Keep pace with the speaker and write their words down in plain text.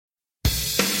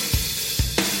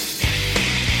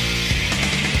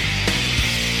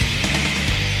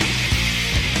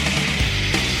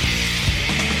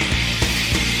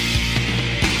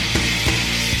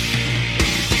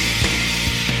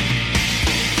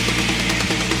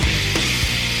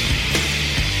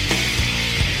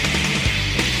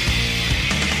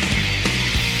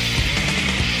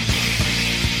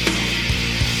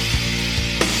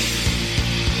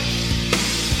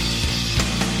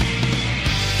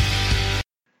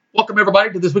welcome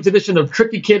everybody to this week's edition of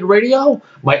Tricky Kid Radio.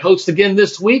 My host again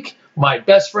this week, my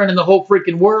best friend in the whole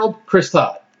freaking world, Chris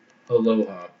Todd.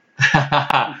 Aloha.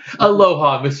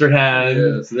 Aloha, Mr. Hand.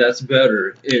 Yes, that's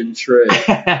better in Trey.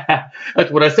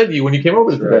 That's what I said to you when you came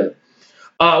over today.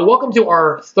 Right. Welcome to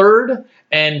our third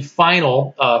and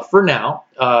final, for now,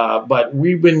 but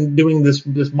we've been doing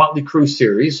this Motley Crue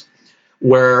series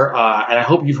where, and I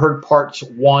hope you've heard parts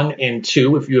 1 and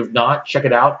 2. If you have not, check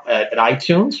it out at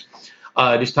iTunes.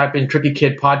 Just type in Tricky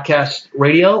Kid Podcast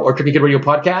Radio or Tricky Kid Radio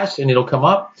Podcast, and it'll come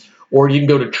up. Or you can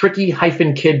go to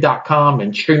tricky-kid.com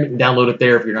and stream it and download it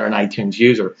there if you're not an iTunes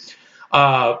user.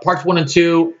 Parts 1 and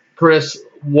 2, Chris,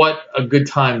 what a good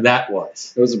time that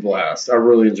was. It was a blast. I'm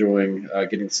really enjoying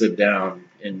getting to sit down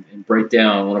and break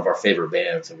down one of our favorite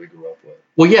bands that we grew up with.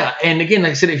 Well, yeah, and again,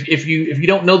 like I said, if you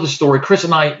don't know the story, Chris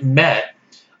and I met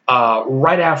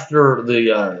right after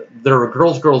their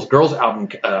Girls album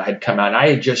had come out, and I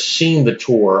had just seen the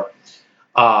tour,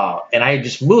 and I had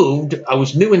just moved. I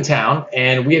was new in town,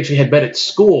 and we actually had met at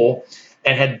school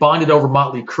and had bonded over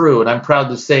Motley Crue, and I'm proud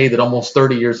to say that almost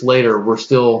 30 years later, we're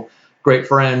still great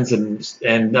friends and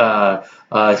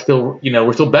still,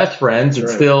 we're still best friends and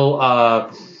still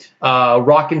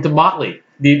rocking to Motley.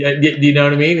 Do you know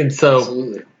what I mean? And so,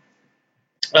 absolutely.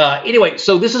 Anyway,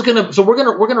 so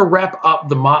we're gonna wrap up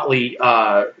the Motley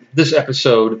this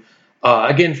episode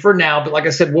again for now. But like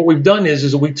I said, what we've done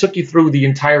is we took you through the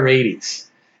entire 80s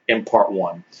in part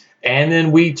 1, and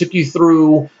then we took you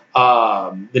through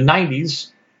the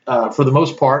 90s for the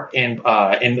most part, and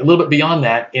a little bit beyond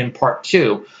that in part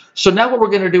 2. So now what we're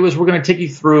going to do is we're going to take you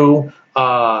through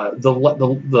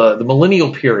the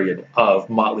millennial period of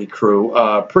Motley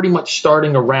Crue, pretty much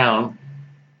starting around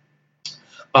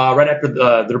right after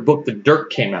their book The Dirt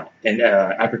came out, and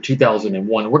after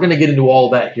 2001. We're going to get into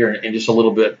all that here in just a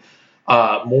little bit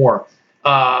more.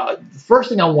 The first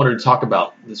thing I wanted to talk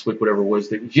about this week, whatever, was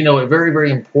that, a very,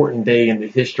 very important day in the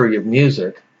history of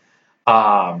music,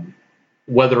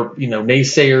 whether,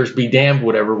 naysayers be damned,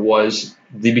 whatever, was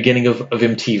the beginning of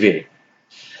MTV.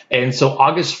 And so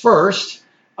August 1st,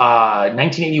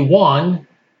 1981,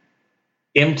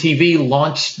 MTV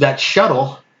launched that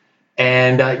shuttle,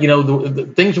 and, the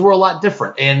things were a lot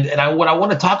different. And what I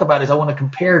want to talk about is I want to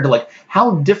compare to, like,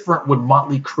 how different would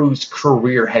Motley Crue's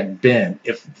career had been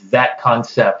if that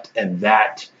concept and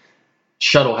that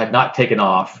shuttle had not taken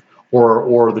off,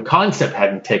 or the concept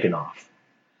hadn't taken off.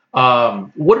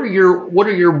 What are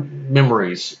your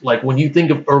memories like when you think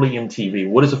of early MTV?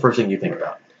 What is the first thing you think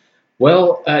about?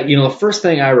 Well, the first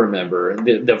thing I remember,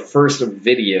 the first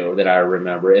video that I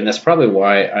remember, and that's probably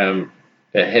why I'm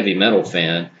a heavy metal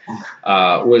fan,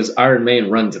 was Iron Maiden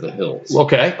Run to the Hills.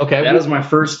 Okay. That was my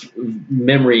first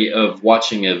memory of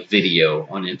watching a video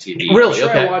on MTV. Really? Sure,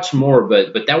 okay. I watched more,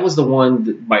 but that was the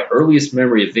one, my earliest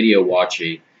memory of video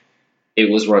watching. It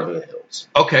was Run to the Hills.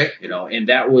 Okay. And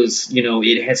that was,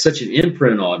 it had such an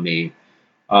imprint on me.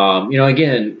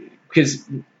 Again, because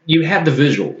you have the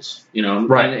visuals,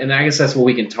 right. And I guess that's what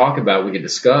we can talk about. We can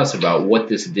discuss about what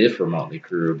this did for Motley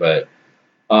Crue. But,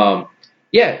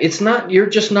 you're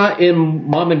just not in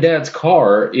mom and dad's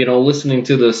car, listening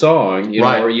to the song,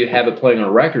 right. Or you have it playing on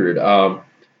a record.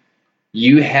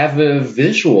 You have a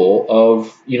visual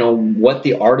of, what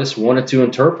the artist wanted to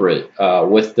interpret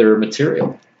with their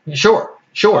material. Sure.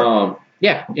 And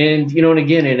and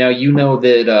again, and now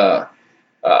that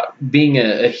being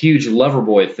a huge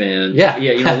Loverboy fan,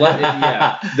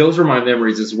 those are my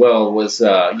memories as well. Was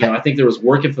I think there was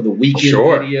Working for the Weekend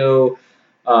video.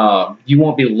 You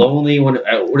Won't Be Lonely when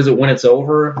it's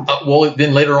over. Well,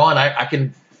 then later on, I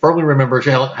can firmly remember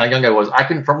how young I was. I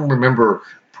can firmly remember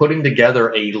putting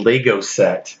together a Lego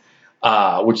set.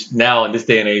 Which now in this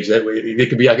day and age, I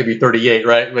could be 38,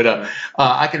 right? But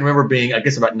I can remember being, I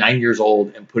guess, about 9 years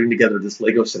old and putting together this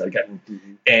Lego set I'd gotten,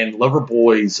 and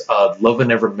Loverboy's "Love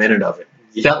and Every Minute of It."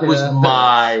 That was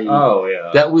my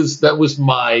that was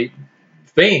my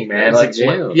thing, man.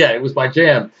 It was my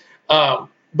jam.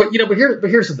 But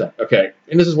here's the thing, okay?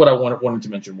 And this is what I wanted to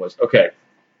mention was,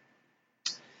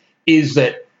 is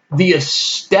that the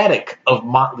aesthetic of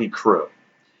Motley Crue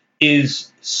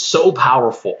is so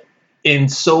powerful.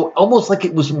 And so almost like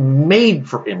it was made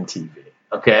for MTV,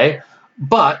 okay?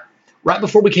 But right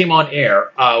before we came on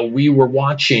air, we were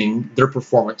watching their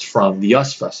performance from the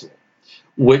US Festival,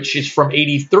 which is from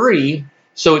 83.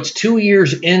 So it's 2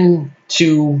 years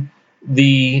into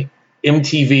the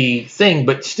MTV thing,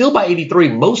 but still by 83,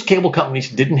 most cable companies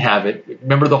didn't have it.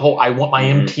 Remember the whole I Want My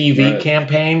MTV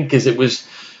campaign? Because it was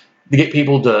to get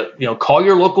people to, call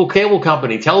your local cable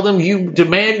company, tell them you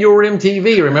demand your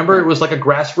MTV. Remember, it was like a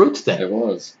grassroots thing. It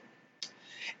was.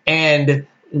 And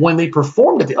when they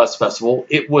performed at the US Festival,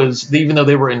 it was, even though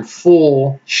they were in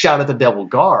full Shout at the Devil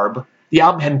garb, the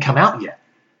album hadn't come out yet.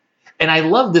 And I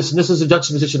love this, and this is a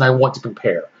juxtaposition I want to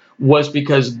compare, was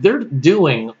because they're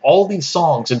doing all these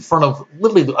songs in front of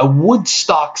literally a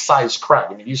Woodstock-sized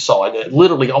crowd. I mean, you saw it,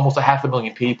 literally almost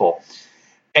 500,000 people.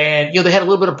 And, they had a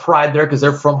little bit of pride there because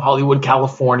they're from Hollywood,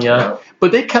 California. Yeah.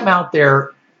 But they come out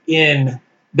there in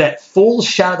that full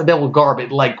Shout at the Devil garb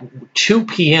at like 2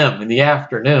 p.m. in the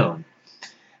afternoon.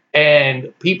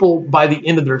 And people, by the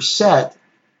end of their set,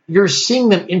 you're seeing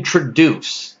them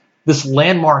introduce this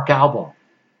landmark album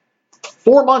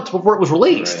 4 months before it was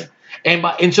released.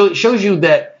 Right. And so it shows you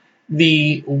that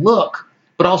the look,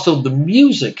 but also the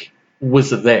music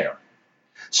was there.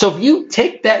 So if you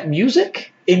take that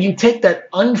music and you take that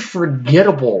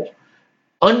unforgettable,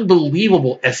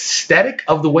 unbelievable aesthetic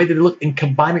of the way that they look and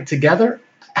combine it together,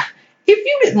 if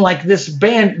you didn't like this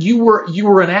band, you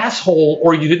were an asshole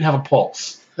or you didn't have a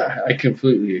pulse. I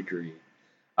completely agree.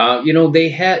 They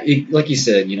had, like you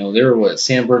said, they were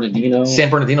San Bernardino,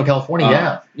 California.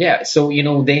 Yeah. Yeah. So,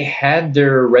 they had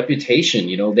their reputation,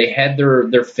 they had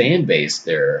their fan base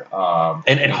there.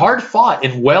 And hard fought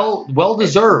and well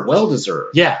deserved. Well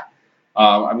deserved. Yeah.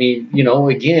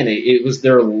 Again, it was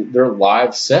their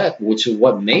live set, which is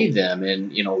what made them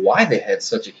and, why they had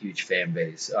such a huge fan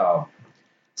base.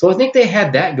 So I think they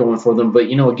had that going for them. But,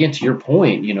 again, to your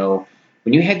point,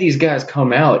 when you had these guys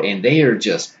come out and they are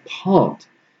just pumped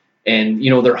and,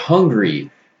 they're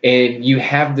hungry and you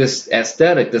have this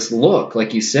aesthetic, this look,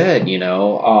 like you said,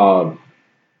 even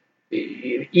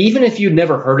if you've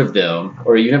never heard of them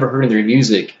or you never heard of their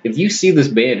music, if you see this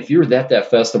band, if you're at that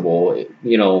festival,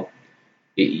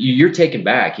 you're taken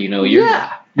back,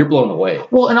 you're blown away.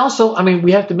 Well, and also,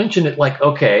 we have to mention it like,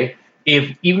 okay,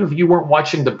 even if you weren't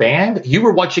watching the band, you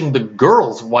were watching the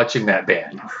girls watching that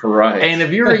band. Right. And if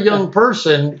you're a young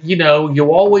person, you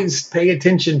always pay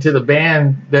attention to the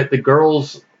band that the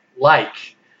girls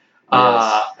like.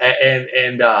 Yes.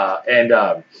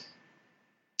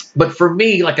 But for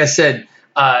me, like I said,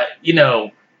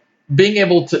 being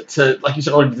able to, like you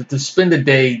said, or to spend a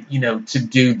day, to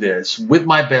do this with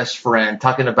my best friend,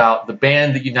 talking about the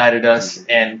band that united us,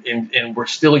 mm-hmm. and we're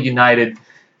still united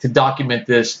to document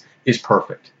this is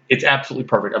perfect. It's absolutely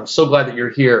perfect. I'm so glad that you're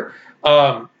here.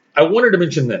 I wanted to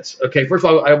mention this. Okay, first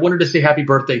of all, I wanted to say happy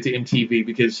birthday to MTV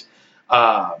because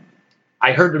I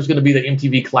heard there's going to be the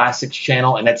MTV Classics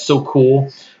channel, and that's so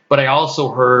cool. But I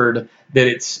also heard that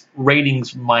it's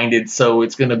ratings minded, so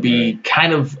it's going to be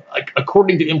kind of like,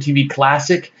 according to MTV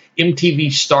Classic,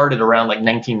 MTV started around like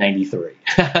 1993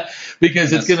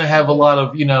 because it's going to have a lot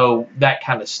of, that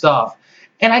kind of stuff.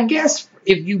 And I guess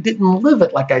if you didn't live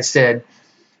it, like I said,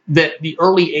 that the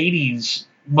early 80s,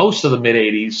 most of the mid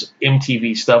 80s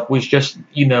MTV stuff was just,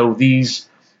 these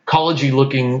collegey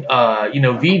looking,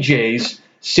 VJs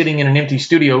sitting in an empty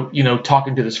studio,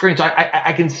 talking to the screen. So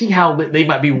I can see how they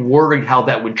might be worried how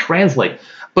that would translate.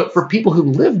 But for people who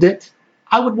lived it,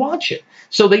 I would watch it.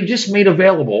 So they just made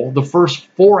available the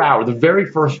very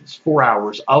first 4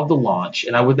 hours of the launch.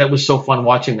 And that was so fun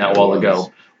watching that a while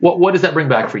ago. What does that bring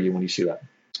back for you when you see that?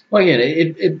 Well,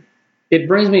 again, it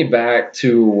brings me back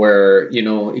to where,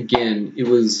 again, it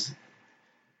was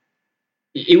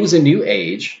a new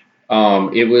age.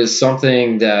 It was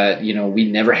something that,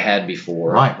 we never had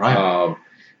before. Right.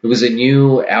 It was a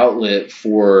new outlet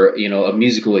for, a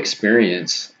musical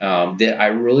experience that I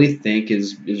really think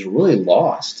is really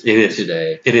lost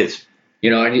today. It is.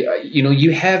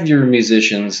 You have your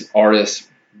musicians, artists,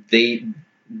 they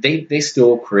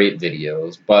still create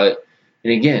videos, but,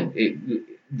 and again,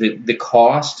 the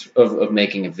cost of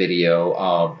making a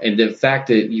video and the fact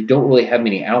that you don't really have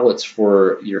many outlets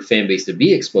for your fan base to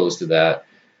be exposed to that.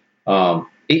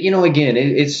 Again,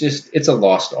 it's a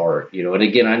lost art, and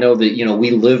again, I know that,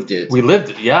 we lived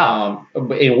it. Yeah.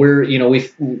 And we're,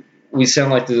 we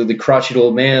sound like the crotchety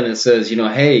old man that says, hey,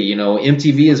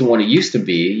 MTV isn't what it used to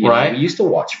be. Right. We used to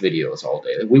watch videos all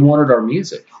day. We wanted our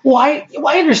music. Well, I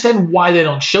understand why they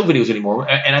don't show videos anymore.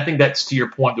 And I think that's to your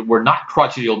point that we're not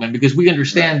crotchety old men because we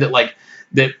understand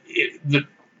that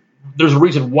there's a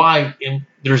reason why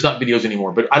there's not videos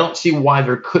anymore. But I don't see why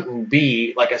there couldn't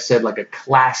be, like I said, like a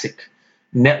classic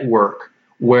network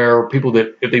where people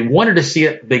that if they wanted to see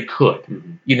it, they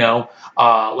could,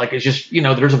 like it's just,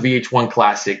 there's a VH1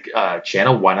 classic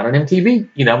channel. Why not an MTV?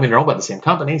 They're owned by the same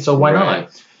company. So why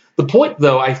not? The point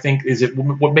though, I think is that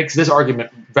what makes this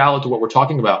argument valid to what we're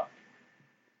talking about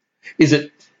is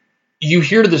that you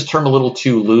hear this term a little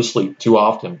too loosely too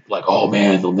often, like, oh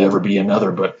man, there'll never be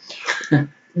another, but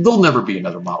there'll never be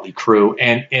another Motley Crue.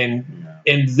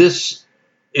 And this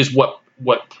is what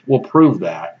will prove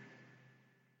that.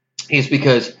 Is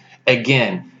because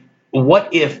again,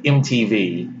 what if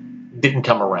MTV didn't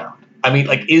come around? I mean,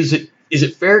 like, is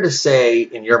it fair to say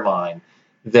in your mind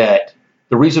that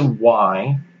the reason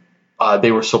why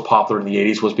they were so popular in the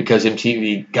 80s was because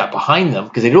MTV got behind them,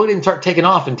 because they really didn't start taking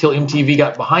off until MTV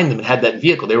got behind them and had that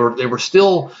vehicle. They were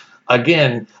still,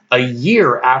 again, a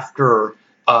year after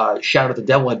Shout at the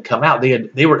Devil had come out.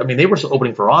 They were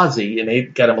opening for Ozzy, and they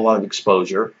got him a lot of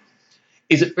exposure.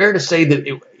 Is it fair to say that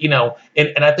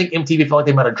and I think MTV felt like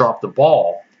they might have dropped the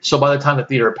ball. So by the time the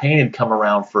Theater of Pain had come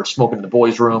around for Smoking in the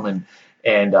Boys' Room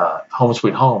and Home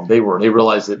Sweet Home, they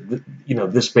realized that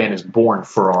this band is born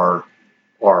for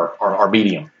our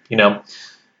medium,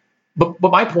 But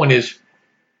my point is,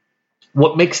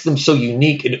 what makes them so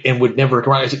unique and would never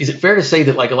come around? Is it fair to say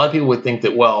that, like, a lot of people would think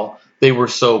that, well, they were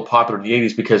so popular in the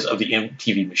 80s because of the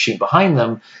MTV machine behind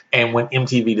them, and when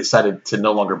MTV decided to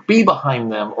no longer be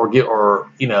behind them or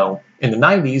in the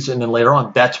 90s and then later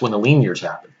on, that's when the lean years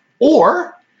happened?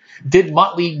 Or did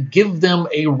Motley give them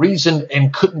a reason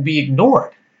and couldn't be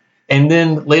ignored? And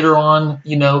then later on,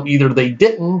 either they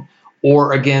didn't,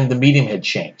 or again, the medium had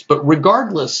changed. But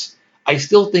regardless, I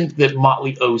still think that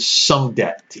Motley owes some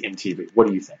debt to MTV. What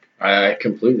do you think? I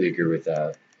completely agree with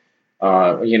that.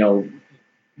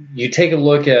 You take a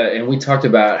look at, and we talked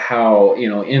about how,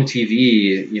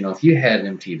 MTV, if you had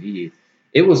MTV,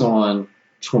 it was on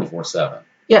 24/7.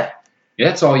 Yeah.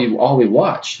 That's all we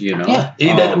watch, Yeah.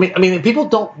 I mean, people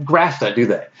don't grasp that, do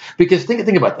they? Because think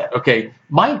about that. Okay.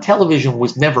 My television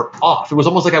was never off. It was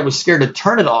almost like I was scared to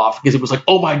turn it off because it was like,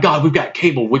 oh my God, we've got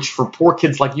cable, which for poor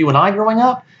kids like you and I growing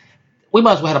up, we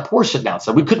might as well have a Porsche sitting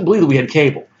outside. We couldn't believe that we had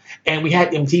cable. And we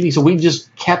had MTV, so we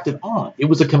just kept it on. It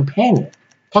was a companion.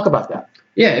 Talk about that.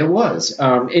 Yeah, it was.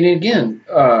 And again,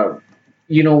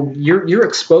 you're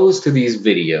exposed to these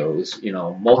videos,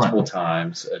 multiple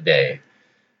times a day.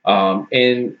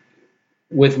 And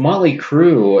with Motley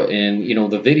Crue and,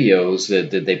 the videos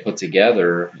that they put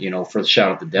together, for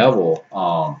Shout at the Devil,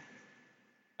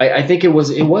 I think it was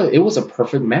a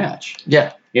perfect match.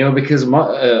 Yeah. Because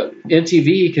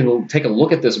MTV can take a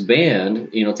look at this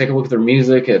band, take a look at their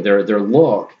music, at their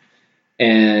look,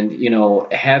 and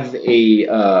have a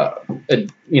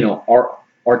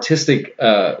artistic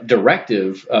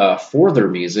directive for their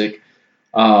music.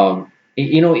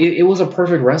 It was a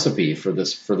perfect recipe for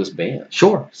this band.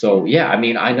 Sure. So yeah, I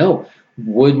mean, I know.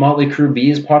 Would Motley Crue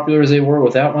be as popular as they were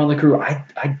without Motley Crue?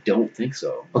 I don't think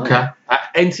so. Okay.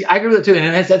 And see, I agree with that too.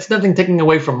 And that's nothing taking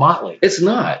away from Motley. It's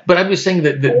not. But I'm just saying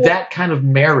that kind of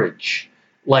marriage,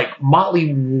 like,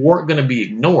 Motley weren't going to be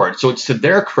ignored. So it's to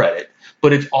their credit,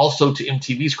 but it's also to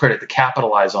MTV's credit to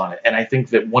capitalize on it. And I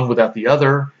think that one without the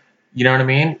other, you know what I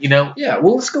mean? Yeah.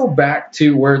 Well, let's go back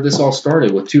to where this all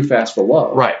started with Too Fast for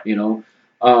Love. Right.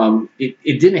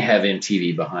 It didn't have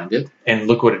MTV behind it. And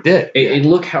look what it did. And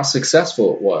look how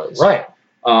successful it was. Right.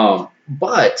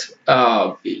 But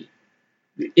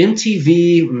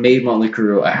MTV made Motley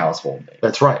Crue a household name.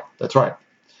 That's right.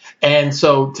 And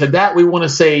so to that, we want to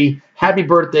say happy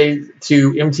birthday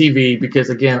to MTV because,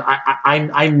 again,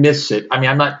 I miss it. I mean,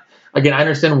 I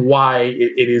understand why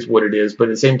it is what it is, but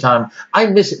at the same time, I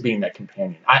miss it being that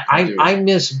companion. I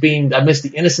miss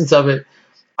the innocence of it.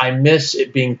 I miss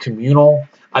it being communal.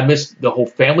 I miss the whole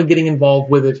family getting involved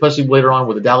with it, especially later on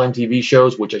with the Dial MTV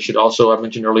shows, which I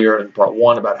mentioned earlier in part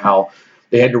 1 about how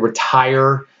they had to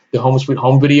retire the Home Sweet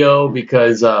Home video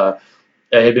because it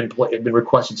had been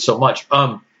requested so much.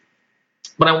 But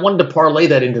I wanted to parlay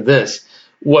that into this.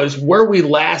 Was where we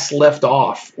last left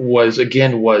off was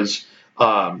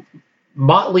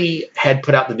Motley had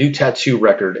put out the new Tattoo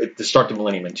record at the start of the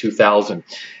millennium in 2000,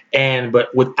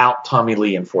 but without Tommy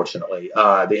Lee, unfortunately.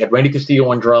 They had Randy Castillo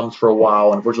on drums for a while,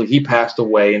 and unfortunately he passed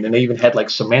away, and then they even had like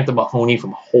Samantha Mahoney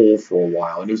from Hole for a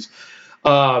while. And it was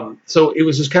so it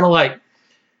was just kind of like,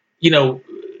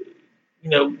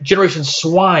 Generation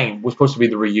Swine was supposed to be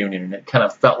the reunion, and it kind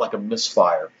of felt like a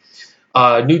misfire.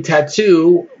 New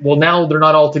Tattoo, well, now they're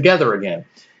not all together again.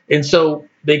 And so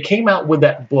they came out with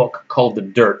that book called The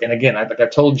Dirt. And again, like I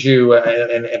told you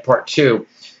in part 2,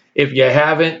 if you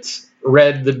haven't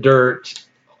read The Dirt,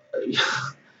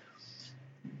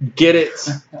 get it,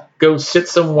 go sit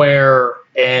somewhere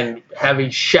and have a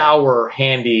shower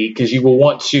handy because you will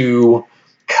want to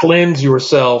cleanse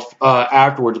yourself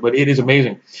afterwards. But it is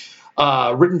amazing.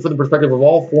 Written from the perspective of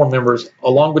all 4 members,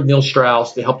 along with Neil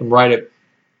Strauss, they helped them write it.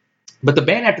 But the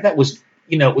band after that was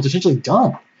essentially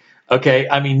done. Okay,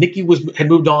 I mean, Nikki had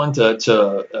moved on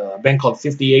to a band called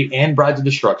 58 and Brides of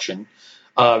Destruction.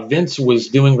 Vince was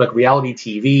doing like reality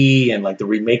TV and like the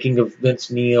remaking of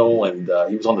Vince Neil, and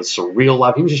he was on the Surreal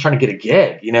Live. He was just trying to get a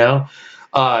gig,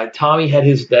 Tommy had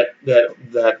his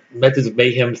that Methods of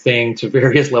Mayhem thing to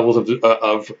various levels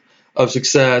of of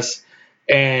success.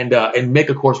 And Mick,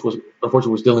 of course, was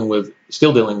unfortunately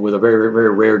still dealing with a very, very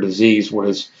rare disease where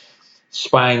his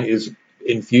spine is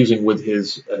infusing with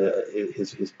his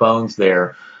bones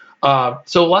there.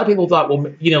 So a lot of people thought,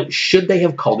 well, should they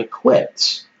have called it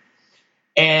quits?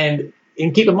 And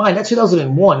keep in mind, that's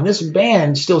 2001. And this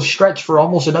band still stretched for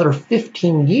almost another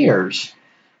 15 years.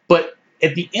 But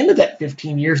at the end of that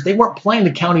 15 years, they weren't playing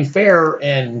the county fair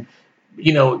in,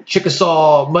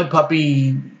 Chickasaw, Mud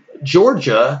Puppy,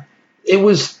 Georgia. It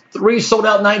was 3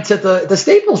 sold-out nights at the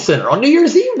Staples Center on New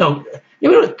Year's Eve. No,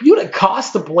 you know what it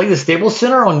cost to play the Staples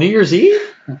Center on New Year's Eve?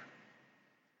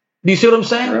 Do you see what I'm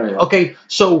saying? Right. Okay,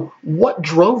 so what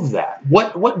drove that?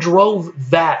 What drove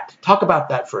that? Talk about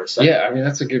that for a second. Yeah, I mean,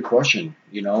 that's a good question.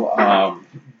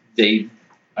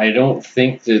 I don't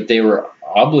think that they were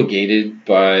obligated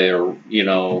by,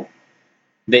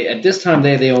 they at this time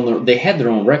they had their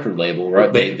own record label,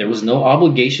 right? There was no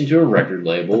obligation to a record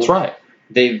label. That's right.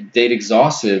 They'd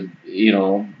exhausted,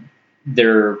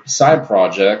 their side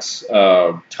projects.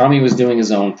 Tommy was doing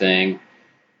his own thing.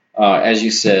 As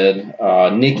you said,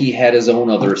 Nicky had his own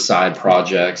other side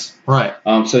projects. Right.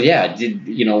 So yeah,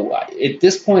 at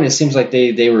this point, it seems like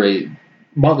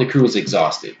Motley Crue was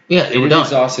exhausted. Yeah, they were done.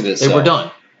 Exhausted itself. They were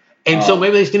done. And so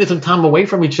maybe they just needed some time away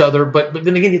from each other. But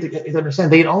then again, you have to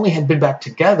understand, they had only been back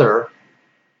together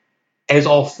as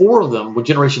all 4 of them with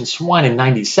Generation Swine in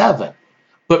 97.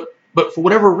 But for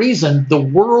whatever reason, the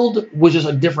world was just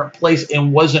a different place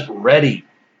and wasn't ready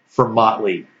for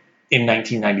Motley in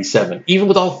 1997, even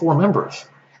with all 4 members.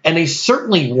 And they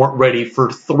certainly weren't ready for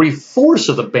 3/4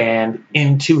 of the band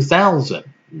in 2000.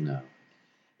 No.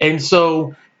 And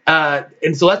so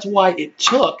that's why it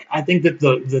took. I think that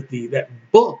that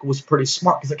book was pretty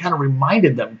smart because it kind of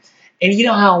reminded them. And you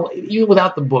know how even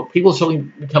without the book, people certainly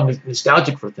become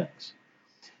nostalgic for things.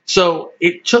 So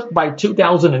it took by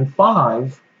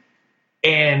 2005,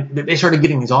 and they started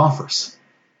getting these offers.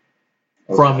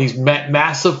 Okay. From these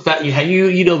massive,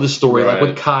 you know the story, right. Like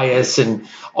with Caius and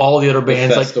all the other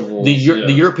bands, like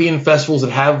the European festivals that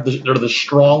have the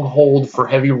stronghold for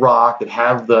heavy rock, that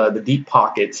have the deep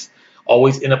pockets,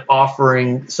 always end up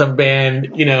offering some band,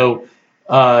 7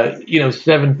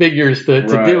 figures to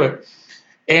do it.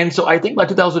 And so I think by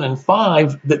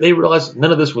 2005 that they realized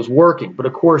none of this was working. But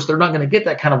of course, they're not going to get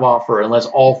that kind of offer unless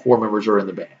all 4 members are in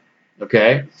the band.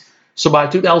 Okay. So by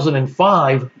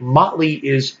 2005, Motley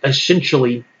is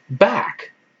essentially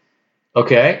back.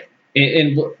 Okay?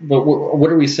 But what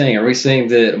are we saying? Are we saying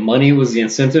that money was the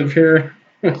incentive here?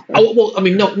 Well, I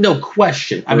mean, no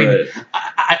question. I mean,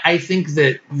 I think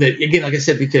that again, like I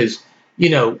said, because they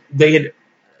had,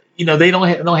 they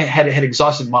only had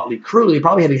exhausted Motley Crue. They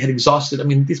probably had exhausted. I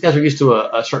mean, these guys are used to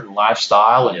a certain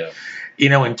lifestyle, and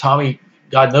and Tommy,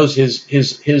 God knows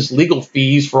his legal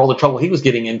fees for all the trouble he was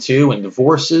getting into, and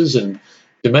divorces and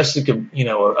domestic,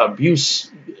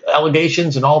 abuse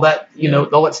allegations and all that,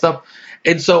 all that stuff.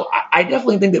 And so I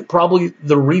definitely think that probably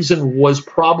the reason was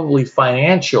probably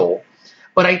financial,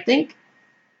 but I think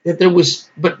that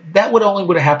that would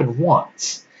have happened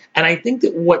once. And I think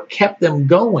that what kept them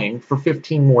going for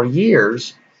 15 more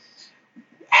years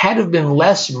had have been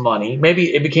less money.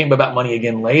 Maybe it became about money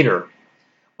again later.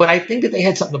 But I think that they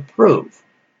had something to prove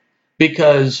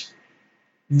because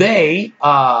they,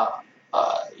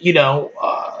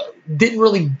 didn't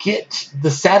really get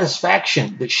the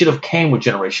satisfaction that should have came with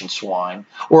Generation Swine,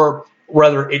 or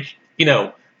rather,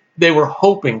 they were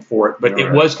hoping for it, but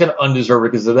it was kind of undeserved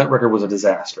because that record was a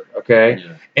disaster. Okay,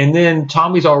 and then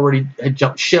Tommy's already had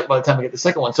jumped ship by the time we get the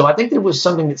second one. So I think there was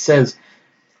something that says,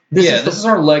 this is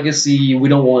our legacy. We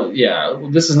don't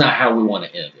want. This is not how we want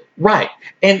to end it. Right,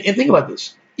 and think about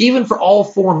this. Even for all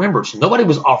 4 members, nobody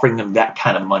was offering them that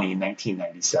kind of money in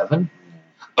 1997.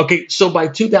 Okay, so by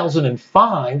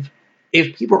 2005,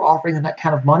 if people are offering them that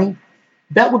kind of money,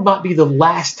 that would not be the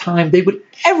last time they would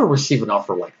ever receive an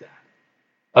offer like that.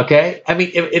 Okay? I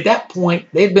mean, at that point,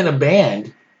 they'd been a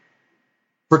band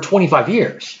for 25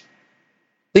 years.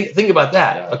 Think about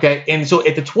that, okay? And so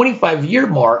at the 25-year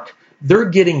mark, they're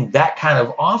getting that kind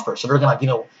of offer. So they're going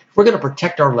to, if we're going to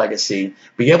protect our legacy,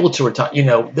 be able to retire,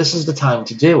 this is the time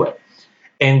to do it.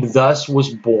 And thus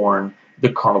was born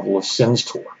the Carnival of Sins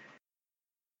tour.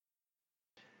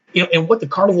 And what the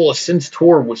Carnival of Sins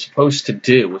tour was supposed to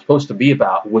do, was supposed to be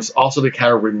about, was also to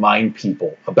kind of remind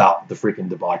people about the freaking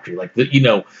debauchery, like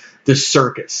the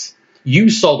circus. You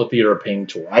saw the Theater of Pain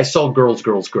tour. I saw Girls,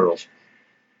 Girls, Girls.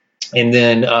 And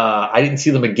then I didn't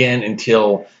see them again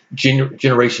until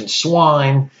Generation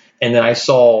Swine. And then I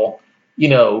saw,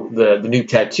 the new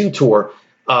Tattoo tour.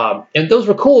 And those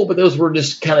were cool, but those were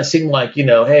just kind of seemed like,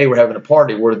 hey, we're having a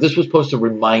party, where this was supposed to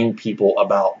remind people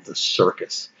about the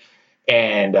circus.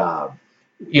 And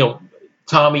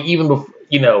Tommy, even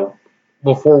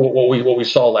before what we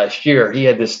saw last year, he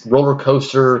had this roller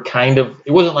coaster kind of.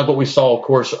 It wasn't like what we saw, of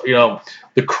course,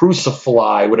 the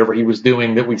Crucifly, whatever he was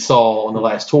doing that we saw on the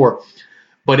last tour.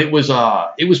 But it was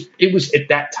at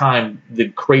that time the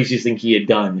craziest thing he had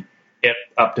done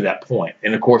up to that point,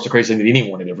 and of course the craziest thing that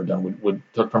anyone had ever done in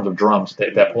terms of drums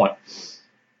at that point.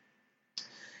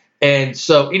 And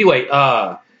so anyway,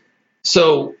 they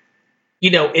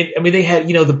had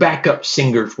the backup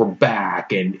singers were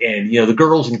back, and the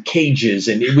girls in cages,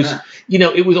 and it was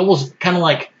it was almost kind of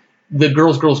like the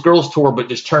girls tour, but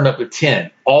just turned up to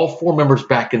 10. All 4 members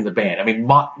back in the band. I mean,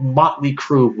 Motley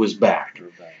Crue was back.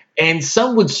 And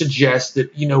some would suggest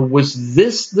that, was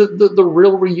this the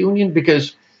real reunion?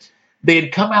 Because they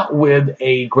had come out with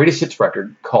a greatest hits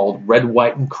record called Red,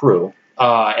 White, and Crew.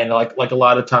 And like a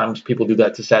lot of times people do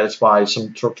that to satisfy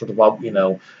some sort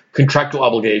of, contractual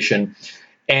obligation.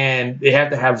 And they have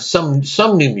to have some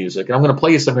new music. And I'm going to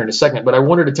play you some here in a second. But I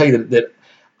wanted to tell you that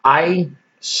I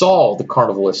saw the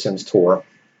Carnival of Sins tour.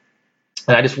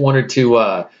 And I just wanted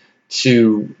to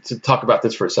talk about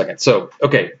this for a second. So,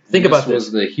 okay, think about this.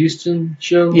 Was the Houston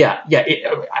show? Yeah.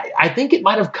 I think it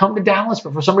might have come to Dallas,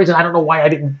 but for some reason I don't know why I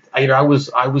didn't. I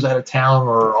was out of town,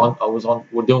 or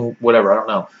we're doing whatever. I don't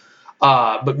know.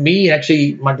 But me,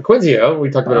 actually, Mike DeQuinzio, we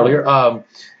talked about earlier,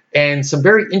 and some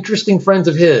very interesting friends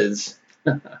of his,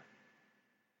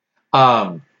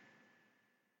 went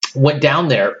down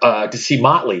there to see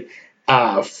Motley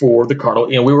for the Carnival.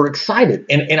 We were excited,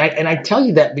 and I tell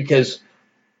you that because.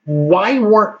 Why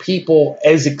weren't people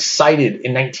as excited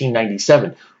in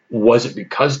 1997? Was it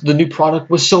because the new product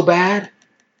was so bad?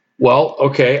 Well,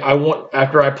 okay,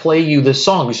 after I play you this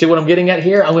song, you see what I'm getting at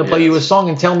here? I'm going to play you a song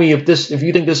and tell me if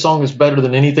you think this song is better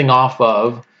than anything off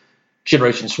of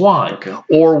Generation Swine. Okay.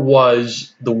 Or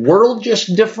was the world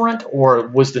just different? Or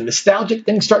was the nostalgic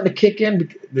thing starting to kick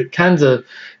in? That kind of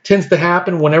tends to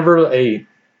happen whenever a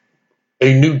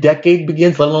new decade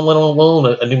begins, let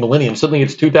alone a new millennium. Suddenly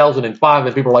it's 2005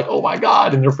 and people are like, oh my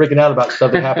God, and they're freaking out about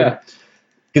stuff that happened.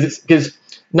 Because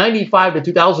 95 to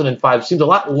 2005 seems a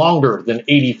lot longer than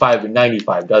 85 to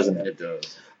 95, doesn't it? It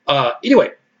does.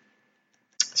 Anyway,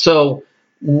 so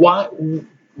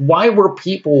why were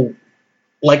people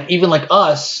even like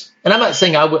us, and I'm not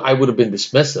saying I would have been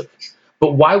dismissive,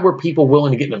 but why were people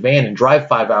willing to get in a van and drive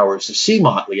 5 hours to see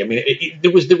Motley? I mean, there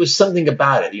was something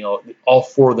about it, all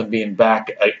 4 of them being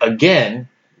back again.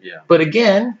 Yeah. But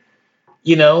again,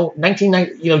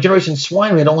 1990, Generation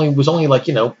Swine was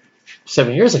only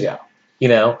 7 years ago,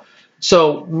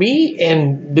 So me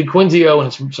and DeQuinzio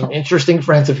and some interesting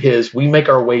friends of his, we make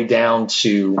our way down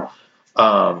to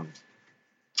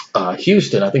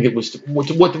Houston. I think it was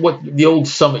what the old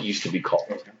Summit used to be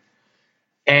called.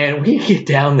 And we get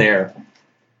down there.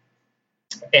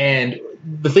 And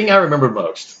the thing I remember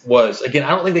most was, again, I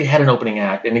don't think they had an opening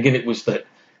act. And again, it was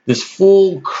this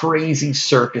full crazy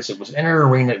circus. It was in an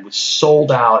arena. It was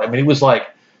sold out. I mean, it was like,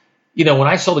 when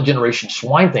I saw the Generation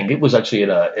Swine thing, it was actually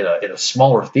at a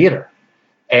smaller theater.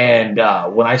 And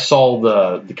when I saw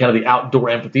the kind of the outdoor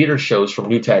amphitheater shows from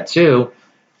New Tattoo,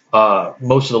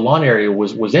 most of the lawn area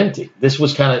was empty. This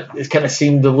was it kind of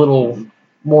seemed a little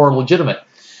more legitimate.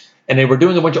 And they were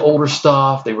doing a bunch of older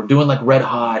stuff. They were doing like Red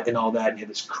Hot and all that. And you had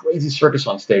this crazy circus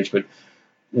on stage. But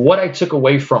what I took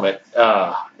away from it,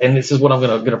 and this is what I'm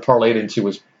going to parlay it into,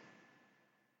 was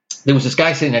there was this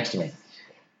guy sitting next to me.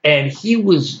 And he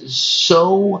was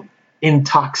so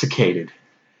intoxicated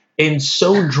and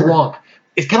so drunk.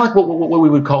 It's kind of like what we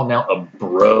would call now a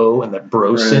bro, in that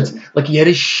bro sense. Like he had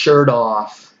his shirt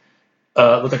off.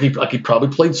 Looked like he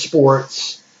probably played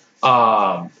sports.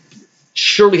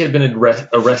 Surely had been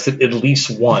arrested at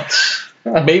least once,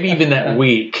 maybe even that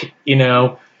week,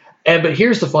 but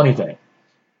here's the funny thing.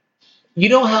 You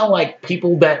know how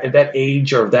people that at that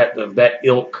age or that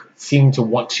ilk seem to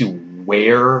want to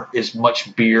wear as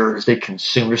much beer as they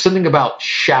consume. There's something about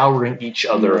showering each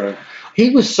other. Right.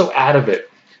 He was so out of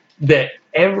it that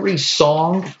every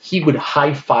song he would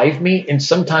high five me, and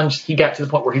sometimes he got to the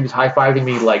point where he was high fiving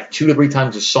me 2 to 3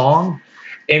 times a song.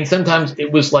 And sometimes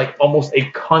it was almost a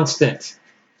constant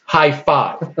high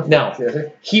five. Now,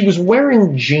 he was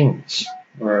wearing jeans.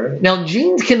 All right. Now,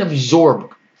 jeans can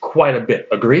absorb quite a bit.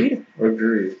 Agreed?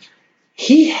 Agreed.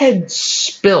 He had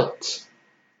spilt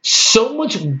so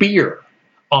much beer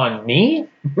on me,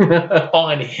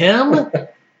 on him,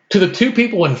 to the 2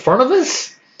 people in front of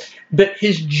us, that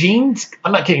his jeans,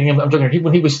 I'm not kidding him, I'm joking.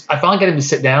 I finally got him to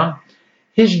sit down,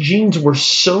 his jeans were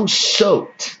so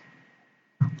soaked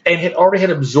and had already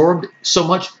absorbed so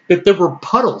much that there were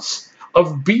puddles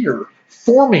of beer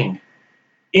forming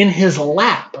in his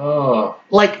lap. Oh.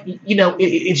 Like,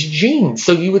 it's jeans.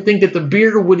 So you would think that the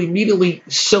beer would immediately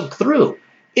soak through.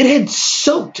 It had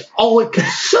soaked all it could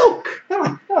soak.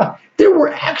 There were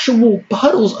actual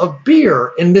puddles of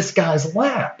beer in this guy's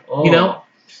lap,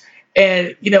 And,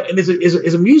 and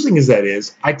as amusing as that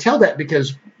is, I tell that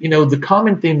because, the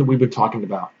common theme that we've been talking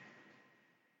about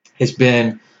has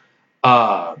been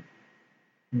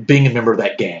being a member of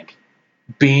that gang.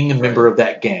 Being a member of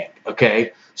that gang,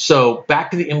 okay? So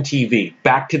back to the MTV,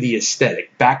 back to the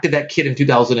aesthetic, back to that kid in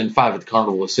 2005 at the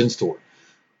Carnival of Sins tour.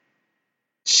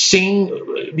 Seeing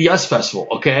the US Festival,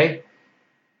 okay?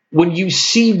 When you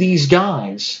see these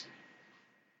guys,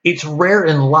 it's rare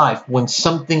in life when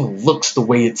something looks the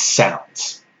way it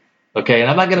sounds. Okay, and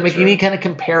I'm not going to make any kind of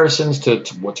comparisons to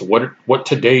what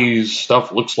today's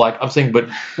stuff looks like. I'm saying, but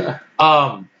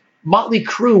Motley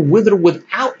Crue, with or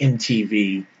without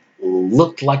MTV,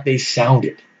 looked like they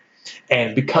sounded.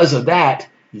 And because of that,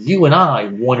 you and I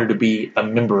wanted to be a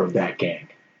member of that gang.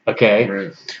 Okay?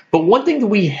 Right. But one thing that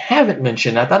we haven't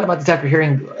mentioned, I thought about this after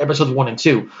hearing episodes 1 and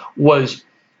 2, was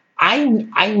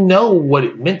I know what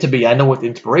it meant to be. I know what the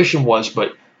inspiration was,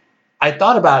 but I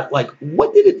thought about,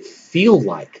 what did it feel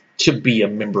like to be a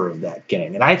member of that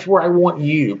gang? And that's where I want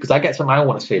you, because I got something I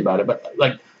want to say about it, but,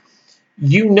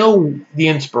 the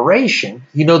inspiration,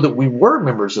 that we were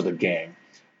members of the gang,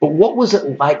 but what was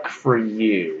it like for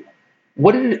you?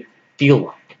 What did it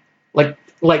feel like?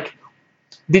 Like,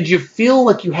 did you feel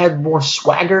like you had more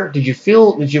swagger? Did you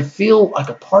feel like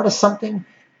a part of something?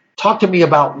 Talk to me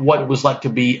about what it was like to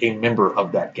be a member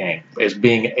of that gang, as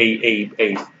being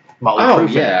a Motley Crue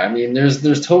fan. Yeah, I mean,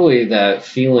 there's totally that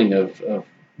feeling of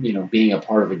being a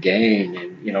part of a gang,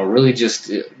 and really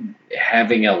just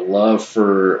having a love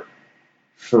for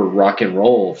rock and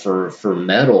roll, for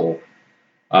metal.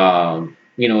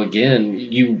 Again,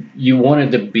 you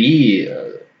wanted to be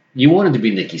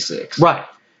Nikki Sixx, right?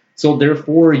 So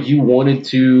therefore, you wanted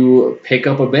to pick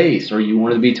up a bass, or you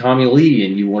wanted to be Tommy Lee,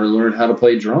 and you want to learn how to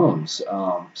play drums.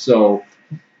 Being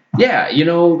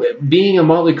a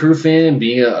Motley Crue fan and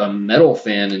being a metal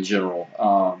fan in general.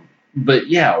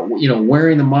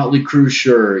 Wearing the Motley Crue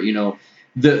shirt,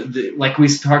 the like we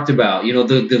talked about,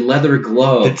 the leather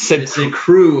glove that said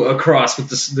Crue across with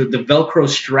the Velcro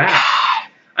strap.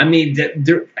 I mean,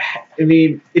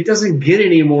 it doesn't get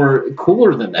any more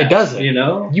cooler than that. It doesn't.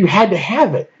 You had to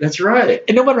have it. That's right.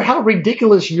 And no matter how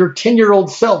ridiculous your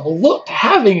 10-year-old self looked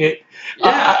having it,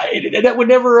 that would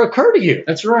never occur to you.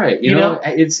 That's right.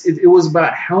 It was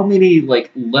about how many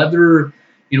leather,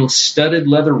 studded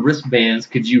leather wristbands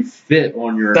could you fit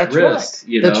on your wrist.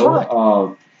 Right. That's right.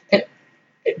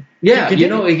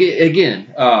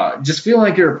 Again, just feel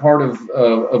like you're a part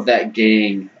of that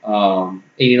gang.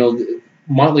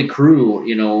 Motley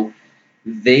Crue,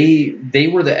 they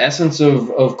were the essence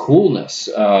of coolness,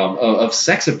 of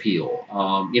sex appeal.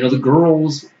 The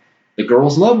girls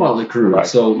love Motley Crue, right.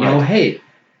 So hey,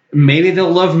 maybe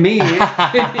they'll love me,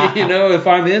 if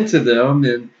I'm into them.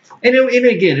 And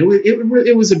again,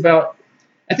 it was about,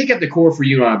 I think at the core for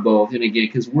you and I both, and again,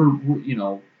 because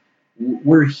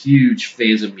we're huge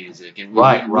fans of music, and we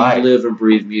live and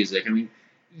breathe music. I mean,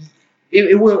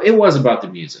 it was about the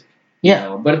music.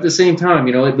 Yeah. But at the same time,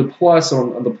 the plus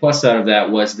side of that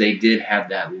was they did have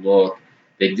that look.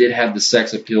 They did have the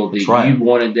sex appeal that you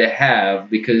wanted to have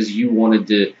because you wanted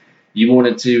to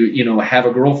have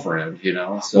a girlfriend,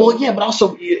 So. Well, yeah, but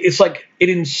also it's like it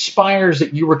inspires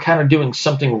that you were kind of doing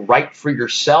something right for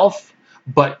yourself,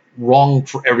 but wrong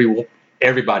for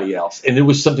everybody else. And there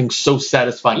was something so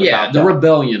satisfying about that. Yeah, the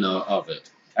rebellion of it.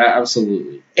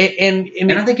 Absolutely. And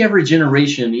I think every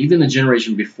generation, even the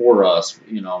generation before us,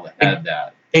 had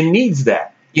that. And needs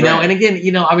that. And again,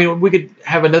 we could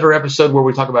have another episode where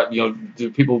we talk about,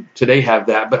 do people today have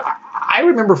that? But I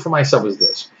remember for myself as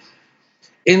this.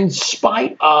 In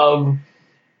spite of,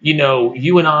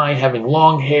 you and I having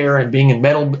long hair and being in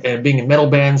metal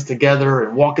bands together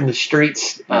and walking the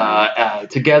streets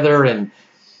together and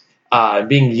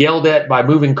being yelled at by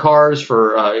moving cars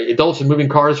for adults in moving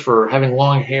cars for having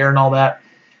long hair and all that.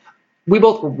 We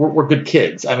both were good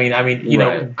kids. I mean,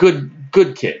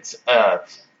 good kids,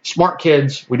 smart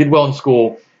kids. We did well in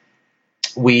school.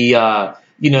 We, I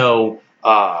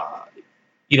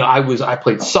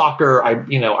played soccer. I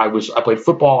played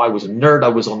football. I was a nerd. I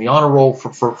was on the honor roll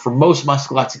for most of my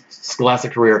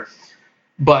scholastic career.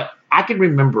 But I can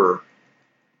remember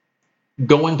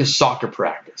going to soccer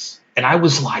practice. And I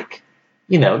was like,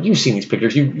 you've seen these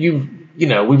pictures. We've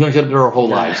known each other our whole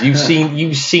lives.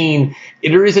 You've seen.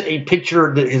 There isn't a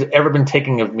picture that has ever been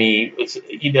taken of me,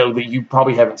 that you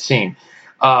probably haven't seen.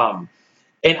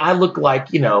 And I look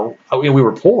like, we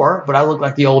were poor, but I look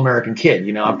like the old American kid.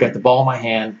 I've got the ball in my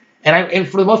hand. And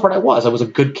for the most part, I was a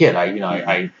good kid.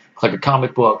 I collected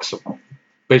comic books,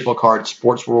 baseball cards,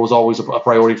 sports was always a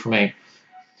priority for me.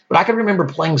 But I can remember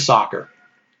playing soccer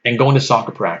and going to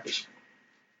soccer practice.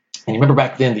 And you remember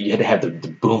back then that you had to have the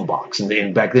boom box.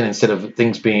 And back then, instead of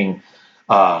things being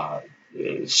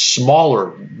smaller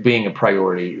being a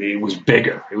priority, it was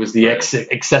bigger. It was the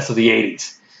excess of the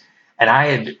 80s. And I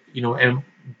had, and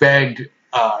begged,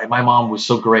 and my mom was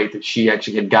so great that she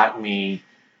actually had gotten me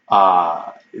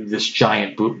this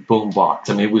giant boom box.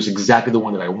 I mean, it was exactly the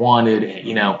one that I wanted,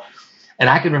 and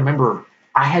I can remember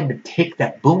I had to take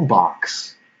that boom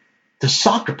box to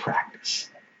soccer practice.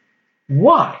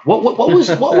 Why? What was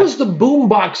the boom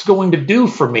box going to do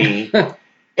for me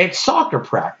at soccer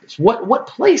practice? What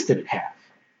place did it have?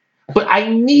 But I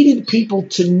needed people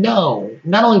to know,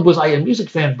 not only was I a music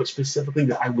fan, but specifically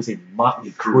that I was a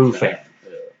Motley Crue fan.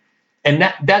 And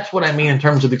that's what I mean in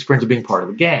terms of the experience of being part of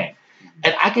the gang.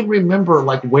 And I can remember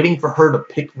waiting for her to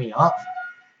pick me up.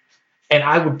 And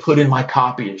I would put in my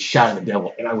copy of Shout at the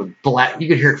Devil, and I would you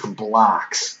could hear it from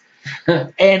blocks.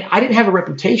 And I didn't have a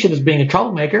reputation as being a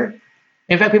troublemaker.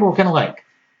 In fact, people were kind of like,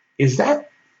 is that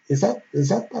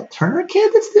Turner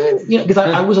kid that's doing it? Because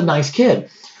I was a nice kid.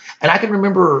 And I can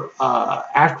remember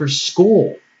after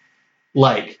school,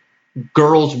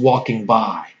 girls walking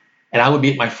by, and I would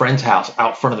be at my friend's house,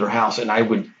 out front of their house, and I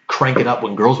would crank it up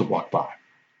when girls would walk by.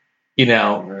 And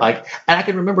I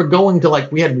can remember going to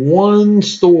we had one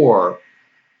store.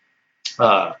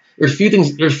 There's few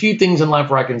things in life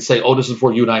where I can say, oh, this is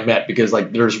before you and I met, because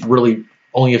there's really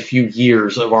only a few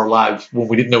years of our lives when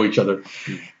we didn't know each other.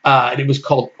 And it was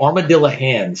called Armadillo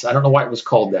Hands. I don't know why it was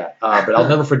called that, but I'll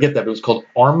never forget that. It was called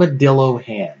Armadillo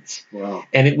Hands. Wow.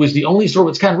 And it was the only store of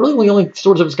its kind, really the only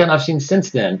stores of its kind I've seen since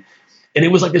then. And it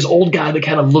was this old guy that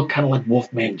kind of looked kind of like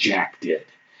Wolfman Jack did.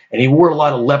 And he wore a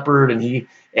lot of leopard, and he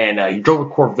drove a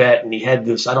Corvette, and he had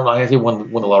this, I don't know, I guess he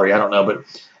won the lottery, I don't know, but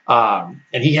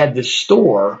and he had this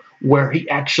store where he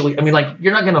actually,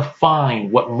 you're not going to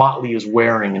find what Motley is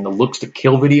wearing in the Looks to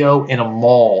Kill video in a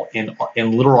mall in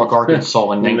Little Rock,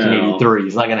 Arkansas in 1983. No.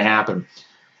 It's not going to happen.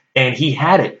 And he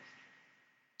had it.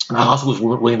 And I also was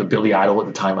really into Billy Idol at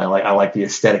the time. I like the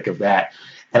aesthetic of that.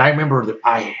 And I remember that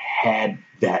I had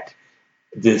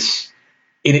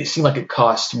and it seemed like it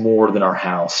cost more than our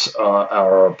house,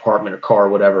 our apartment or car or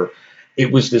whatever.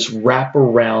 It was this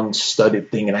wraparound studded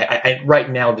thing. And I right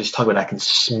now, just talking about, I can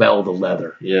smell the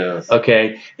leather. Yes.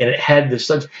 Okay. And it had this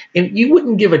stuff. And you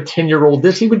wouldn't give a 10-year-old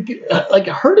this. He would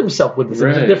hurt himself with this.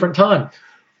 Right. It was a different time.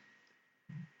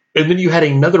 And then you had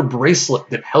another bracelet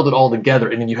that held it all together.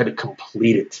 And then you had to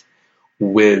complete it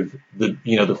with the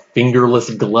fingerless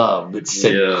glove that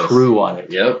said Crue on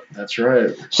it. Yep. That's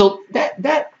right. So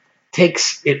that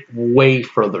takes it way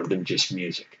further than just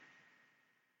music.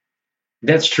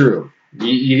 That's true.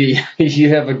 You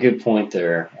have a good point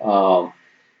there.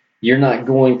 You're not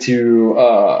going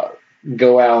to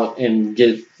go out and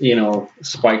get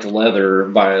spiked leather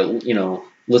by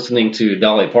listening to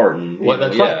Dolly Parton. Well,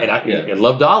 that's right. And I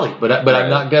love Dolly, but right. I'm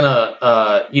not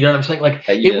gonna. You know what I'm saying?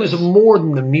 It was more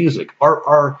than the music.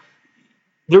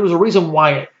 There was a reason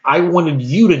why I wanted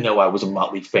you to know I was a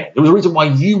Motley fan. There was a reason why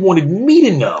you wanted me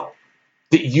to know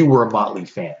that you were a Motley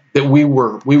fan. That we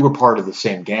were part of the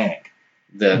same gang.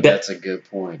 That's a good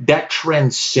point. That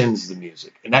transcends the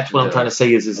music, and that's what I'm trying to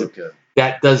say is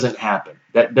that doesn't happen.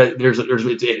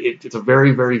 It's a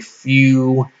very, very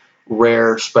few,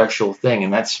 rare, special thing,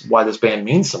 and that's why this band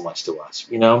means so much to us.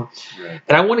 Right. And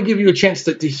I want to give you a chance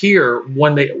to hear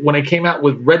when they came out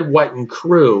with Red, White, and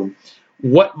Crue,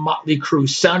 what Motley Crue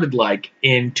sounded like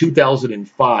in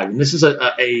 2005, and this is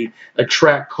a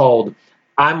track called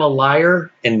 "I'm a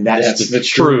Liar and That's the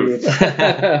Truth."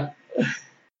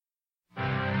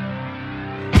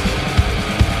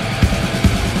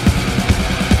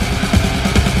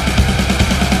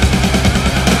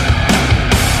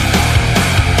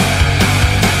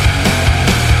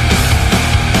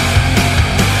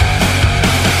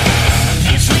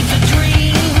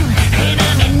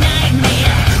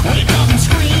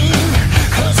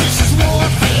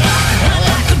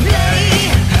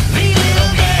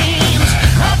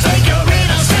 Take your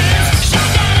innocence, shut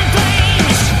down in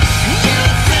flames.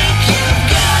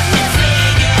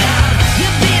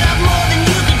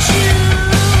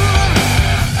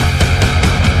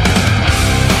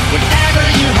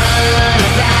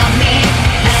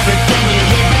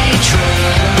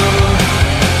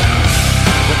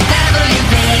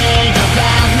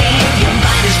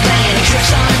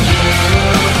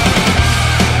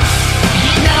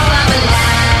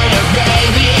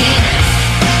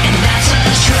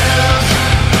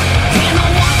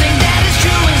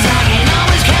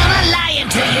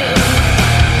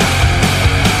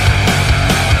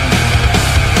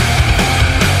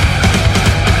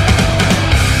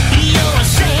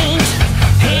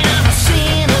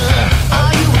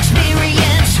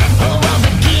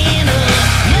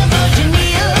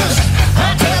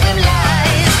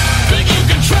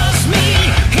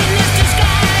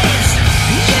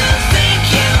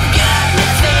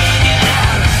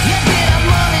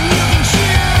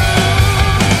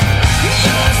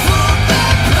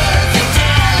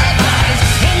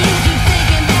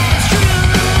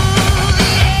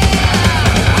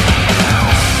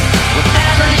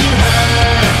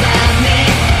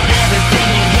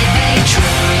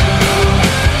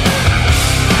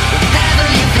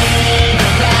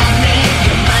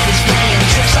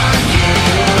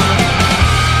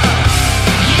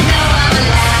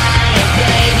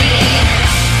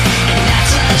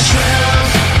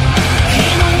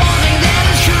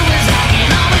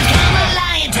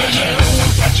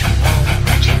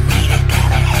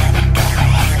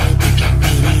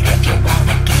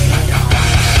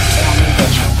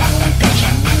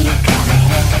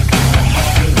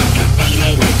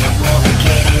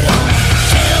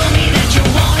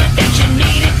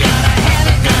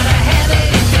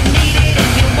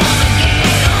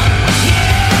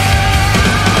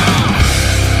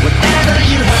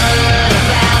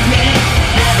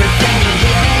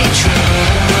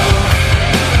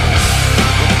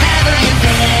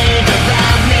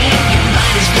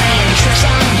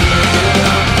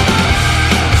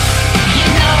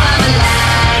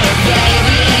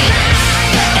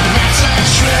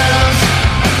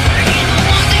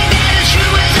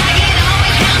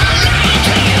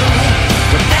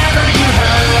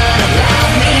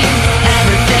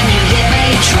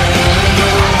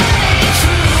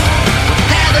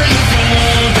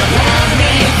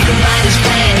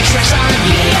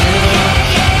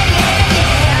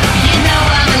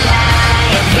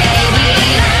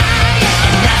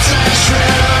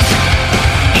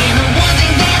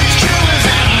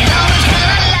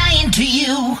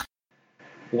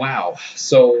 Wow.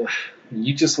 So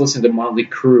you just listened to Motley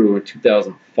Crue in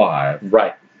 2005.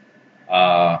 Right.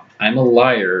 I'm a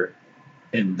liar,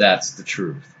 and that's the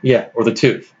truth. Yeah, or The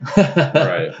Tooth.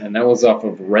 Right. And that was off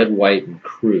of Red, White, and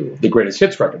Crue. The greatest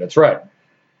hits record, that's right.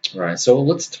 Right. So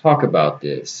let's talk about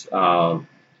this. So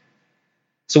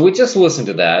we just listened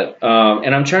to that,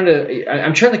 and I'm trying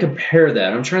to compare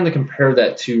that. I'm trying to compare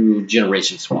that to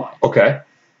Generation Swine. Okay.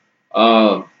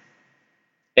 And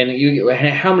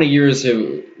how many years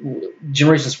have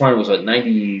Generation Swine was? What,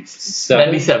 97?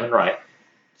 97, right.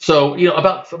 So,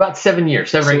 about 7 years,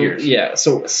 7 or 8 years. Yeah,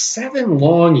 so 7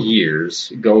 long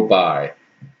years go by.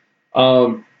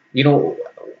 What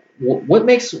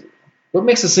makes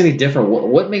us any different?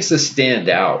 What makes us stand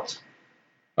out?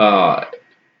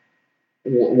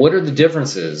 What are the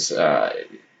differences? I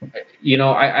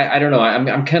don't know.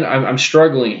 I'm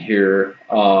struggling here.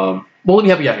 Well, let me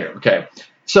help you out here. Okay.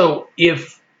 So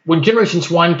when Generation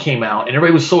Swine came out, and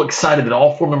everybody was so excited that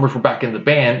all 4 members were back in the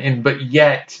band, but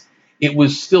yet it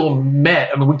was still met.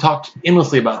 I mean, we talked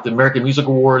endlessly about the American Music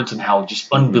Awards and how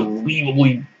just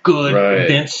unbelievably good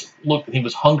Vince looked, and he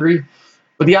was hungry,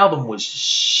 but the album was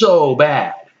so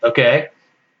bad. Okay.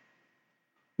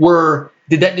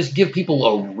 Did that just give people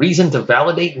a reason to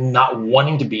validate not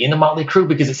wanting to be in the Motley Crue?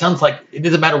 Because it sounds like it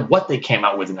doesn't matter what they came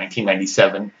out with in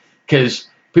 1997, because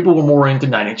people were more into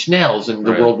Nine Inch Nails and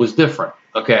the world was different.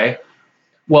 Okay.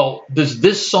 Well, does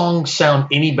this song sound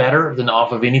any better than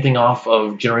anything off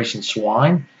of Generation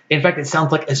Swine? In fact, it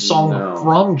sounds like a song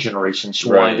from Generation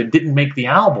Swine that didn't make the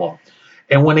album.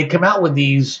 And when they come out with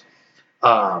these,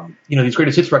 these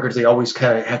greatest hits records, they always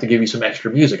kind of have to give you some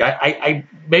extra music. I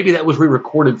maybe that was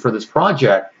re-recorded for this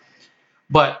project,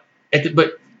 but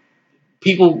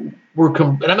people were,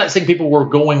 and I'm not saying people were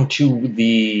going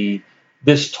to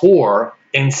this tour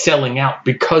and selling out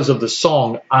because of the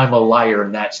song "I'm a Liar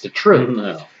and That's the Truth."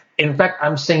 No. In fact,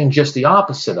 I'm saying just the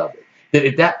opposite of it. That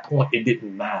at that point it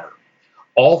didn't matter.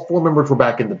 All 4 members were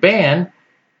back in the band.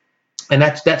 And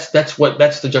that's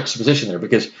the juxtaposition there,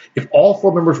 because if all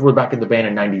 4 members were back in the band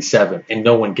in 97 and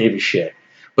no one gave a shit,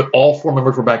 but all 4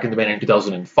 members were back in the band in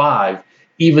 2005,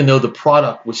 even though the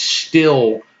product was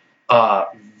still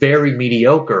very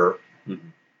mediocre,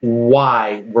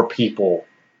 why were people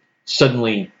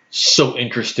suddenly so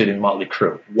interested in Motley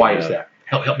Crue? Why is that?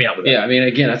 Help me out with that. Yeah, I mean,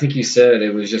 again, I think you said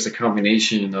it was just a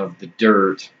combination of the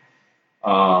dirt,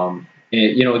 and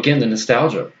again, the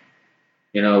nostalgia.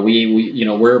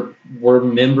 We're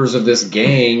members of this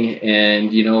gang, and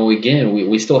again,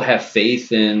 we still have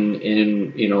faith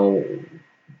in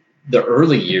the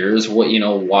early years.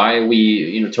 Why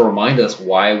we to remind us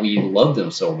why we love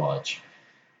them so much.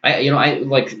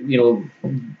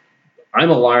 I'm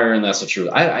a liar, and that's the truth.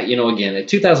 Again, in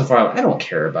 2005, I don't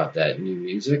care about that new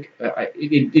music.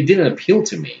 It didn't appeal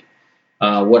to me.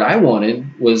 What I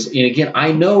wanted was, and again,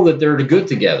 I know that they're good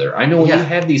together. I know when you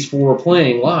have these 4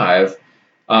 playing live.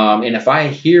 And if I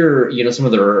hear, some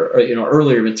of their,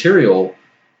 earlier material,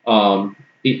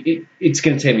 it's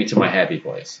going to take me to my happy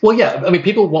place. Well, yeah, I mean,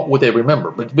 people want what they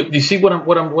remember, but you see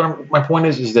my point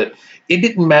is that it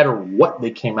didn't matter what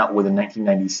they came out with in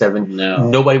 1997. No.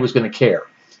 Nobody was going to care.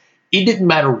 It didn't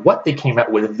matter what they came out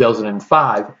with in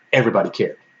 2005. Everybody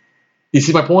cared. You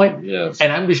see my point? Yes.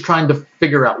 And I'm just trying to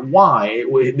figure out why.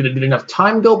 Did enough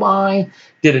time go by?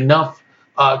 Did enough?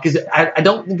 Because I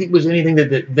don't think it was anything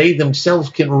that they themselves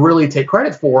can really take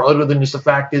credit for, other than just the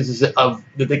fact is that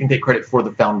they can take credit for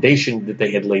the foundation that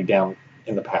they had laid down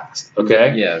in the past.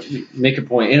 Okay. Yeah. Make a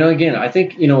point. Again, I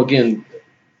think again,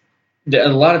 a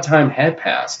lot of time had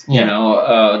passed.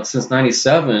 Since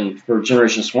 '97 for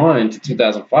Generation Swine to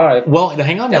 2005. Well,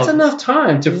 hang on. That's enough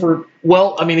time to.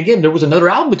 Well, I mean, again, there was another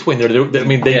album between there.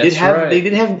 They did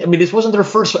have. I mean, this wasn't their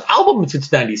first album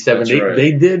since '97.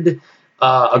 They did.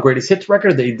 A greatest hits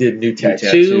record. They did New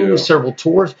Tattoo, several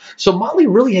tours. So Motley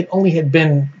really had only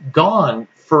been gone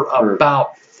for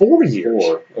about 4 years.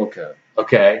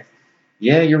 Okay.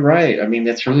 Yeah, you're right. I mean,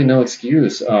 that's really no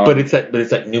excuse. But it's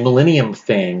that new millennium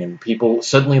thing, and people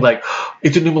suddenly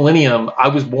it's a new millennium. I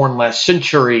was born last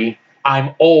century.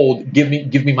 I'm old. Give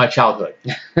me my childhood.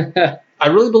 I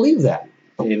really believe that.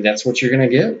 And that's what you're gonna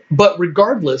get. But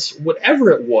regardless, whatever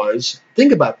it was,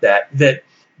 think about that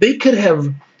they could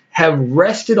have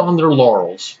rested on their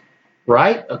laurels,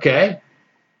 right? Okay.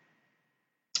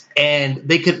 And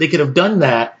they could have done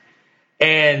that,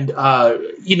 and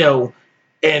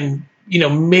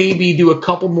maybe do a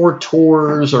couple more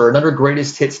tours or another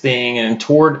greatest hits thing and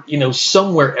toured,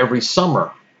 somewhere every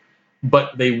summer.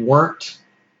 But they weren't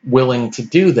willing to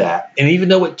do that. And even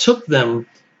though it took them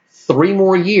 3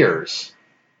 more years,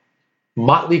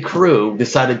 Motley Crue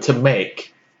decided to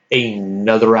make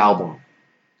another album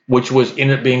which was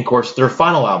ended up being, of course, their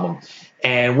final album.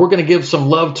 And we're going to give some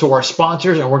love to our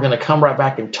sponsors, and we're going to come right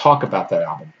back and talk about that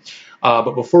album.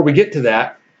 But before we get to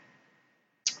that,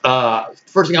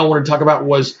 first thing I wanted to talk about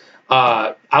was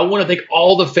I want to thank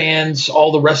all the fans,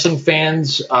 all the wrestling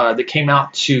fans that came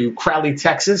out to Crowley,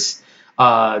 Texas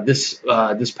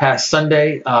this past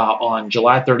Sunday on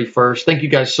July 31st. Thank you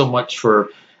guys so much for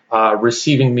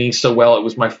receiving me so well. It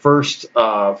was my first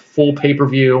full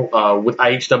pay-per-view with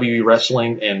IHWE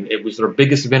Wrestling, and it was their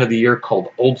biggest event of the year called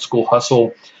Old School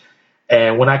Hustle.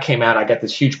 And when I came out, I got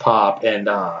this huge pop, and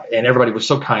everybody was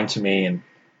so kind to me, and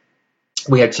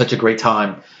we had such a great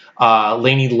time.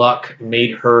 Lainey Luck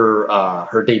made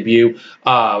her debut.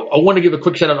 I want to give a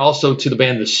quick shout out also to the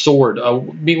band The Sword.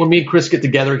 When me and Chris get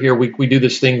together here, we do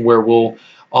this thing where we'll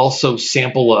also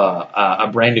sample a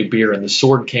brand new beer, and The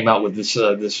Sword came out with this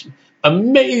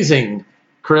amazing.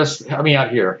 Chris, help me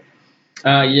out here.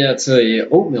 Yeah, it's a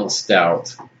oatmeal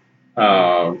stout.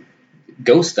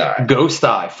 Ghost Eye. Ghost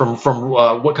Eye from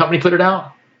what company put it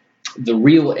out? The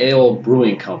Real Ale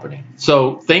Brewing Company.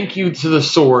 So thank you to The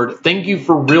Sword. Thank you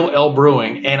for Real Ale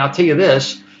Brewing. And I'll tell you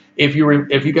this: if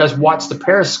you guys watched the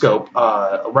Periscope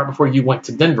right before you went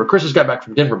to Denver, Chris just got back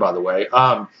from Denver, by the way.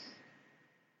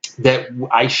 That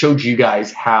I showed you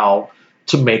guys how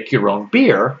to make your own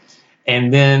beer,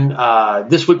 and then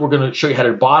this week we're going to show you how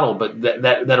to bottle. But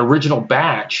that original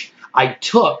batch I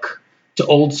took to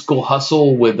Old School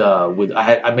Hustle with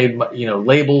I made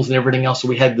labels and everything else. So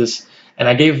we had this. And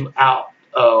I gave out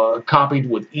copied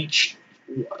with each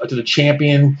to the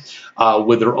champion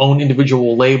with their own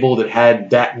individual label that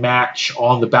had that match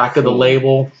on the back of the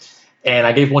label. And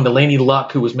I gave one to Lainey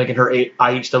Luck, who was making her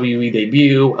IHWE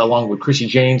debut, along with Chrissy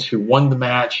James, who won the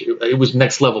match. It was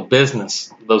next level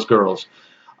business, those girls.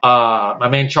 My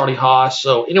man Charlie Haas.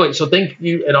 So anyway, so thank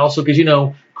you. And also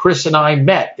because, Chris and I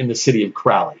met in the city of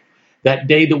Crowley. That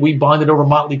day that we bonded over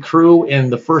Motley Crue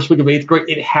in the first week of 8th grade,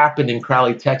 it happened in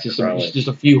Crowley, Texas, and it was just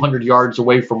a few hundred yards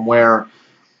away from where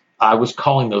I was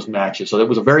calling those matches. So it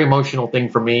was a very emotional thing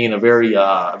for me and a very,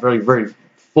 very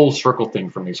full circle thing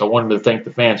for me. So I wanted to thank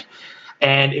the fans.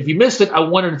 And if you missed it, I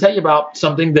wanted to tell you about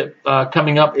something that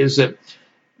coming up is that,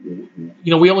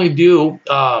 we only do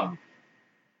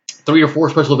 3 or 4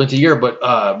 special events a year, but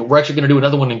we're actually going to do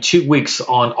another one in 2 weeks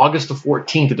on August the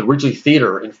 14th at the Ridgely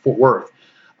Theater in Fort Worth.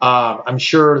 I'm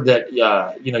sure that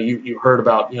you heard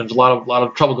about there's a lot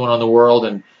of trouble going on in the world,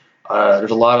 and there's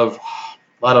a lot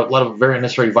of very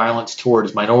unnecessary violence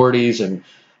towards minorities and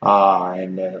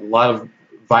a lot of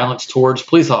violence towards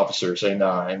police officers, and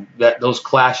that those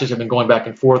clashes have been going back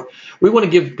and forth. We want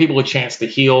to give people a chance to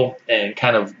heal and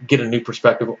kind of get a new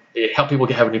perspective, help people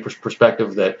have a new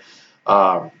perspective that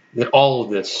all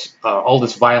this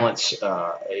violence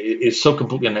is so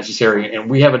completely unnecessary. And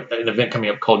we have an event coming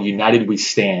up called United We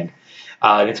Stand.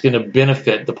 And it's going to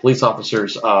benefit the police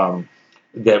officers that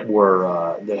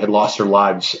had lost their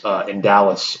lives in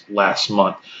Dallas last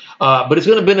month. But it's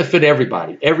going to benefit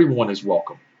everybody. Everyone is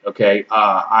welcome. Okay,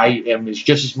 I am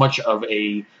just as much of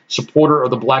a supporter of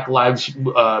the Black Lives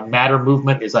Matter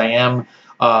movement as I am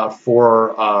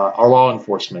for our law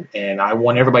enforcement, and I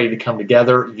want everybody to come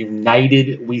together.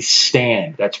 United We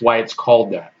Stand. That's why it's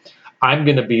called that. I'm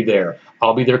going to be there.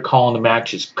 I'll be there calling the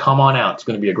matches. Come on out. It's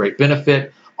going to be a great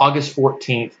benefit. August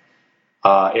 14th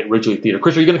at Ridgely Theater.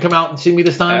 Chris, are you going to come out and see me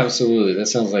this time? Absolutely. That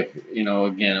sounds like,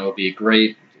 again, it will be a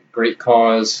great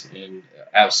cause, and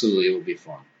absolutely it will be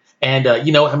fun. And,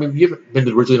 you haven't been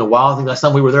to Ridgely in a while. I think last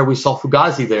time we were there, we saw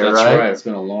Fugazi there, right? That's right. It's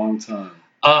been a long time.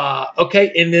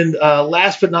 Okay, and then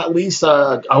last but not least,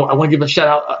 I want to give a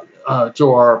shout out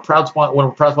to our proud sponsor. One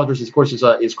of our proud sponsors, of course,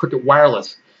 is Cricket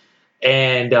Wireless.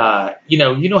 And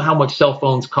you know how much cell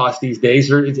phones cost these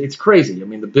days. It's crazy. I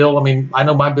mean, the bill. I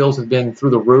know my bills have been through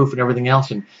the roof and everything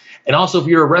else. And also, if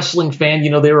you're a wrestling fan,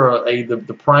 they were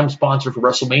the prime sponsor for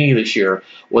WrestleMania this year.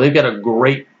 Well, they've got a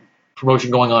great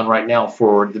promotion going on right now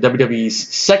for the WWE's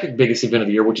second biggest event of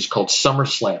the year, which is called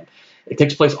SummerSlam. It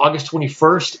takes place August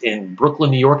 21st in Brooklyn,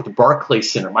 New York at the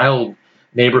Barclays Center, my old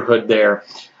neighborhood there,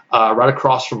 right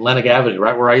across from Lennox Avenue,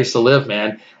 right where I used to live,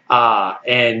 man.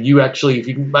 And you actually, if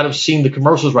you might have seen the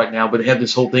commercials right now, but they have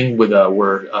this whole thing with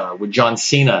John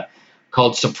Cena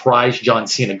called Surprise John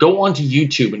Cena. Go onto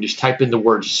YouTube and just type in the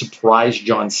word Surprise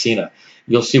John Cena.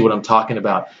 You'll see what I'm talking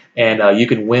about. And you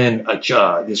can win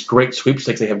this great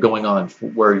sweepstakes they have going on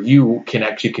where you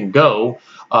can go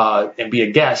and be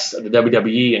a guest of the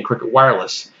WWE and Cricket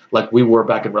Wireless like we were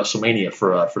back in WrestleMania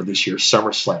for this year's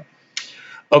SummerSlam.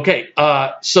 Okay,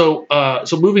 so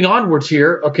moving onwards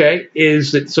here, okay,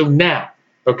 is that so now,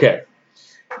 okay.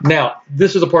 Now,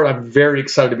 this is the part I'm very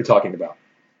excited to be talking about.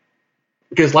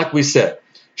 Because like we said,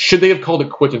 should they have called it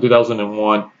quits in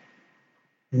 2001?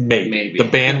 Maybe. The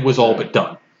band was all but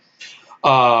done.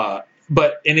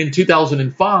 But in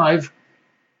 2005,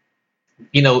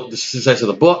 the success of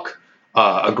the book,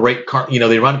 a great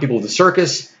they run people with the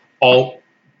circus, all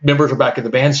members are back in the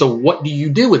band. So what do you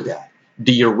do with that?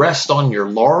 Do you rest on your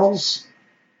laurels?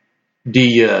 Do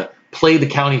you play the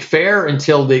county fair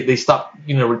until they stop,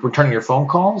 returning your phone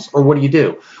calls? Or what do you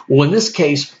do? Well, in this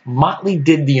case, Motley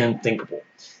did the unthinkable.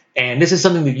 And this is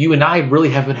something that you and I really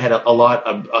haven't had a lot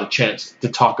of a chance to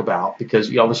talk about, because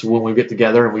obviously when we get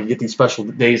together and we get these special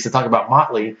days to talk about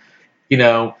Motley,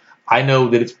 I know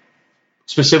that it's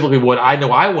specifically what I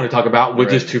know I want to talk about,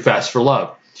 which is Too Fast for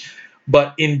Love.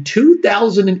 But in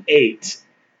 2008,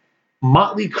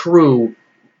 Motley Crue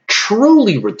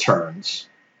truly returns,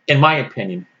 in my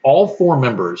opinion, all four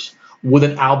members, with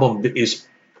an album that is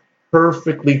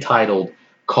perfectly titled,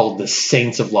 called The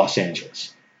Saints of Los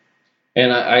Angeles.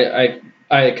 And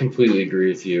I completely agree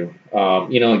with you.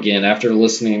 Again, after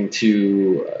listening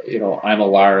to, I'm a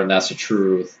Liar and That's the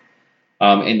Truth,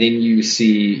 and then you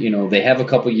see, they have a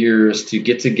couple years to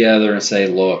get together and say,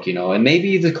 look, and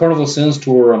maybe the Carnival Sins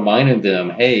tour reminded them,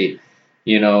 hey,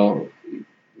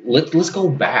 let's go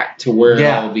back to where it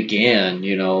all began,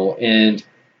 and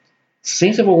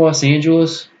Saints of Los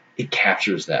Angeles, it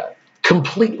captures that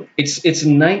completely. It's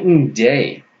night and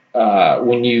day.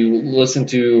 When you listen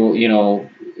to,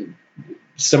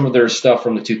 some of their stuff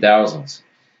from the 2000s,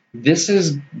 this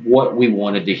is what we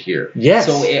wanted to hear. Yes.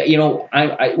 So,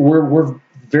 we're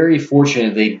very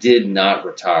fortunate they did not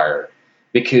retire,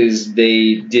 because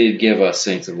they did give us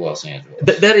Saints of Los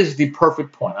Angeles. That is the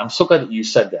perfect point. I'm so glad that you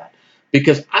said that,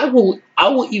 because I will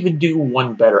even do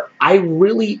one better. I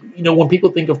really, when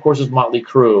people think, of course, of Motley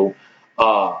Crue,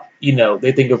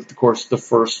 they think of course, the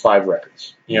first 5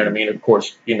 records. You know what I mean? Of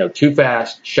course, Too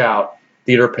Fast, Shout,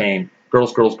 Theater of Pain,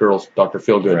 Girls, Girls, Girls, Dr.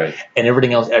 Feelgood, right. And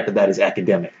everything else after that is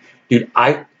academic. Dude,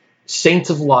 Saints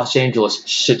of Los Angeles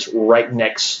sits right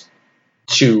next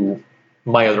to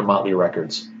my other Motley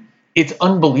records. It's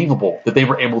unbelievable that they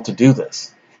were able to do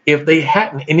this. If they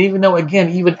hadn't, and even though, again,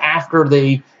 even after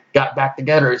they got back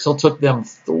together, it still took them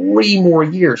 3 more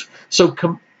years. So,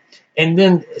 and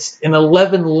then in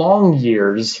 11 long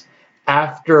years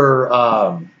after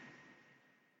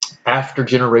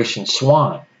Generation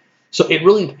Swan. So it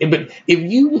really, but if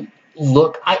you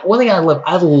look, one thing I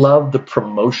love the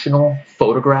promotional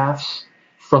photographs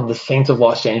from the Saints of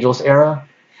Los Angeles era,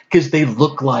 because they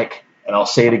look like, and I'll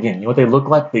say it again, you know what they look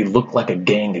like? They look like a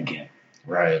gang again.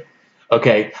 Right.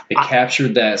 Okay. They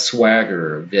captured that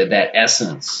swagger, that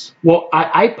essence. Well,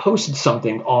 I posted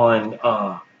something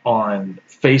on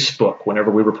Facebook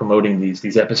whenever we were promoting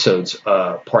these episodes,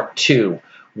 part 2,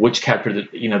 which captured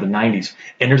the 90s.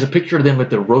 And there's a picture of them at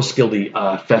the Roskilde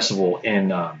Festival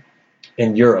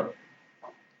in Europe.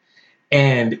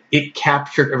 And it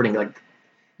captured everything. Like,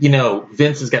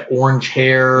 Vince has got orange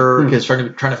hair because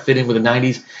trying to fit in with the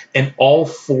 90s. And all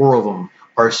 4 of them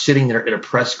are sitting there at a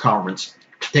press conference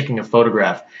taking a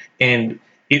photograph. And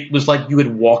it was like you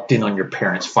had walked in on your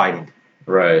parents fighting.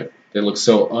 Right. They looked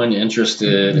so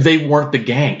uninterested. They weren't the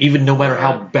gang, even no matter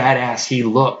how badass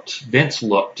Vince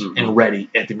looked and ready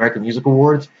at the American Music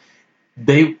Awards.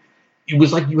 It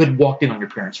was like you had walked in on your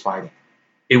parents fighting.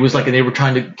 It was like they were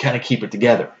trying to kind of keep it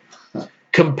together.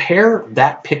 Compare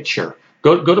that picture.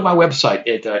 Go to my website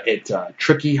at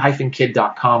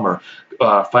tricky-kid.com, or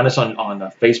find us on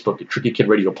Facebook at Tricky Kid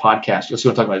Radio Podcast. That's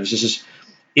what I'm talking about.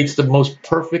 It's the most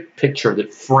perfect picture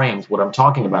that frames what I'm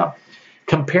talking about.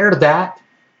 Compare that,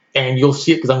 and you'll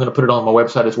see it, because I'm going to put it on my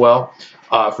website as well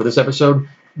for this episode.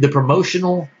 The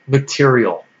promotional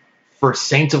material for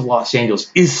Saints of Los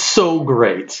Angeles is so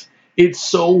great. It's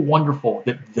so wonderful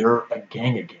that they're a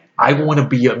gang again. I want to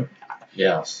be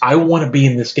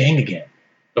in this gang again.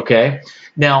 Okay?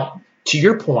 Now, to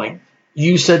your point,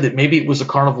 you said that maybe it was a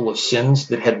Carnival of Sins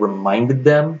that had reminded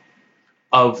them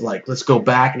of, like, let's go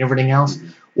back and everything else. Mm-hmm.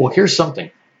 Well, here's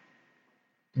something.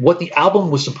 What the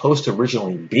album was supposed to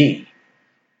originally be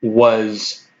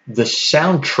was the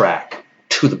soundtrack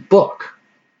to the book.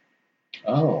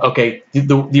 Oh. Okay.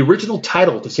 The original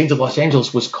title to Saints of Los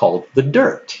Angeles was called The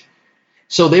Dirt.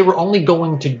 So they were only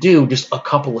going to do just a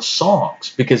couple of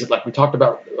songs, because, like we talked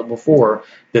about before,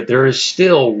 that there is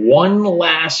still one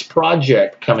last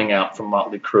project coming out from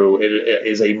Motley Crue. It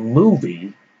is a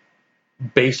movie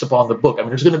based upon the book. I mean,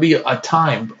 there's going to be a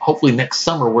time, hopefully next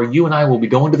summer, where you and I will be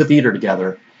going to the theater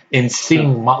together and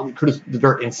seeing Motley Crue's The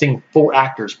Dirt, and seeing 4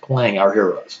 actors playing our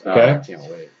heroes. Okay? I can't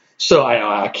wait. So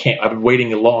I can't. I've been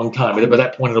waiting a long time. By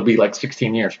that point, it'll be like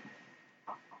 16 years.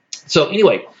 So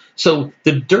anyway,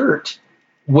 The Dirt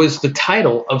was the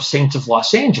title of Saints of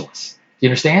Los Angeles. Do you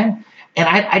understand? And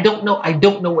I don't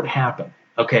know what happened,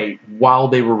 okay, while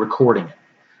they were recording it.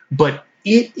 But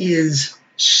it is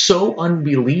so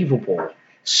unbelievable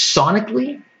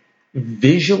sonically,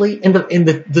 visually, and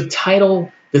the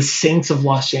title, The Saints of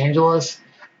Los Angeles.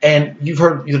 And you've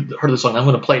heard the song. I'm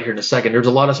going to play it here in a second. There's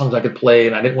a lot of songs I could play,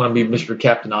 and I didn't want to be Mr.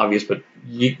 Captain Obvious, but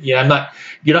you're not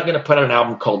going to put out an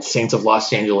album called Saints of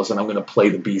Los Angeles, and I'm going to play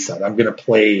the B-side. I'm going to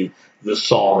play the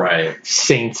song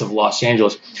Saints of Los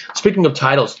Angeles. Speaking of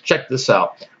titles, check this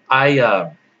out.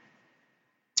 Have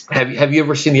you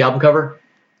ever seen the album cover?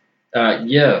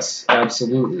 Yes,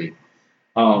 absolutely.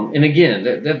 And again,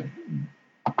 that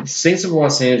Saints of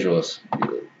Los Angeles,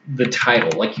 the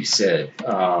title, like you said.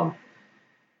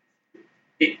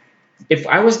 If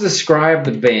I was to describe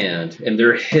the band and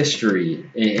their history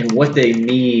and what they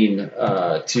mean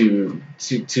to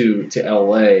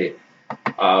LA,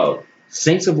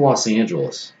 Saints of Los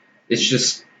Angeles,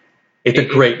 it's a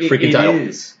great freaking title. It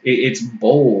is. It's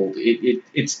bold.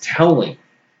 It's telling.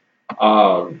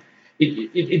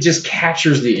 It just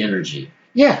captures the energy.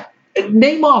 Yeah.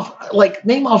 Name off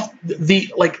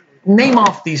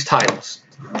these titles.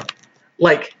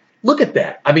 Like, look at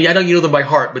that. I mean, I know you know them by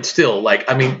heart, but still, there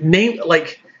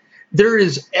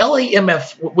is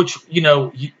LAMF, which,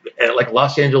 like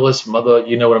Los Angeles, mother,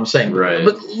 you know what I'm saying. Right.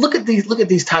 But look at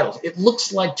these titles. It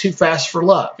looks like Too Fast for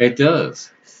Love. It does.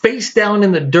 Face Down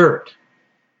in the Dirt.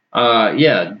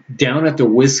 Yeah. Down at the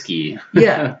Whiskey.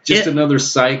 Yeah. Just another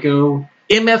psycho.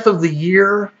 MF of the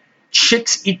Year.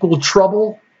 Chicks Equal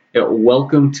Trouble.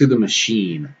 Welcome to the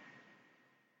Machine.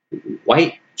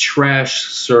 White Trash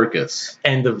Circus.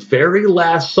 And the very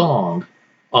last song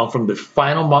from the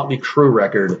final Motley Crue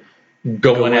record,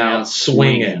 Going Out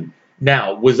Swinging.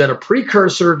 Now, was that a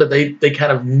precursor that they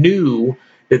kind of knew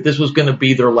that this was going to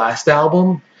be their last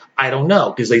album? I don't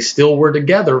know, because they still were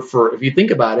together for, if you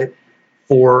think about it,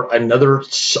 for another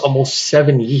almost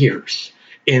 7 years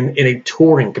in a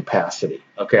touring capacity,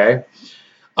 okay?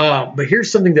 But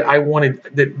here's something that I wanted,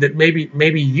 that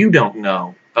maybe you don't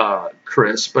know,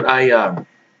 Chris, but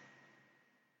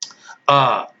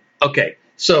okay,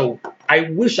 so I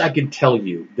wish I could tell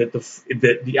you that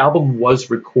the album was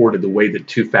recorded the way that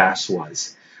Too Fast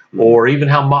was, or even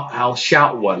how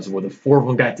Shout was, where the four of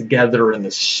them got together and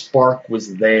the spark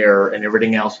was there and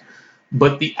everything else.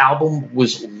 But the album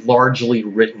was largely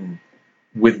written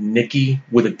with Nicky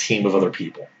with a team of other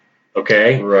people.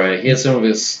 Okay, right. He had some of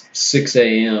his 6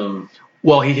 a.m.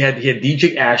 Well, he had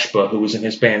DJ Ashba, who was in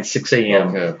his band 6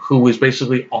 a.m., who was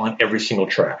basically on every single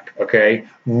track, okay?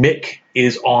 Mick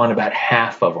is on about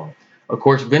half of them. Of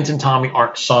course, Vince and Tommy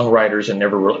aren't songwriters and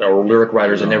or lyric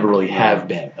writers and never really have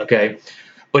been, okay?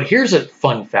 But here's a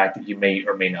fun fact that you may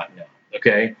or may not know,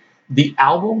 okay? The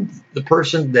album, the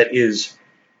person that is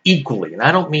equally, and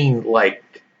I don't mean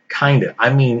like kind of,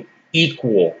 I mean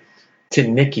equal to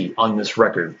Nicky on this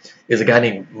record, is a guy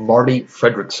named Marty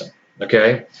Fredriksson,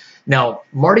 okay? Now,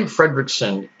 Marty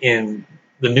Fredriksson in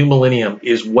the new millennium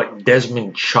is what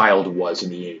Desmond Child was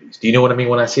in the 80s. Do you know what I mean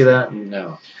when I say that?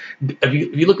 No. If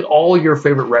you look at all your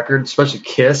favorite records, especially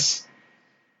Kiss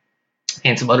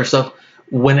and some other stuff,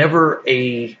 whenever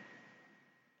a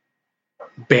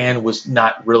band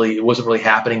wasn't really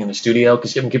happening in the studio,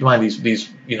 because keep in mind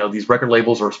these record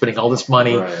labels are spending all this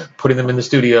money, putting them in the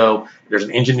studio. There's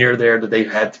an engineer there that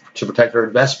they've had to protect their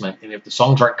investment, and if the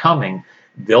songs aren't coming,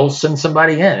 they'll send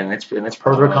somebody in, and it's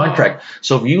part of their contract.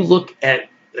 So if you look at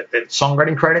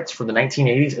songwriting credits for the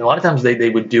 1980s, and a lot of times they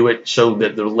would do it so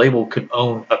that the label could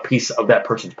own a piece of that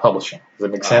person's publishing. Does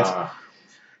that make sense?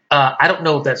 I don't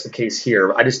know if that's the case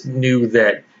here. I just knew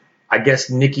that. I guess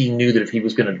Nicky knew that if he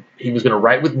was gonna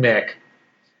write with Mick,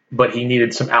 but he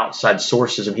needed some outside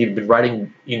sources, and he'd been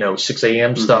writing 6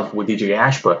 a.m. stuff with DJ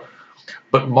Ashba.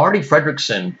 But Marty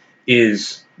Fredriksson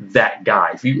is that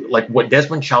guy. If you like what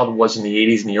Desmond Child was in the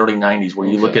 80s and the early 90s, where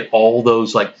you look at all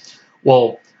those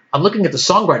I'm looking at the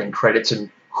songwriting credits, and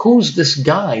who's this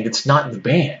guy that's not in the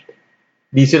band?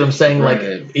 Do you see what I'm saying?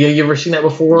 Right. Like, you ever seen that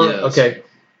before? Yes. Okay.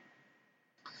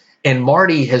 And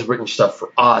Marty has written stuff for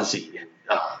Ozzy and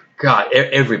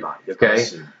everybody. Okay.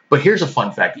 But here's a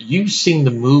fun fact. You've seen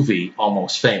the movie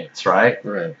Almost Famous, right?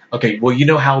 Right. Okay. Well, you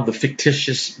know how the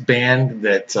fictitious band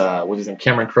that what is it,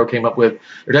 Cameron Crowe came up with?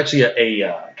 There's actually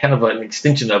a kind of an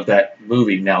extension of that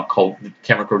movie now called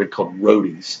Cameron Crowe did called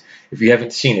Roadies. If you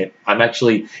haven't seen it,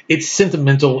 it's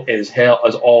sentimental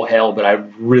as all hell, but I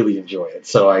really enjoy it.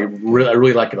 So I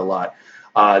really like it a lot.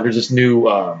 There's this new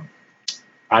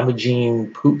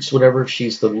Imogene Poots, whatever.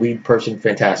 She's the lead person.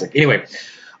 Fantastic. Anyway,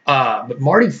 but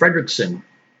Marty Fredriksson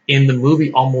in the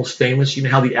movie Almost Famous, you know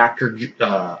how the actor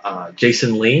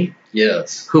Jason Lee,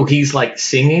 Yes. Who he's like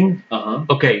singing. Uh-huh.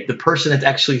 Okay, the person that's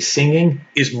actually singing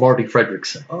is Marty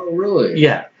Fredrickson. Oh, really?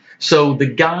 Yeah. So the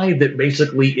guy that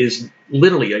basically is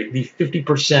literally the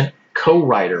 50%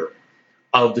 co-writer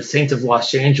of the Saints of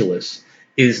Los Angeles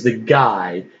is the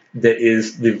guy that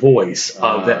is the voice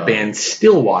of that band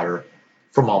Stillwater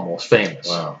from Almost Famous.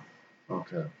 Wow.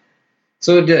 Okay.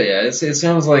 So yeah, it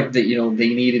sounds like that they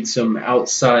needed some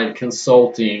outside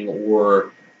consulting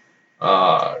or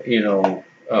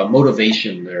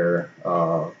motivation there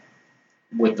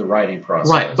with the writing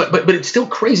process. Right, but it's still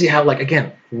crazy how, like,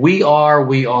 again, we are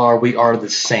the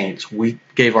Saints. We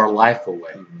gave our life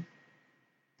away,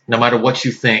 no matter what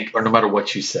you think or no matter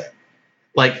what you say.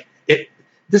 Like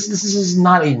this is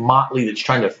not a Motley that's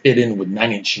trying to fit in with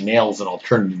Nine Inch Nails and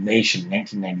Alternative Nation in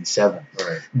 1997.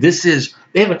 Right.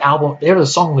 They have an album. They have a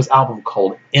song on this album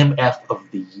called MF of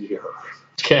the Year.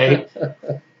 Okay.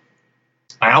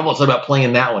 I almost thought about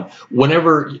playing that one.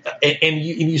 And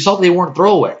you saw they weren't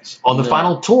throwaways. On the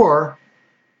final tour,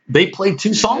 they played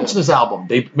 2 songs in this album.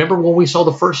 Remember when we saw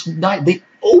the first night, they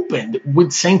opened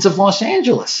with Saints of Los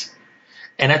Angeles.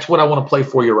 And that's what I want to play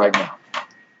for you right now.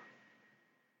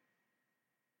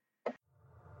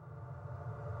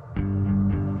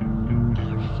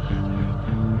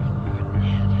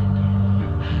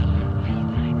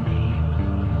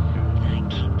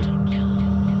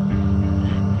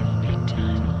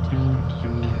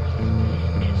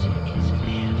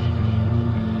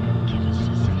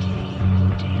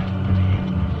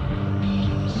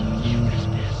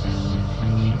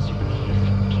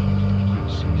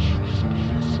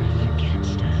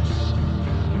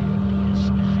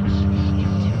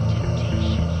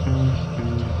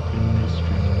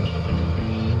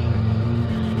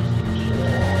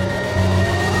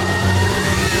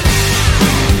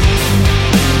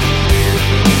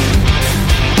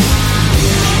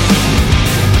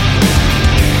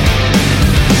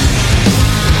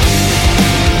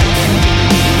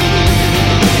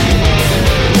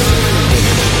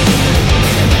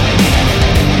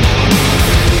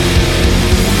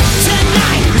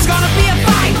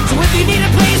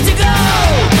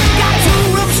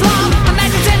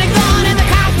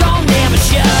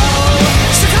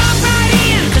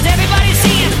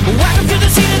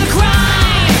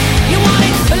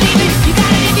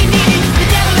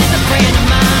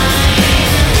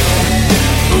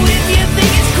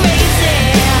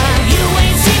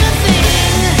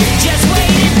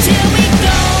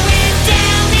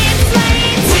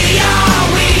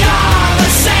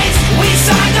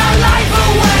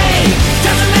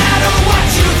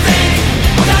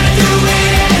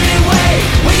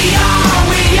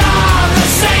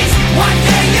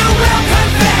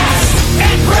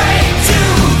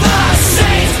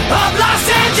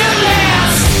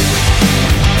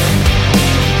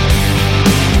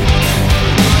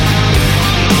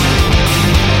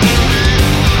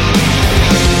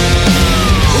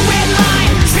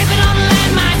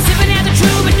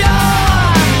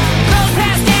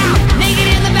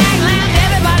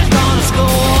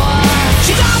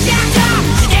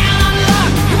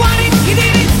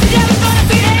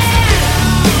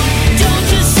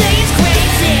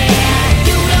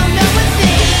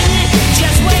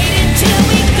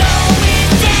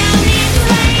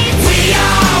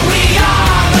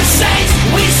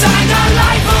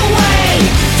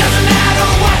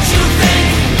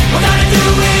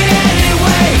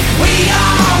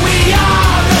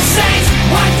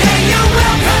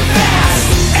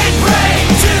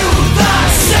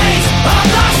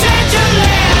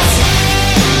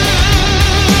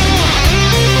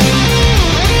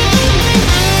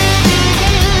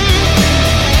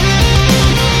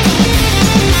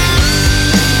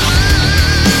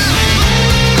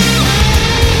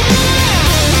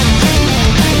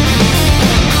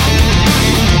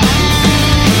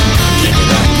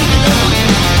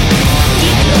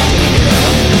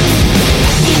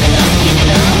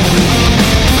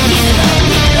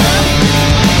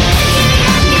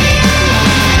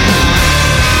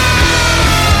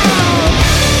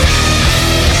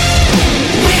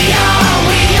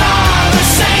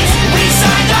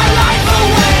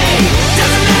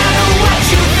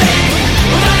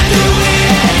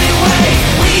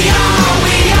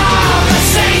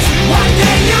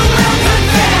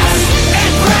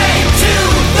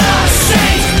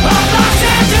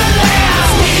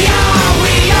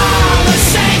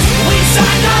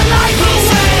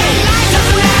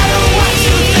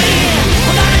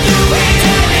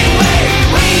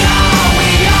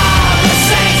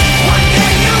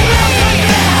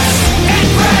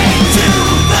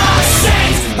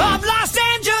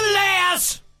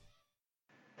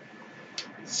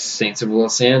 Saints of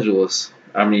Los Angeles.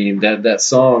 I mean, that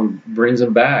song brings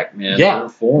them back, man. Yeah.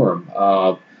 For him.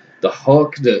 The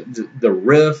hook, the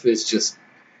riff is just,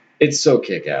 it's so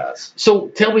kick-ass. So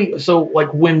tell me,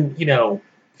 like when,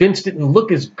 Vince didn't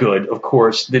look as good, of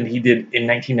course, than he did in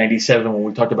 1997 when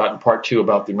we talked about in part 2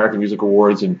 about the American Music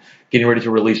Awards and getting ready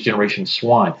to release Generation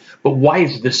Swine. But why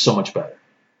is this so much better?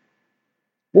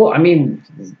 Well, I mean,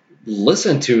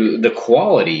 listen to the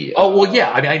quality. Oh, well,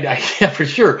 yeah. I mean, yeah, for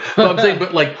sure. But I'm saying,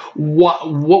 but like,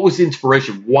 what was the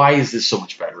inspiration? Why is this so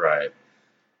much better? Right.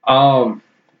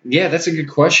 Yeah, that's a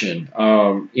good question.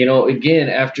 Again,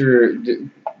 after the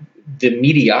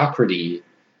mediocrity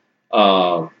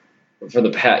for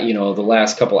the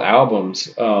last couple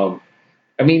albums, I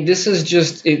mean, this is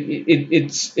just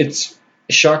it's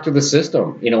a shock to the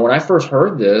system. When I first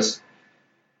heard this,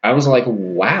 I was like,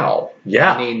 wow.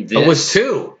 Yeah, I mean, it was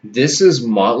too. This is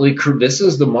Motley Crue. This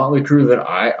is the Motley Crue that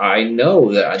I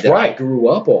know that I grew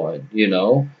up on.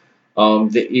 It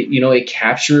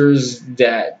captures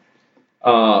that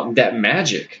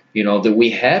magic, that we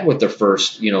had with the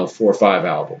first, 4 or 5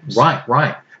 albums. Right.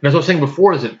 And as I was saying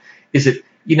before, is it,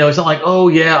 it's not like, oh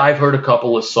yeah, I've heard a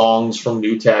couple of songs from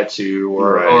New Tattoo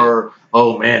or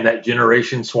oh man, that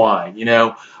Generation Swine,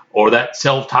 or that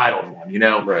self-titled one,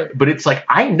 Right. But it's like,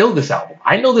 I know this album.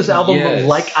 Yes.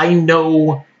 Like I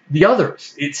know the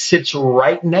others. It sits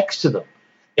right next to them.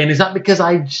 And it's not because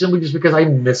just because I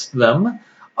missed them.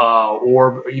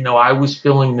 Or I was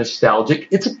feeling nostalgic.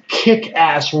 It's a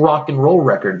kick-ass rock and roll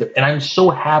record. And I'm so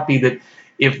happy that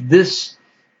if this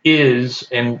is,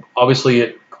 and obviously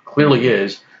it clearly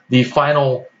is, the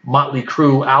final Motley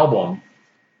Crue album,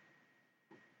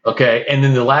 okay, and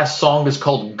then the last song is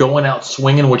called Going Out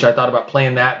Swinging, which I thought about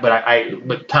playing that,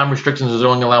 but time restrictions is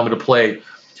only allowing me to play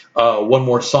one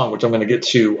more song, which I'm going to get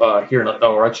to here,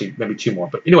 or actually maybe 2 more.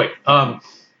 But anyway,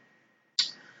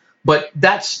 but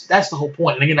that's the whole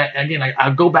point. And again,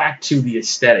 I'll go back to the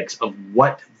aesthetics of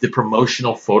what the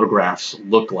promotional photographs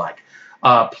look like.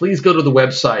 Please go to the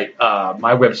website,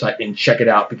 my website, and check it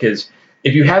out, because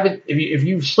if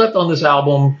you've slept on this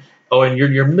album, and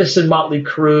you're missing Motley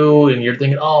Crue, and you're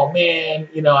thinking, oh man,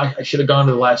 I should have gone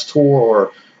to the last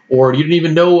tour, or you didn't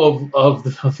even know of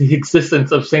the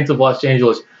existence of Saints of Los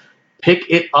Angeles, pick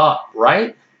it up,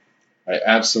 right?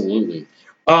 Absolutely.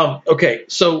 Okay,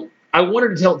 so I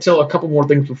wanted to tell a couple more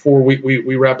things before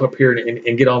we wrap up here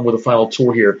and get on with the final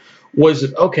tour here.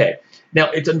 Okay,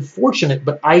 now it's unfortunate,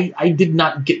 but I did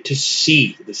not get to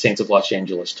see the Saints of Los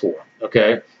Angeles tour,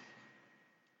 okay?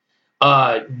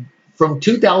 From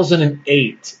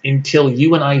 2008 until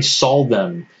you and I saw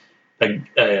them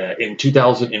in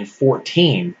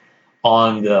 2014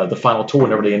 on the final tour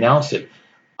whenever they announced it,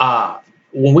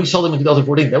 when we saw them in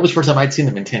 2014, that was the first time I'd seen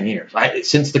them in 10 years,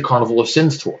 since the Carnival of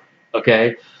Sins tour,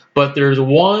 okay? But there's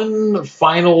one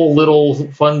final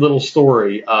fun little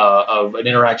story of an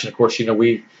interaction. Of course,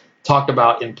 we talked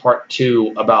about in part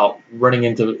 2 about running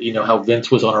into, how Vince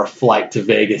was on our flight to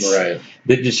Vegas. Right.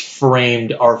 That just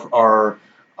framed our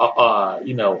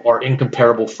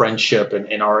incomparable friendship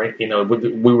and our,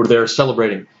 we were there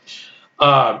celebrating.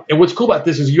 And what's cool about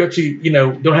this is you actually,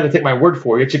 don't have to take my word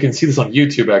for it. You actually can see this on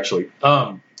YouTube, actually.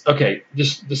 Okay,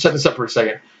 just to set this up for a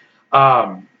second.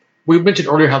 We mentioned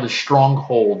earlier how the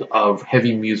stronghold of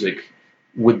heavy music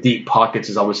with deep pockets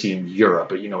is obviously in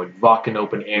Europe, at Wacken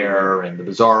Open Air and the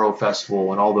Bizarro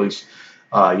Festival and all those,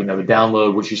 the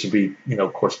Download, which used to be,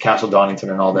 of course, Castle Donington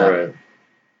and all that. Right.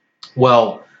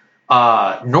 Well,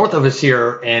 north of us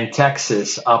here in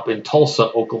Texas, up in Tulsa,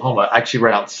 Oklahoma, actually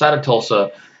right outside of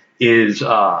Tulsa, is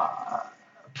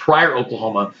Pryor,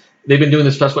 Oklahoma. They've been doing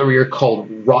this festival every year called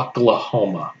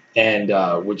Rocklahoma,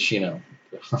 and which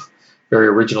very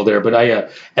original there. But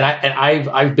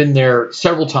I've been there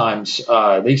several times.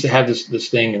 They used to have this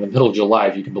thing in the middle of July,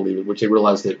 if you can believe it, which they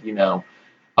realized that they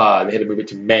had to move it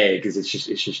to May because it's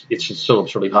just so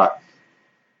absurdly hot.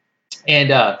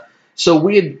 And so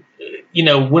we had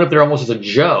went up there almost as a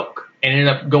joke and ended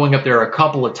up going up there a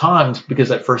couple of times because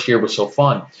that first year was so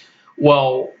fun.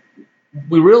 Well,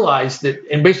 we realized that,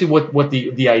 and basically what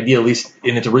the idea, at least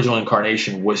in its original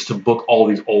incarnation, was to book all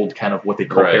these old kind of what they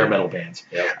call hair metal bands.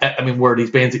 Yep. I mean, where these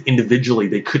bands individually,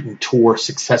 they couldn't tour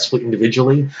successfully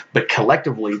individually, but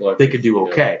collectively they could do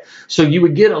okay. Yep. So you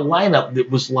would get a lineup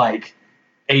that was like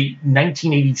a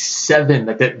 1987,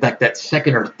 like that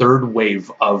second or third wave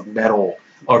of metal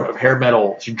or of hair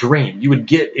metal dream. You would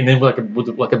get, and then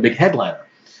with a big headliner.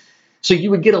 So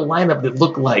you would get a lineup that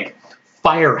looked like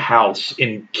Firehouse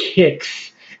and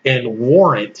Kix and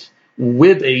Warrant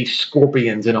with a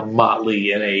Scorpions and a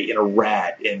Motley and a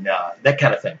Rat and that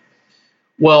kind of thing.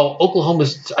 Well,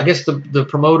 Oklahoma's, I guess the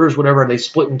promoters, whatever, they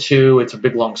split in two. It's a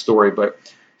big long story, but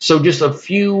So just a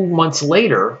few months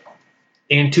later,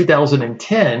 in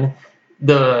 2010,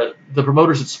 the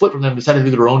promoters that split from them decided to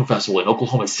do their own festival in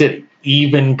Oklahoma City,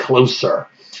 even closer,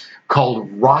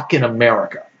 called Rockin'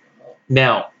 America.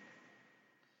 Now,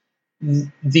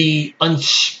 the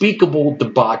unspeakable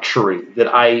debauchery that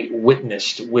I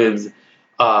witnessed with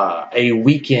a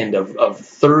weekend of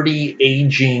 30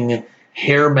 aging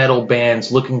hair metal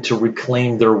bands looking to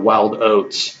reclaim their wild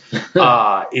oats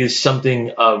is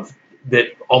something that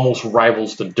almost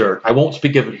rivals the dirt. I won't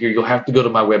speak of it here. You'll have to go to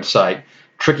my website,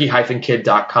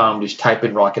 tricky-kid.com. Just type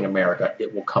in Rockin' America.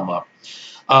 It will come up.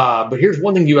 But here's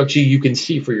one thing you can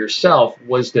see for yourself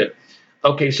was that,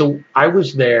 okay, so I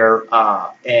was there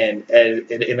and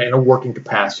in a working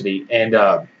capacity, and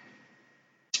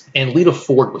Lita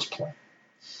Ford was playing.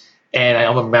 And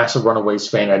I'm a massive Runaways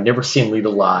fan. I'd never seen Lita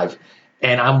live.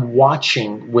 And I'm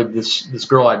watching with this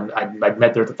girl I'd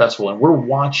met there at the festival, and we're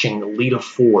watching Lita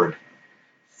Ford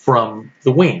from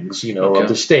the wings, of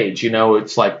the stage.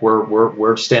 It's like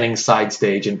we're standing side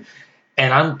stage, and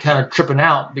I'm kind of tripping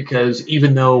out because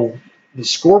even though the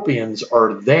Scorpions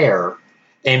are there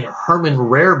and Herman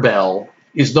Rarebell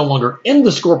is no longer in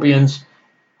the Scorpions,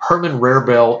 Herman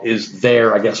Rarebell is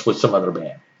there, I guess, with some other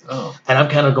band. Oh. And I'm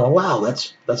kind of going, wow,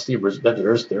 that's the original.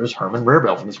 There's Herman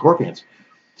Rarebell from the Scorpions.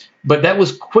 But that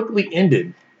was quickly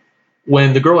ended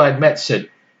when the girl I had met said,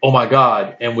 "Oh my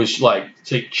God," and was like,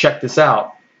 "Check this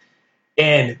out,"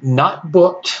 and not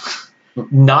booked,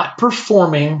 not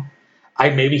performing.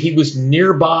 Maybe he was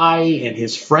nearby and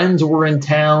his friends were in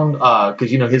town because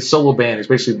his solo band is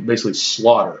basically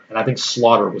Slaughter, and I think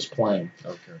Slaughter was playing.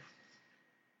 Okay.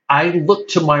 I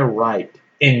looked to my right,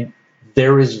 and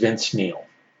there is Vince Neil.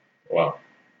 Wow.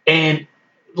 And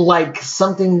like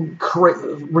something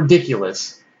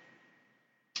ridiculous,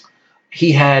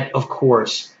 he had, of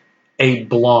course, a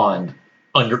blonde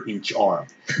under each arm.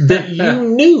 That you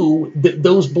knew that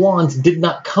those blondes did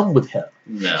not come with him.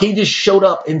 No. He just showed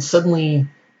up and suddenly,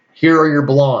 here are your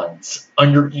blondes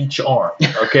under each arm.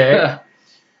 Okay?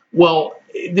 Well,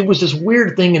 there was this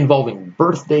weird thing involving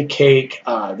birthday cake.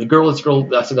 This girl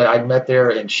that I met there,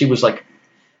 and she was like,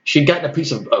 she'd gotten a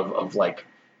piece of like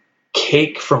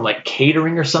cake from like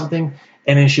catering or something,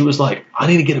 and then she was like, I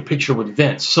need to get a picture with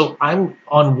Vince. So I'm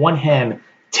on one hand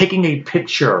taking a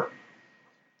picture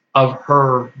of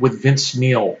her with Vince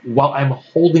Neil while I'm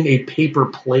holding a paper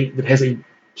plate that has a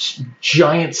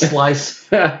giant slice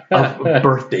of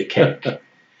birthday cake.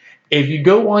 If you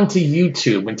go onto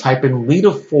YouTube and type in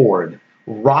Lita Ford,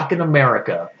 Rockin'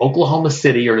 America, Oklahoma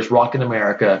City, or just Rockin'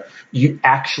 America, you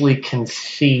actually can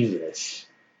see this.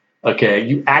 Okay,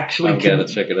 you actually can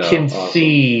awesome.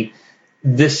 See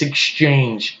this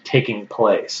exchange taking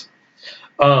place.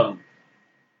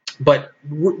 But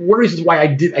one reason why I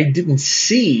didn't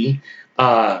see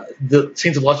the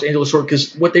Saints of Los Angeles tour,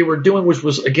 because what they were doing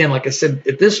was again, like I said,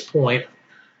 at this point,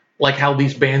 like how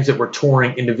these bands that were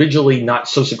touring individually, not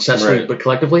so successfully, right, but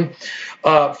collectively,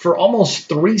 for almost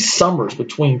 3 summers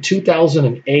between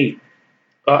 2008.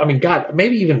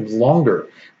 Maybe even longer.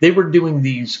 They were doing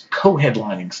these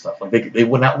co-headlining stuff. Like they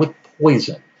went out with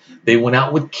Poison. They went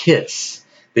out with Kiss.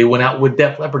 They went out with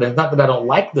Def Leppard. And it's not that I don't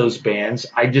like those bands.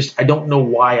 I don't know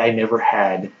why I never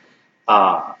had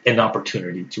an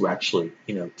opportunity to actually,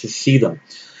 to see them.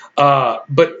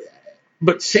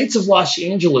 But Saints of Los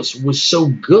Angeles was so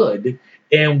good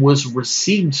and was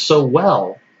received so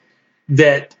well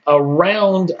that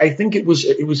around, I think it was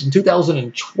in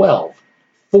 2012,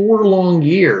 4 long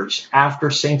years after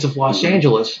Saints of Los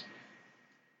Angeles,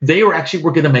 they were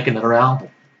going to make another album.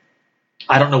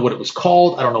 I don't know what it was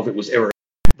called. I don't know if it was ever,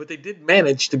 but they did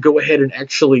manage to go ahead and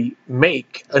actually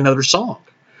make another song.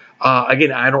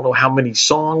 Again, I don't know how many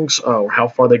songs or how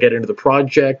far they got into the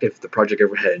project, if the project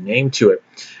ever had a name to it,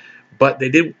 but they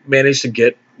did manage to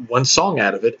get one song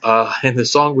out of it, and the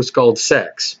song was called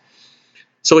Sex.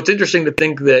 So it's interesting to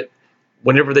think that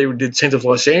whenever they did Saints of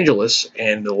Los Angeles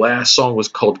and the last song was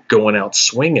called Going Out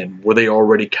Swinging, were they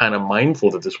already kind of mindful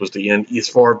that this was the end as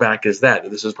far back as that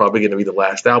this is probably going to be the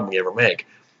last album you ever make?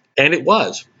 And it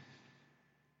was.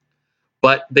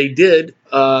 But they did,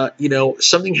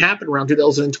 something happened around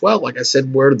 2012, like I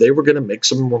said, where they were going to make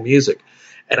some more music.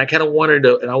 And I kind of wanted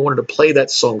to play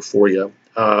that song for you,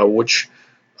 which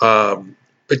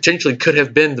potentially could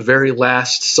have been the very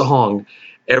last song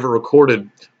ever recorded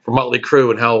for Motley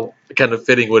Crue, and how kind of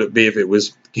fitting would it be if it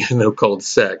was, called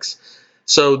Sex.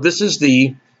 So this is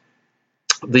the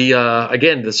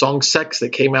song Sex that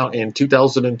came out in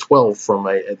 2012 from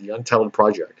the Untitled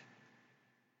Project.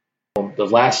 The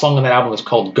last song on that album is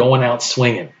called Going Out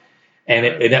Swinging.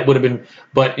 And that would have been,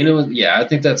 but I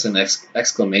think that's an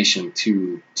exclamation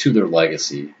to their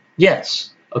legacy.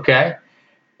 Yes. Okay.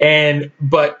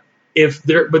 But there's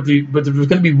going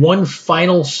to be one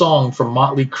final song from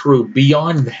Motley Crue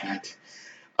beyond that.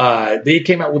 They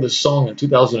came out with a song in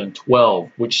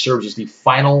 2012, which serves as the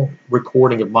final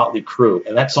recording of Motley Crue,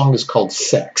 and that song is called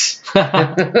 "Sex."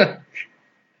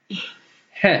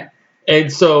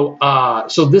 And so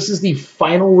this is the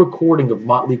final recording of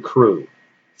Motley Crue,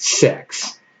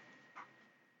 "Sex."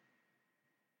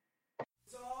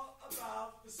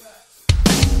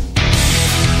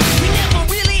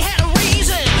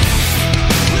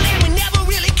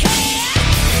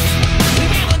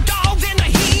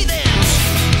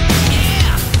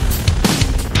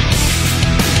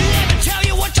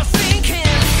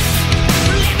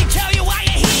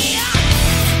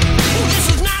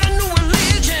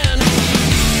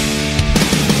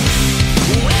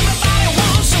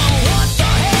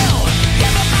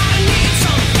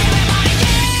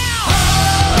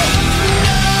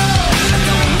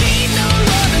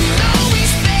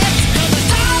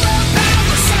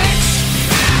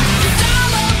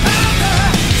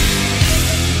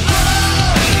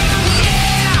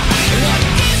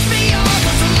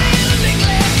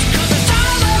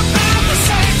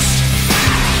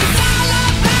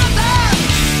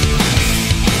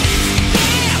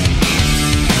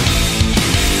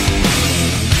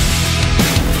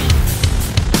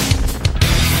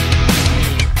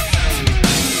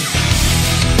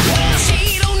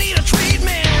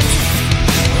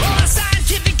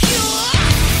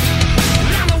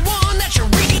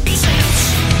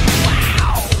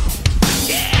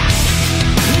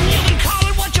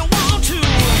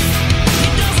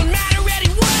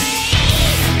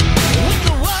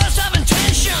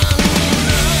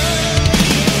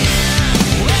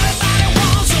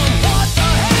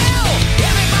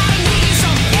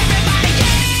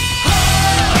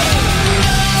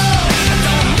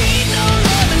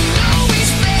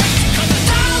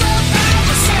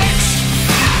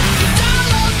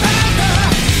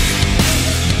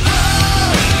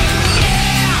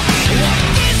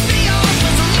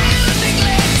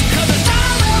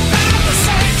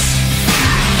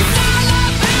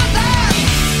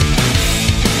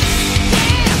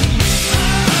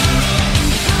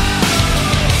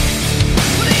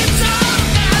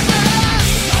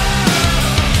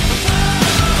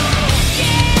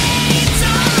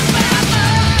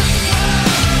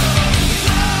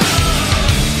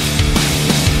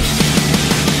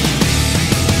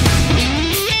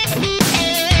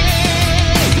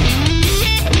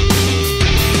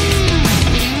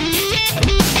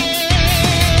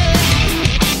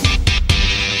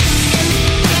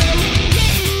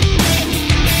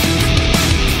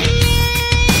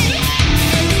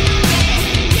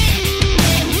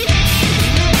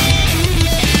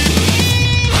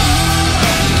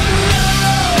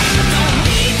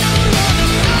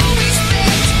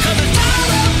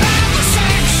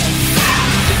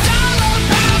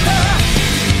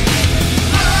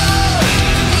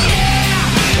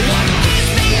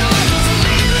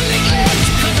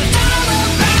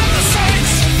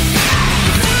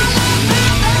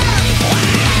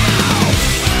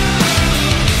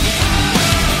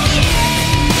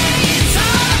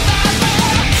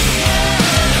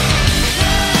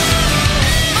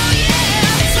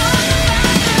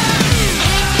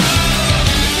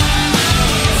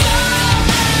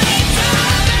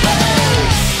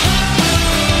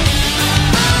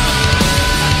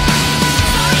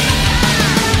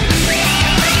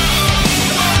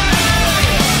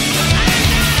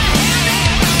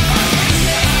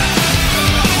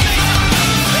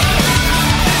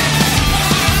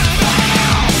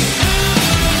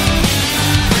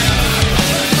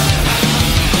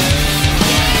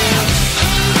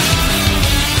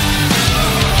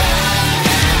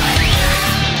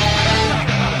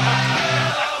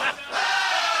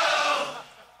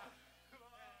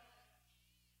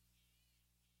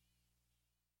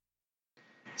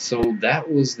 So that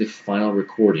was the final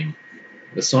recording.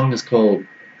 The song is called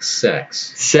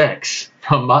Sex. Sex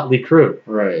from Motley Crue.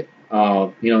 Right.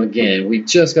 Again, we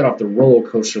just got off the roller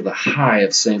coaster, the high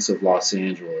of Saints of Los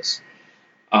Angeles.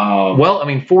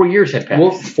 4 years had passed.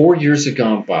 Well, 4 years had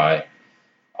gone by.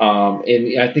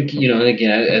 And I think, and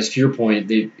again, as to your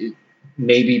point,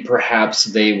 maybe perhaps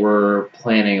they were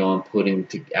planning on putting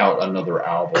out another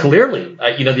album. Clearly.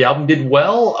 The album did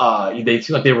well. They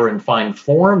seemed like they were in fine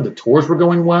form. The tours were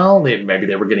going well. Maybe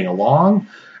they were getting along.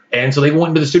 And so they went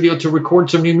into the studio to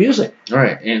record some new music. All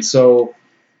right. And so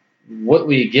what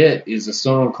we get is a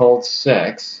song called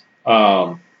Sex.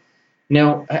 Now,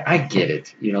 I get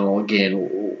it.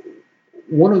 Again,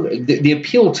 one of the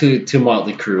appeal to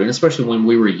Motley Crue, and especially when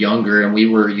we were younger and we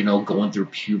were, going through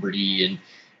puberty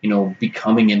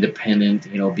becoming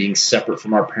independent, being separate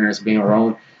from our parents, being our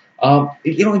own.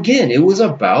 Again, it was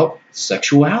about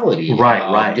sexuality,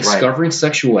 right, discovering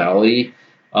sexuality,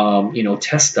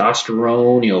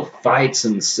 testosterone, fights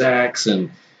and sex,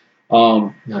 and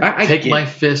I take my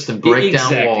fist and break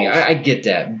down walls. I get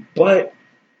that, but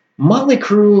Motley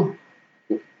Crue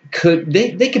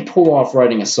they could pull off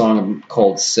writing a song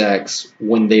called "Sex"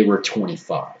 when they were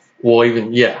 25. Well, even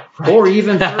or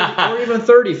even 30, or even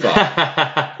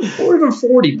 35, or even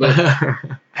 40. But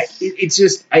it's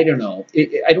just, I don't know.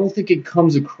 I don't think it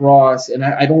comes across, and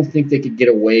I don't think they could get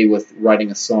away with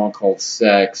writing a song called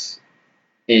 "Sex"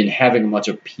 and having much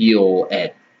appeal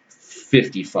at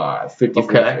 55, 54.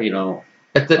 Okay.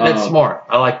 That's smart.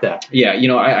 I like that. Yeah,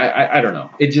 I don't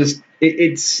know.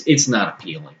 It's not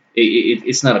appealing.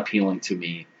 It's not appealing to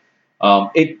me.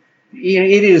 It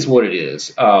is what it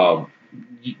is.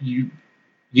 You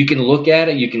can look at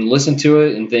it, you can listen to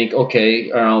it, and think,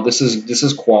 okay, this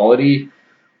is quality.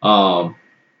 But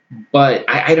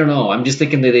I don't know. I'm just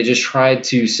thinking that they just tried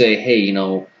to say, hey,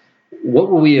 what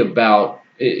were we about,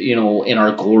 in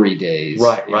our glory days?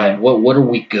 Right. And what are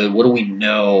we good? What do we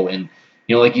know? And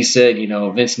like you said,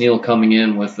 Vince Neil coming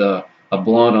in with a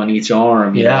blonde on each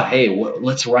arm. Hey,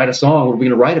 let's write a song. What are we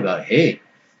going to write about? Hey,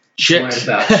 chicks.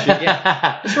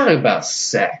 Let's write about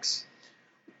sex.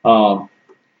 I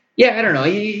don't know.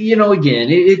 Again,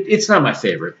 it's not my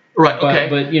favorite. Right. Okay.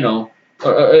 But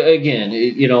again,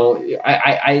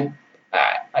 I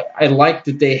like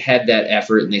that they had that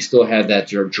effort and they still had that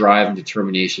drive and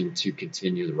determination to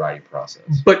continue the writing process.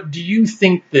 But do you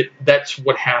think that that's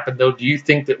what happened, though? Do you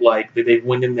think that, that they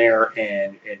went in there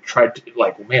and tried to,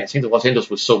 it seems like Los Angeles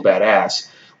was so badass,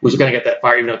 was going to get that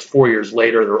fire, even though it's 4 years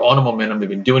later, they're on a momentum, they've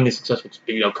been doing these successful,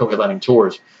 co-headlining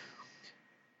tours.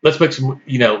 Let's make some,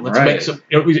 make some.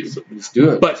 Let's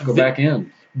do it. Let's go back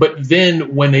in. But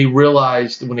then when they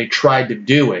tried to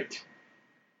do it,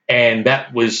 and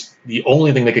that was the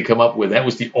only thing they could come up with, that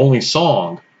was the only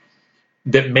song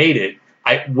that made it,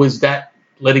 was that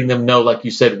letting them know, like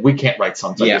you said, we can't write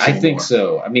songs like this anymore? I think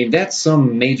so. I mean, that's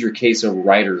some major case of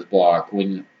writer's block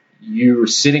when you're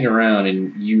sitting around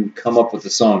and you come up with a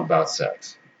song about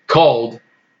sex. Called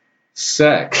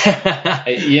Sex. So I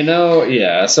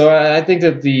think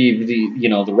that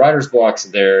the writer's block's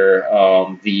there,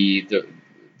 the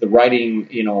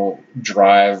writing,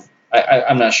 drive,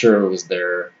 I'm not sure it was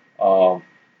there.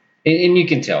 And you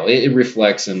can tell it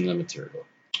reflects in the material.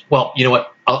 Well, you know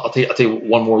what? I'll tell you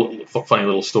one more funny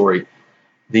little story.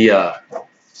 I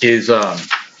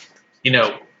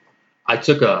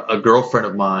took a girlfriend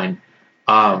of mine,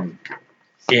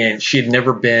 and she had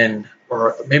never been,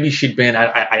 or maybe she'd been.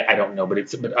 I don't know, but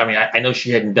I know she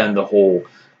hadn't done the whole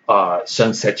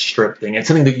Sunset Strip thing. It's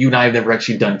something that you and I have never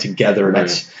actually done together. And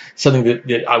that's something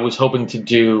that I was hoping to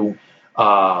do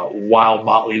while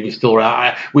Motley was still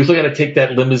around. We still got to take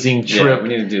that limousine trip. Yeah, we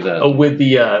need to do that with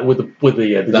the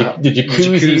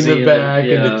jacuzzi in the back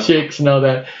and the chicks and all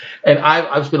that. And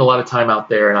I've spent a lot of time out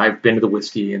there, and I've been to the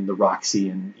Whiskey and the Roxy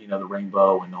and the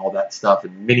Rainbow and all that stuff,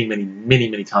 and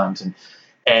many times.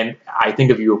 And I think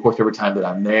of you, of course, every time that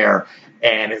I'm there.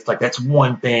 And it's like, that's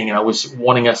one thing. And I was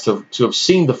wanting us to have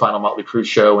seen the final Motley Crue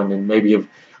show, and then maybe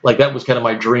that was kind of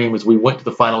my dream, as we went to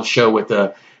the final show at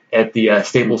the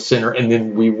Staples Center, and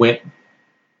then we went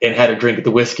and had a drink at the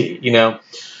Whiskey,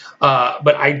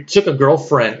 But I took a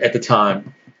girlfriend at the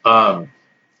time, and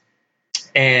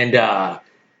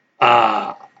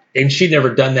she'd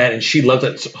never done that, and she loved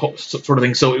that sort of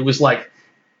thing. So it was like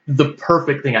the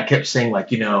perfect thing. I kept saying,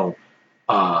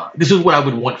 this is what I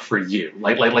would want for you.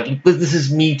 Like this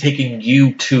is me taking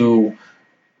you to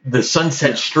the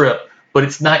Sunset Strip, but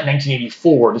it's not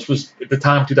 1984. This was at the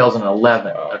time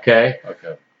 2011. Okay.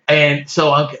 And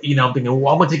so I'm thinking,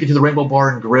 well, I'm going to take you to the Rainbow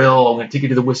Bar and Grill. I'm going to take you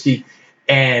to the Whiskey.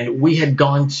 And we had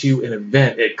gone to an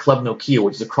event at Club Nokia,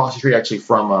 which is across the street actually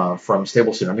from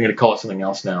Staples Center. I'm going to call it something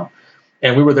else now.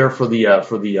 And we were there for the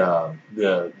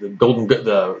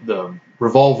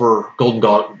Revolver Golden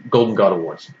God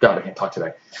Awards. God, I can't talk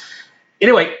today.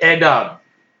 Anyway, and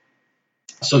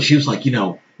so she was like,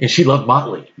 and she loved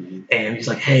Motley. And he's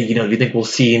like, hey, do you think we'll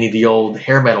see any of the old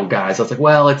hair metal guys? I was like,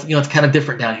 well, it's it's kind of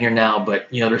different down here now, but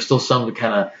there's still some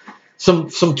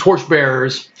some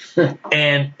torchbearers.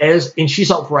 and she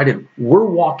self-righted. We're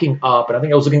walking up, and I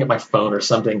think I was looking at my phone or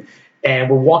something.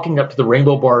 And we're walking up to the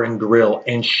Rainbow Bar and Grill,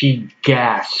 and she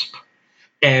gasped.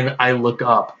 And I look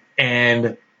up,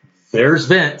 and there's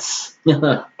Vince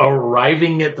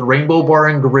arriving at the Rainbow Bar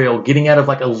and Grill, getting out of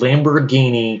a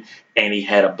Lamborghini, and he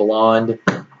had a blonde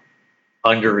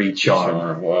under each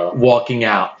arm, walking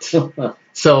out.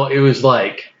 So it was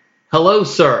like, hello,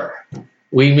 sir.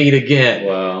 We meet again.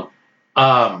 Wow.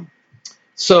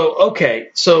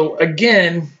 So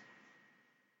again,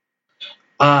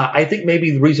 I think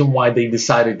maybe the reason why they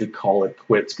decided to call it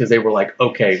quits because they were like,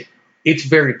 okay, it's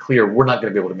very clear we're not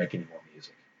going to be able to make any more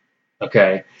music.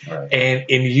 Okay, right.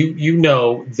 And you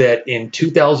know that in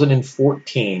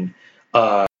 2014,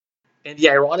 and the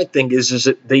ironic thing is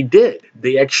that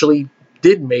they actually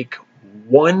did make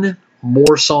one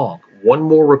more song, one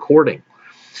more recording.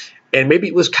 And maybe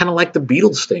it was kind of like the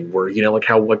Beatles thing where, like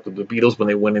how like the Beatles, when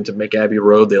they went in to make Abbey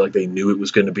Road, they knew it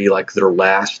was going to be like their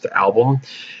last album.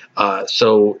 And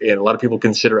a lot of people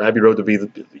consider Abbey Road to be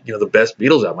the best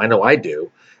Beatles album. I know I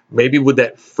do. Maybe with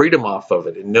that freedom off of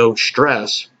it and no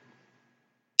stress,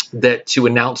 that to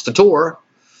announce the tour,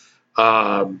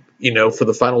 for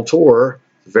the final tour,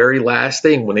 very last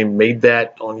thing when they made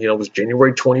that on, it was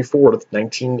January 24th,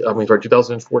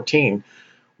 2014.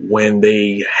 When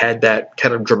they had that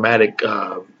kind of dramatic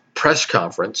press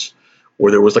conference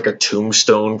where there was like a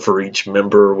tombstone for each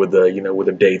member with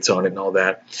the dates on it and all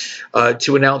that,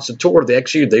 to announce the tour,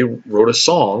 they wrote a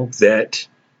song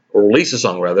released a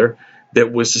song rather,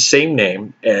 that was the same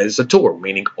name as the tour,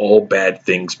 meaning All Bad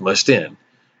Things Must End.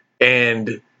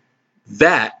 And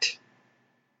that,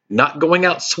 not going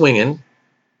out swinging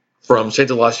from St.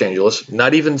 Los Angeles,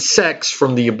 not even Sex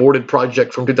from the aborted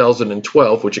project from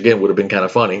 2012, which again would have been kind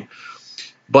of funny,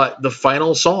 but the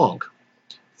final song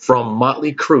from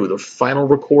Motley Crue, the final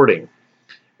recording,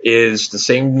 is the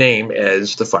same name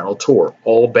as the final tour,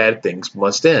 All Bad Things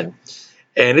Must End.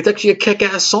 And it's actually a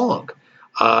kick-ass song.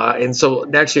 And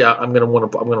so actually I'm going to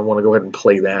want to go ahead and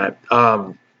play that.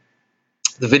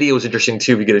 The video is interesting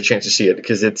too if you get a chance to see it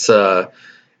because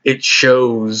it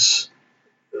shows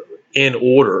in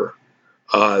order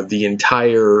the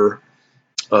entire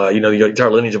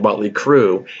lineage of Motley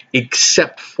Crue,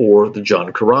 except for the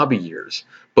John Corabi years.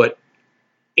 But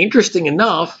interesting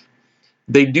enough,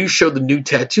 they do show the new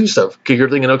tattoo stuff because you're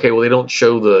thinking, okay, well they don't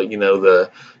show the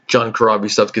John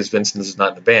Corabi stuff because Vincent is not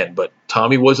in the band, but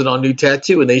Tommy wasn't on New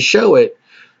Tattoo, and they show it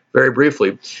very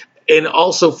briefly. And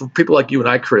also for people like you and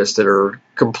I, Chris, that are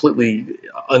completely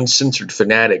uncensored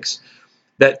fanatics,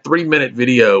 that 3-minute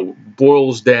video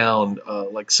boils down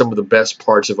like some of the best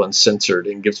parts of Uncensored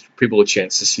and gives people a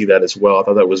chance to see that as well. I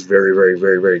thought that was very, very,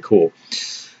 very, very cool.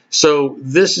 So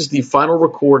this is the final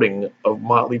recording of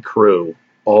Motley Crue,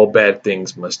 All Bad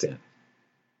Things Must End.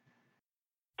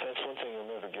 That's one thing you'll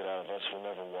never get out of us. We'll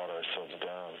never water ourselves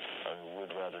down.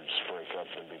 We'd rather just break up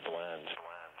than be bland.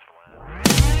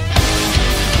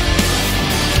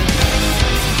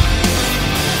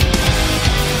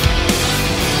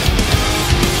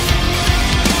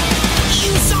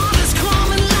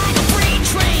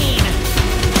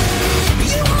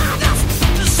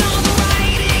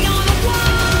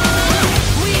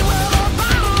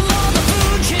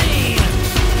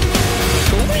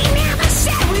 We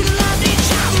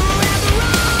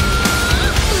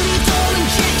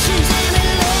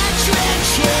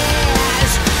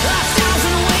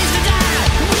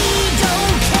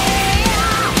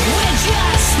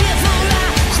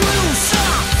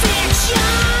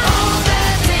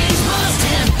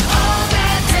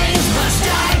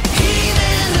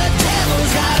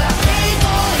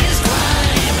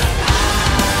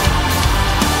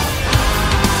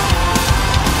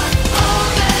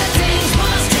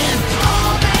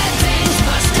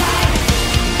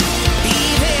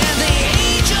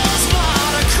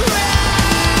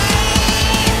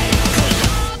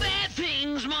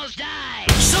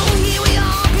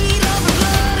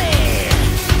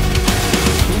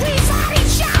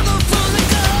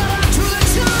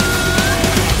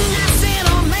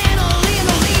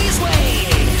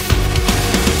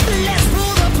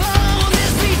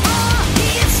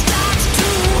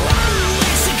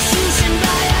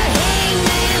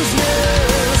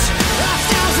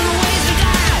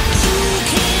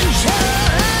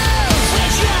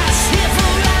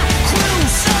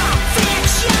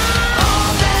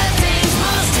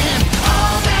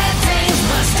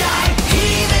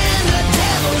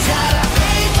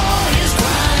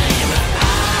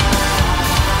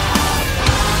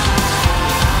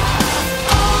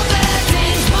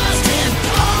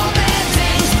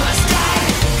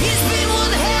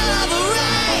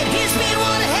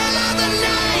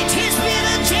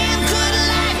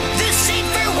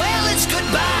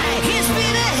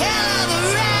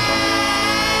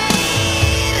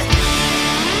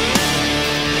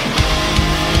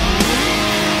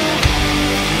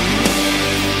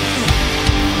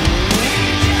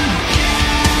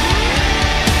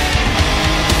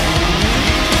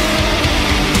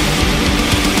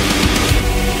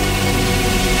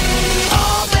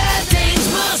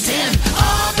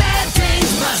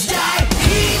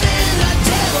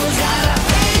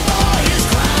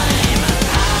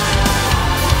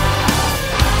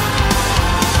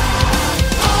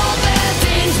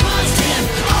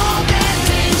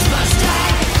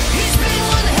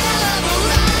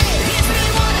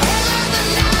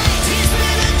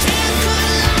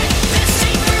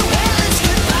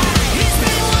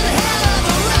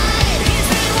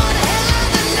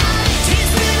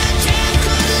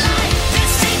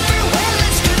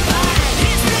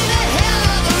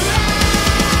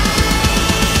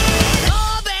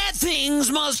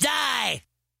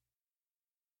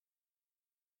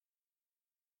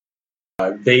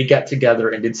they got together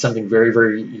and did something very,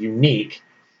 very unique.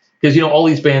 Because, all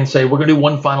these bands say, we're going to do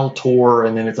one final tour,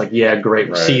 and then it's like, yeah,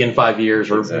 great, see you in 5 years,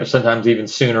 or sometimes even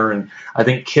sooner. And I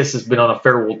think Kiss has been on a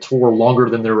farewell tour longer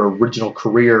than their original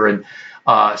career, and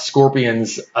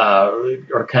Scorpions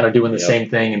are kind of doing the same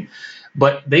thing.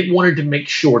 But they wanted to make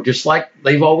sure, just like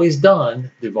they've always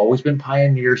done, they've always been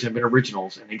pioneers and been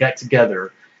originals, and they got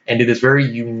together and did this very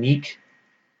unique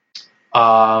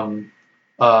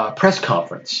press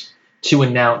conference to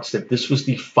announce that this was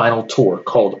the final tour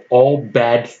called All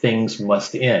Bad Things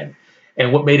Must End.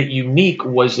 And what made it unique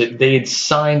was that they had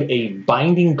signed a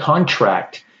binding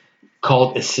contract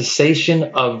called a cessation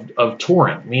of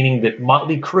touring, meaning that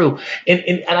Motley Crue,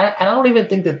 and I don't even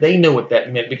think that they know what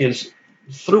that meant, because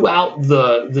throughout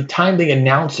the time they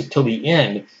announced it till the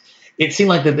end, it seemed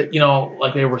like that,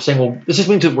 like they were saying, well, this just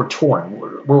means that we're touring.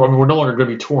 We're no longer going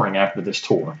to be touring after this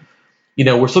tour.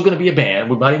 We're still going to be a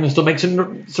band. We might even still make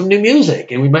some new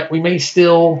music, and we may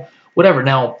still whatever.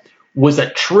 Now, was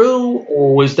that true,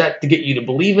 or was that to get you to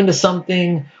believe into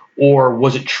something, or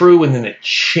was it true and then it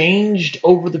changed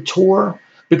over the tour?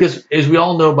 Because as we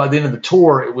all know, by the end of the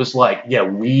tour, it was like, yeah,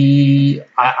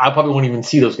 I probably won't even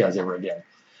see those guys ever again.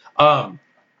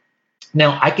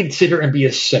 Now, I could sit here and be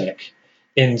a cynic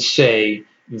and say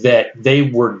that they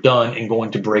were done and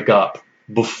going to break up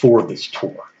before this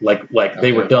tour, like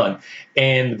they were done.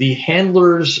 And the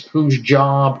handlers whose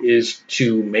job is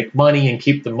to make money and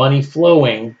keep the money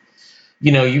flowing,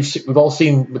 we've all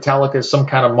seen Metallica as some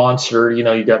kind of monster. You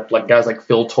got like guys like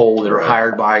Phil Toll that are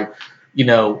hired by,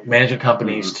 management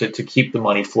companies to keep the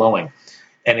money flowing.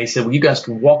 And they said, well, you guys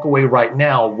can walk away right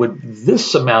now with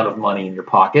this amount of money in your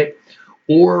pocket,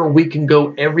 or we can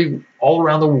go all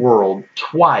around the world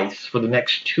twice for the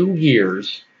next 2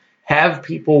 years, have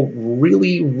people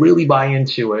really, really buy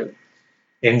into it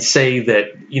and say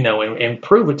that, and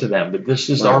prove it to them that this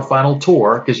is our final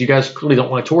tour, because you guys clearly don't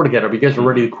want to tour together, but you guys are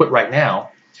ready to quit right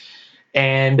now.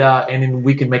 And then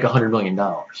we can make $100 million.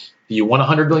 Do you want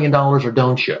 $100 million or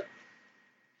don't you?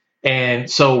 And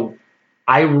so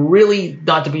I really,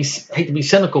 hate to be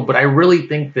cynical, but I really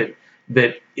think that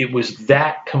it was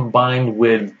that combined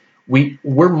with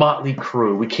we're Motley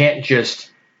Crue. We can't just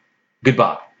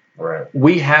goodbye. Right.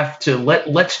 We have to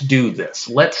let's do this.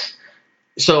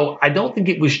 So I don't think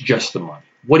it was just the money.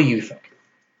 What do you think?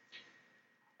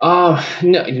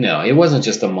 No, it wasn't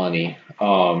just the money.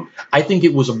 I think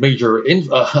it was a major.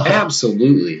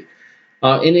 Absolutely.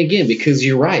 And again, because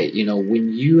you're right.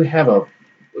 When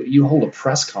you hold a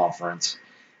press conference,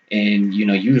 and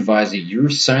you advise that you're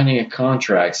signing a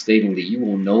contract stating that you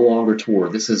will no longer tour.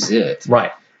 This is it.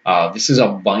 Right. This is a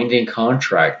binding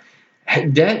contract.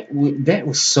 That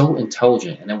was so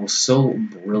intelligent, and that was so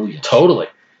brilliant. Totally.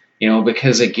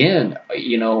 Because again,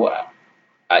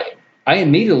 I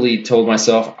immediately told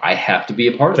myself I have to be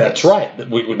a part of That's this. Right.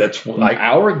 That's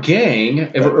our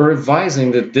gang are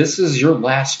advising that this is your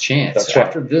last chance. That's right.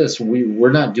 After this,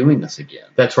 we're not doing this again.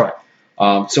 That's right.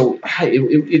 So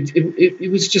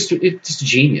it was just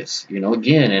genius,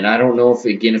 again, and I don't know if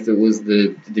it was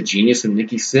the genius of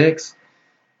Nikki Sixx.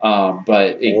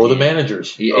 But or the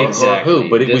managers, exactly. Or who?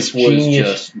 But this was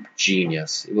just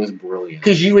genius. It was brilliant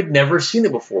because you had never seen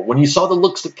it before. When you saw the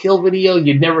Looks to Kill video,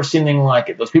 you'd never seen anything like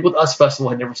it. Those people at Us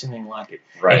Festival had never seen anything like it.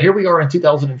 Right. And here we are in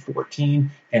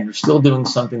 2014, and they're still doing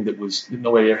something that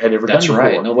nobody had ever done before.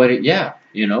 That's right. Nobody. Yeah.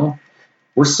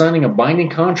 We're signing a binding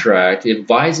contract,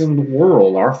 advising the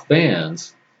world, our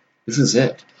fans, this is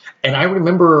it. And I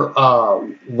remember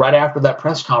right after that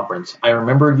press conference, I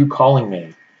remember you calling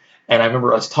me. And I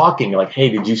remember us talking, like, hey,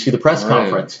 did you see the press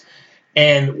conference?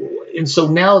 And so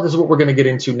now this is what we're going to get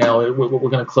into now. What we're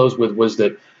going to close with was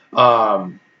that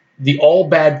the All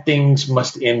Bad Things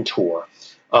Must End tour,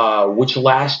 which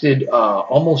lasted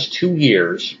almost 2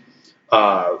 years,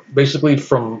 basically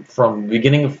from the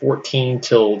beginning of 14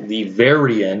 till the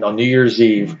very end on New Year's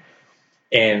Eve.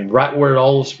 And right where it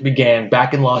all began,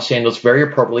 back in Los Angeles, very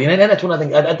appropriately. And that's when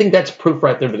I think that's proof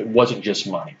right there that it wasn't just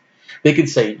money. They could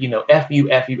say, F you,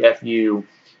 F you, F you,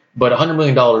 but $100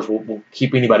 million will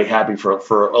keep anybody happy for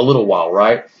a little while,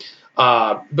 right?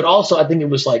 But also, I think it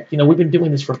was like, we've been doing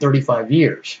this for 35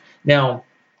 years. Now,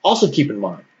 also keep in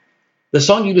mind, the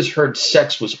song you just heard,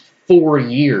 Sex, was 4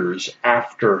 years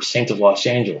after Saints of Los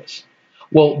Angeles.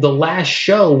 Well, the last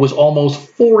show was almost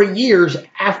 4 years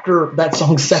after that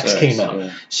song Sex came out.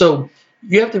 Yeah. So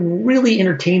you have to really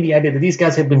entertain the idea that these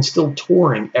guys have been still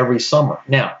touring every summer.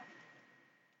 Now,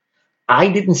 I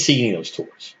didn't see any of those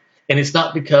tours. And it's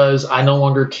not because I no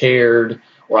longer cared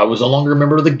or I was no longer a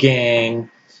member of the gang.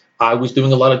 I was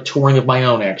doing a lot of touring of my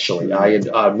own, actually. I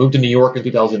had moved to New York in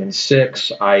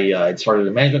 2006. I had started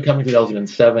a management company in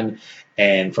 2007.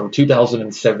 And from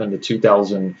 2007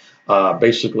 to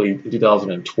basically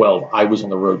 2012, I was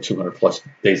on the road 200 plus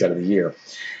days out of the year.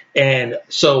 And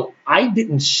so I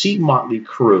didn't see Motley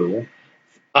Crue.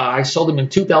 I saw them in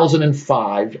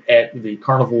 2005 at the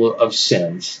Carnival of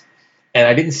Sins, and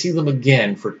I didn't see them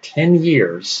again for 10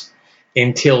 years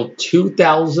until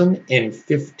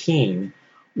 2015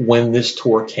 when this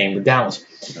tour came to Dallas.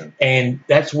 Okay. And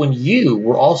that's when you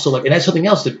were also like, and that's something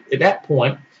else that at that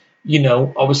point,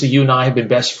 obviously you and I have been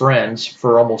best friends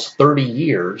for almost 30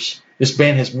 years. This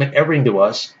band has meant everything to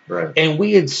us. Right. And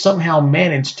we had somehow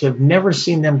managed to have never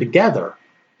seen them together.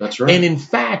 That's right. And in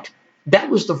fact,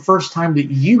 that was the first time that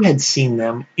you had seen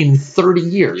them in 30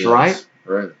 years, right?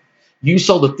 Right. You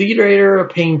saw the Theater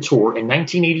of Pain tour in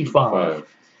 1985,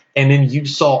 and then you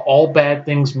saw All Bad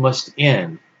Things Must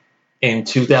End in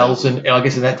 2000. I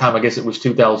guess at that time, it was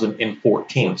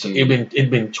 2014. So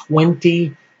it'd been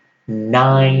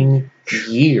 29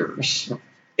 years.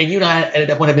 And you and I at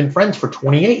that point have been friends for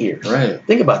 28 years. Right.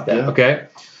 Think about that, okay?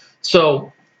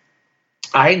 So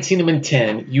I hadn't seen them in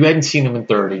 10. You hadn't seen them in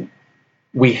 30.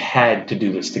 We had to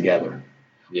do this together.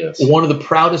 Yes. One of the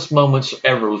proudest moments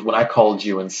ever was when I called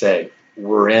you and said,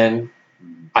 we're in.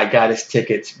 I got us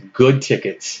tickets, good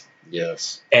tickets.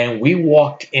 Yes. And we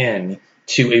walked in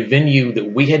to a venue that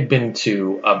we had been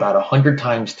to about 100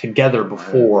 times together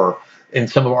before in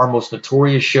some of our most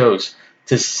notorious shows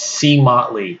to see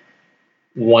Motley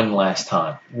one last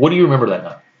time. What do you remember that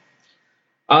night?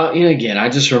 Again, I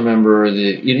just remember that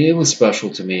it was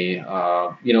special to me.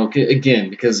 Again,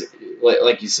 because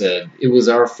like you said, it was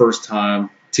our first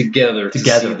time together to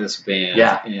see this band.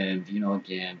 Yeah. And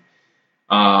again,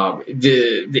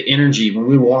 the energy when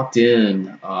we walked in,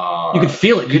 you could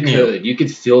feel it. You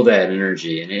could feel that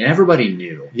energy, and everybody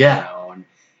knew. Yeah.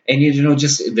 And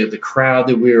just the crowd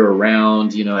that we were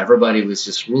around, everybody was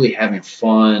just really having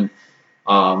fun,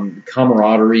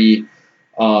 camaraderie.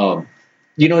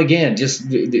 Again, just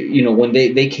when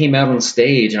they came out on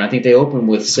stage, and I think they opened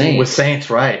with Saints. With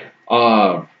Saints, right?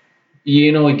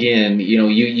 Again,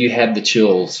 you had the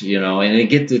chills, and they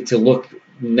get to look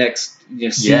next,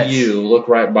 see you, look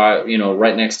right by,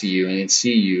 right next to you, and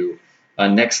see you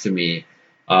next to me.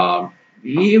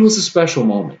 It was a special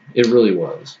moment. It really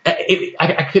was.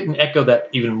 I couldn't echo that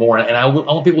even more. And I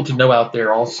want people to know out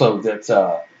there also that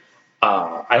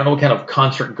I don't know what kind of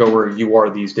concert goer you are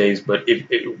these days, but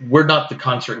we're not the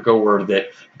concert goer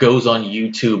that goes on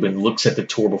YouTube and looks at the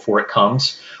tour before it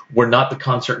comes. We're not the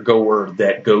concert goer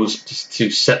that goes to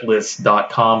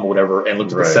setlist.com or whatever and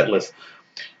looks at the set list.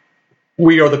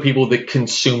 We are the people that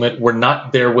consume it. We're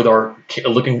not there with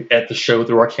looking at the show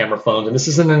through our camera phones. And this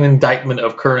isn't an indictment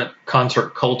of current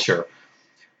concert culture,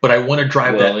 but I want to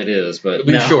drive that. Well, it is, but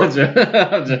no. Sure.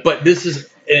 But this is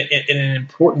an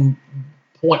important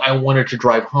point I wanted to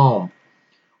drive home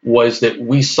was that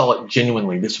we saw it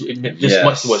genuinely. This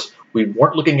much to us. We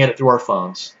weren't looking at it through our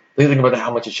phones. Think about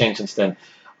how much has changed since then.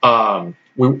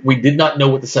 We did not know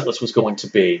what the set list was going to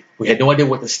be. We had no idea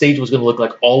what the stage was going to look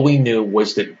like. All we knew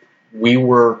was that we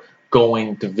were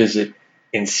going to visit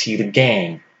and see the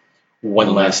gang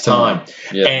one last time.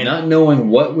 Yeah, and not knowing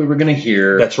what we were going to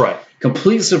hear. That's right.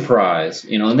 Complete surprise,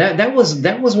 and that was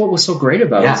what was so great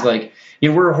about it. It's like,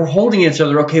 we're holding each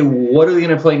other. Okay, what are they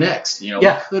going to play next? We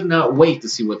could not wait to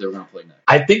see what they were going to play next.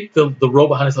 I think the row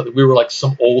behind us thought that we were like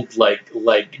some old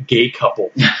like gay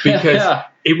couple because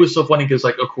it was so funny because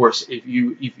of course if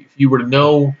you were to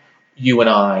know you and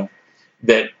I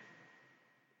that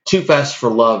Too Fast for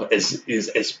Love is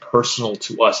as personal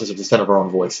to us as the sound of our own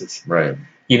voices. Right.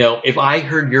 If I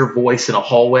heard your voice in a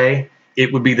hallway,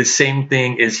 it would be the same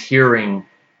thing as hearing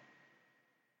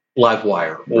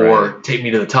Livewire or Take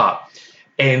Me to the Top.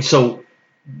 And so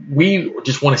we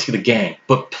just want to see the gang,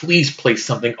 but please play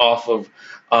something off of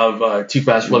Too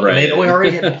Fast for Love. Right. And we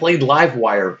already had played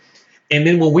Livewire. And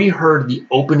then when we heard the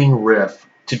opening riff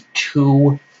to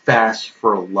Too Fast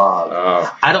for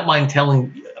Love, I don't mind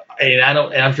telling you, and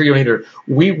I'm sure you don't either.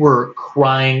 We were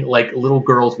crying like little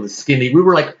girls with skinny. We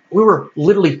were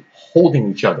literally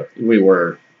holding each other. We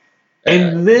were.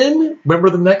 And then remember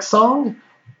the next song?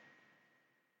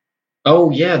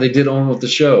 Oh yeah, they did On With the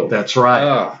Show. That's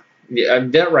right. Yeah,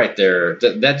 that right there,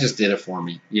 that just did it for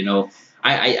me.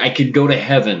 I could go to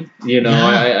heaven.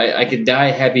 I could die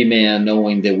a happy man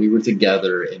knowing that we were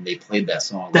together and they played that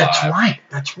song. That's live.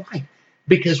 That's right.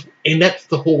 And that's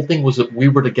the whole thing was that we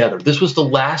were together. This was the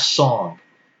last song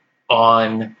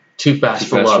on Too Fast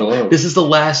for Love. This is the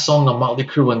last song on Motley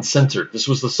Crue Uncensored. This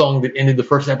was the song that ended the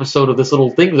first episode of this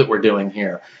little thing that we're doing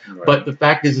here. Right. But the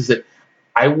fact is that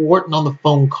I wasn't on the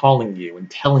phone calling you and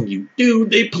telling you,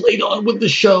 dude, they played On With the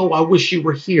Show. I wish you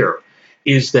were here.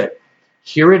 Is that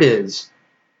here it is.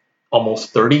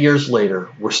 almost 30 years later,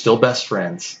 we're still best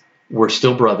friends. We're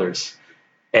still brothers.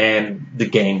 And the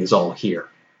gang is all here.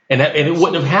 And it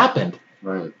wouldn't have happened.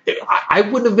 Right. I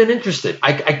wouldn't have been interested.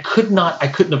 I couldn't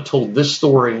have told this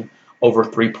story over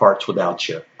 3 parts without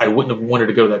you. I wouldn't have wanted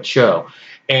to go to that show.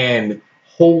 And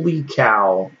holy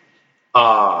cow,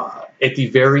 at the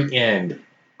very end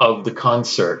of the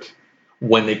concert,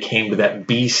 when they came to that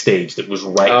B stage that was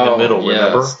right in the middle,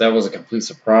 remember? That was a complete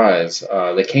surprise.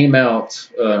 They came out,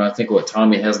 and I think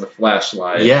Tommy has the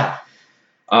flashlight. Yeah.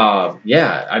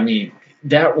 I mean,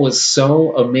 that was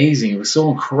so amazing. It was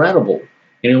so incredible.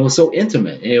 And it was so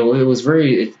intimate. It was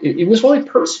very, it was really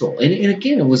personal. And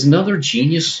again, it was another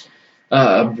genius,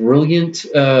 brilliant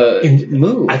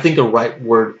move. I think the right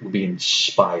word would be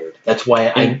inspired. That's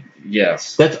why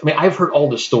yes. I've heard all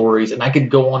the stories, and I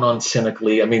could go on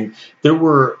cynically. I mean,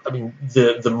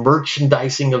 the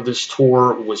merchandising of this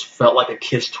tour felt like a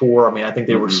Kiss tour. I mean, I think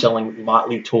they were selling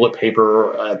Motley toilet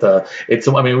paper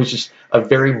it was just a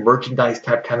very merchandise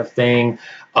type kind of thing.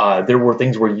 There were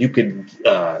things where you could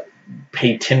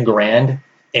pay $10,000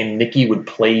 and Nikki would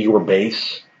play your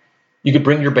bass. You could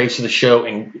bring your bass to the show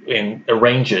and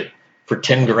arrange it for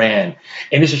 $10,000.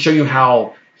 And just to show you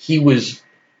how he was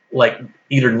like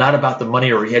either not about the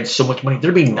money or he had so much money.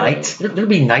 There'd be nights of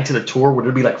the tour where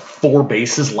there'd be like 4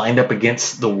 basses lined up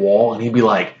against the wall, and he'd be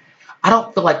like, I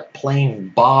don't feel like playing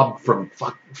Bob from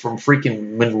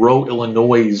freaking Monroe,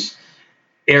 Illinois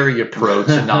area pro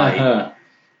tonight.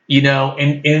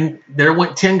 And there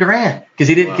went $10,000 because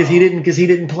he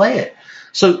didn't play it.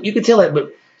 So you could tell that,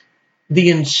 but the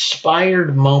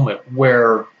inspired moment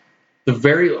where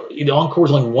the encore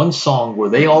is only one song where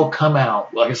they all come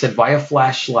out, like I said, via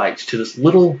flashlights to this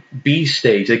little B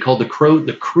stage they called the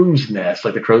crow's nest,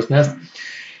 like the crow's nest,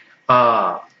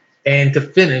 and to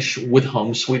finish with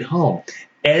Home Sweet Home,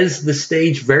 as the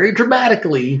stage very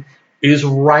dramatically is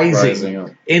rising up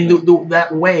in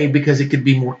that way, because it could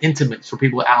be more intimate, so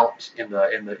people out in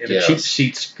the cheap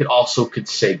seats could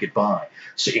say goodbye.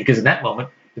 So because in that moment,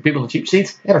 the people in the cheap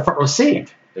seats had a front row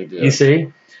seat. They did. You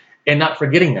see, and not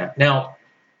forgetting that. Now,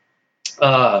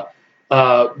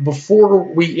 before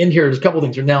we end here, there's a couple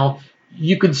things. Now,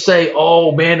 you could say,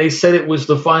 "Oh man, they said it was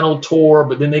the final tour,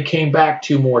 but then they came back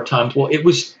 2 more times." Well, it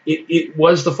was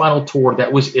the final tour.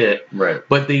 That was it. Right.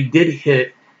 But they did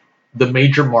hit the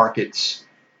major markets,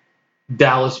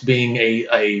 Dallas being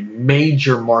a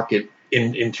major market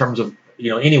in terms of,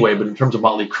 anyway, but in terms of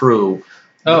Motley Crue.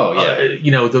 Oh, yeah.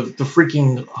 The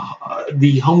freaking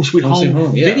the Home Sweet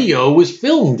Home video was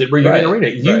filmed at Reunion Arena.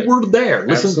 You were there.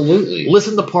 Absolutely.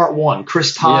 Listen to part 1.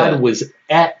 Chris Todd was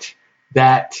at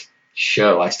that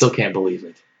show. I still can't believe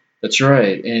it. That's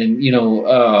right. And,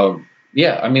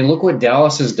 look what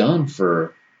Dallas has done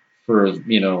for Motley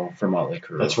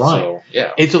Crue. That's right. So,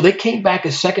 yeah. And so they came back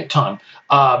a second time,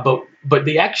 but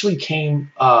they actually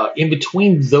came in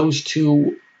between those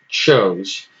 2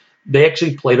 shows. They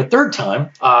actually played a third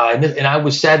time, and I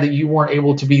was sad that you weren't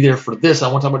able to be there for this.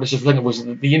 I want to talk about this for a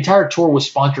second. The entire tour was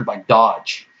sponsored by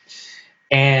Dodge,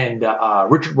 and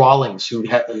Richard Rawlings,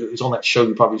 who's on that show,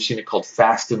 you've probably seen it, called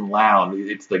Fast and Loud.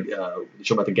 It's the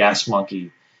show about the Gas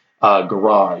Monkey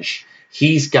garage.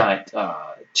 He's got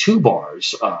 2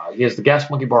 bars. He has the Gas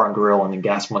Monkey Bar and Grill, and then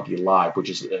Gas Monkey Live, which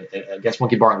is Gas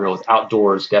Monkey Bar and Grill is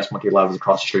outdoors. Gas Monkey Live is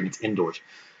across the street, and it's indoors.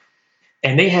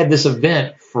 And they had this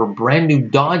event for brand new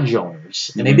Dodge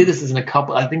owners, and they did this in a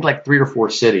couple, I think like 3 or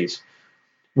 4 cities,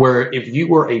 where if you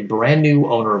were a brand new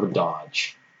owner of a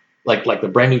Dodge, like the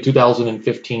brand new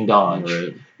 2015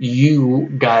 Dodge,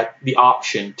 you got the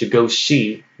option to go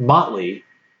see Motley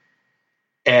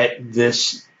at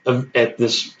this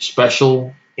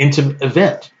special intimate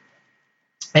event.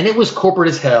 And it was corporate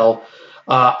as hell.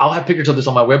 I'll have pictures of this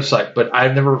on my website, but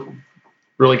I've never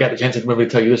really got the chance to maybe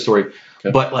tell you this story.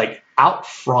 Okay. But like out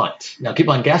front, now keep in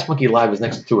mind, Gas Monkey Live is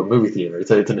next to a movie theater.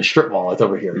 It's in a strip mall. It's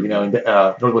over here, in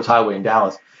Northwest Highway in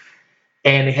Dallas.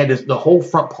 And they had the whole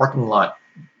front parking lot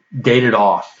gated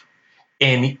off,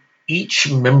 and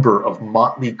each member of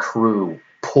Motley Crue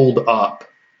pulled up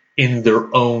in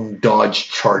their own Dodge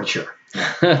Charger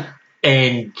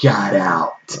and got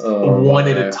out one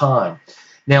at a time.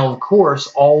 Now, of course,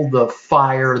 all the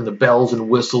fire and the bells and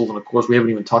whistles, and of course, we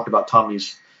haven't even talked about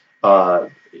Tommy's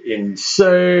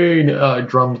insane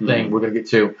drum thing we're going to get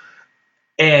to.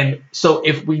 And so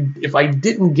if I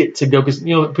didn't get to go, because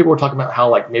people were talking about how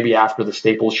like maybe after the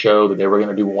Staples show that they were going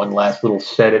to do one last little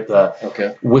set at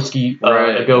the whiskey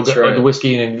the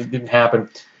whiskey, and it didn't happen.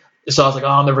 So I was like,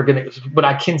 I'm never going to. But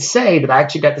I can say that I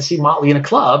actually got to see Motley in a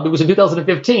club. It was in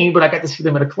 2015, but I got to see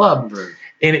them at a club. Right.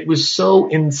 And it was so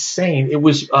insane. It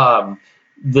was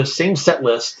the same set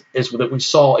list as that we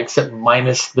saw, except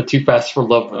minus the Too Fast for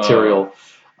Love material.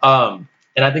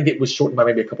 And I think it was shortened by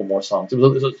maybe a couple more songs. It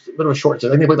was a bit of a short set.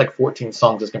 I think they played like 14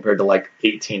 songs as compared to like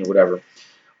 18 or whatever.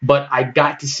 But I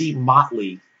got to see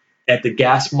Motley at the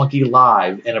Gas Monkey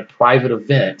Live in a private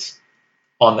event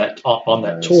on that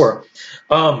tour.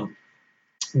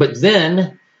 But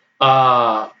then,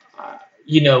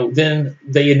 then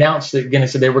they announced that again. They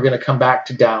said they were going to come back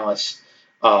to Dallas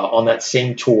on that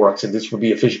same tour. I said this would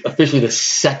be officially the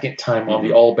second time on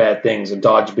the All Bad Things, and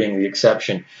Dodge being the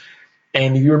exception.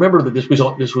 And you remember that this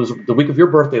was the week of your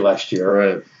birthday last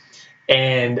year, right?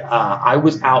 And I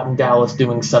was out in Dallas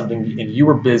doing something, and you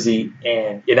were busy,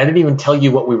 and I didn't even tell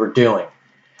you what we were doing.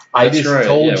 I just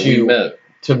told you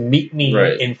to meet me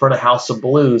in front of House of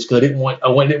Blues because I didn't want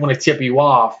to tip you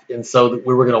off, and so that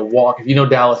we were going to walk. If you know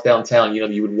Dallas downtown,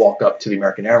 you would walk up to the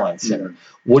American Airlines Center.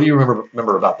 Mm-hmm. What do you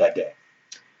remember about that day?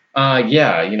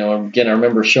 Again, I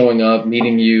remember showing up,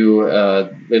 meeting you.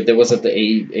 That was at the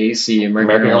AC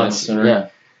American Airlines Center. Yeah.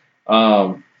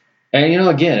 And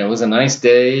again, it was a nice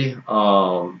day.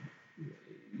 And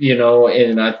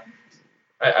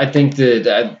I think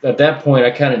that at that point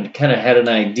I kind of had an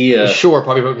idea. Sure,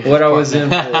 probably what I was in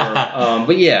for.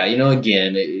 But yeah,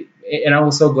 again, and I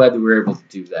was so glad that we were able to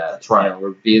do that. That's right.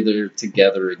 We're be there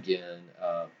together again.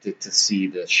 To see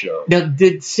the show. Now,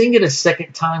 did seeing it a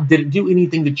second time, did it do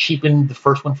anything to cheapen the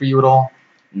first one for you at all?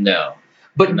 No.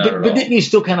 But didn't you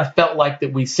still kind of felt like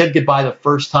that we said goodbye the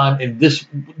first time, and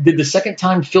did the second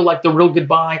time feel like the real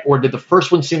goodbye, or did the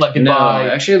first one seem like goodbye?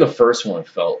 No, actually the first one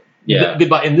felt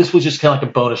goodbye, and this was just kind of like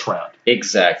a bonus round.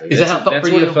 Exactly. Is that how it felt for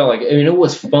you? That's what it felt like. I mean, it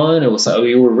was fun. It was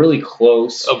we were really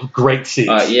close. Oh, great seats.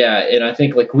 And I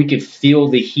think like we could feel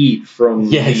the heat from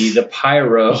the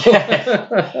pyro.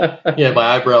 Yeah, my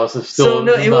eyebrows are still. So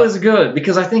no, it was good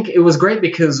because I think it was great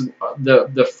because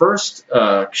the first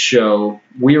show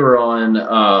we were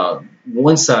on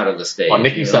one side of the stage, on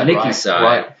Nikki's side,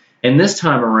 right. And this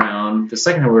time around, the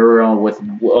second time we were on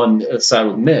the side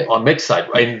with Mick. On Mick's side.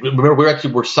 And remember,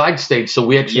 we're side stage, so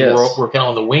we actually were kind of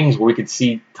on the wings where we could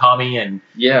see Tommy and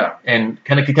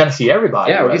could kind of see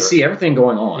everybody. Yeah, we could see everything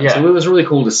going on. Yeah. So it was really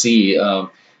cool to see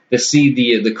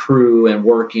the crew and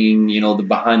working, the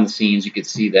behind the scenes. You could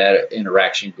see that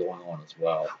interaction going on as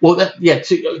well. Well,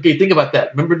 think about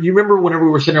that. You remember whenever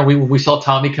we were sitting there, we saw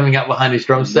Tommy coming out behind his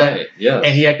drum set? Right, yes.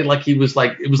 And he acted like it was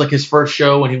like his first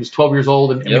show and he was 12 years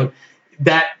old. And I mean,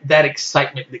 that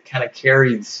excitement that kind of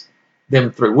carries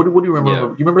them through. What do you remember? Yeah.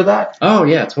 You remember that? Oh,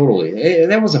 yeah, totally.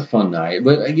 That was a fun night.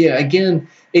 But, again,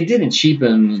 it didn't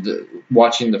cheapen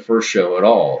watching the first show at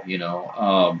all,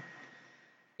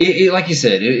 like you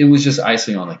said, it was just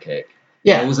icing on the cake.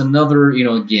 Yeah. It was another,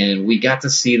 again, we got to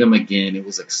see them again. It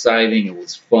was exciting. It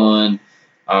was fun.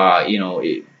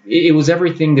 It was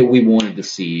everything that we wanted to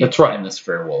see in this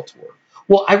farewell tour.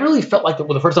 Well, I really felt like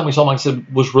the first time we saw Mike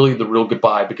said was really the real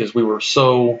goodbye because we were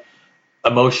so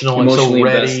emotional and so ready.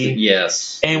 Invested.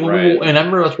 Yes. And and I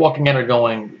remember us walking in and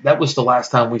going, that was the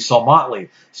last time we saw Motley.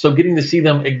 So getting to see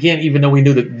them again, even though we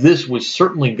knew that this was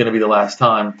certainly going to be the last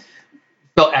time,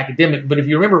 felt academic. But if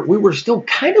you remember, we were still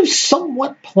kind of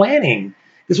somewhat planning,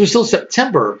 because it was still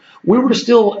September, we were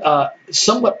still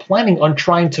somewhat planning on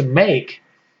trying to make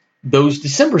those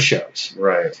December shows.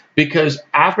 Right. Because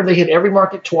after they hit every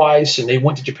market twice and they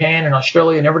went to Japan and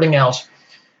Australia and everything else,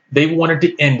 they wanted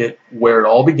to end it where it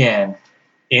all began,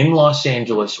 in Los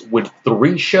Angeles with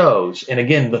 3 shows. And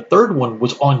again, the third one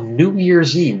was on New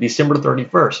Year's Eve, December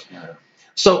 31st. Yeah.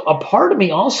 So a part of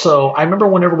me also, I remember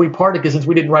whenever we parted, because since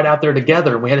we didn't ride out there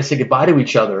together and we had to say goodbye to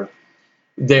each other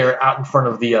there out in front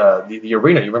of the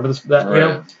arena. You remember this?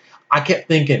 Right. I kept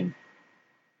thinking,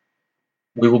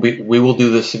 we will do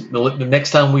this. The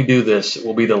next time we do this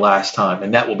will be the last time,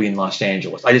 and that will be in Los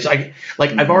Angeles.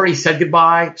 I've already said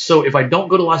goodbye, so if I don't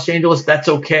go to Los Angeles, that's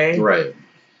okay. Right.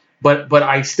 But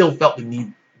I still felt the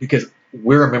need, because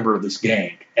we're a member of this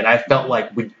gang, and I felt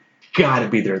like we got to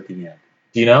be there at the end.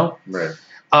 Do you know? Right.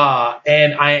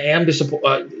 And I am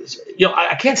disappointed.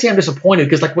 I can't say I'm disappointed,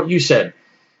 because like what you said,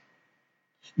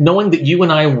 knowing that you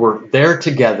and I were there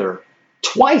together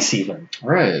twice, even.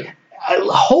 Right.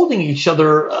 Holding each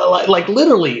other, like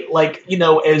literally,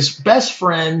 as best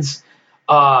friends,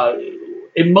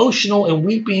 emotional and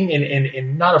weeping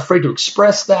and not afraid to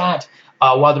express that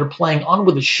while they're playing on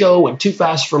with the show and Too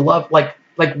Fast for Love. Like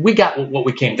we got what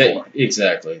we came for.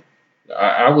 Exactly.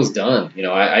 I was done.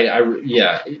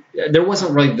 There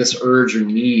wasn't really this urge or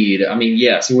need. I mean,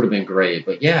 yes, it would have been great,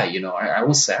 but I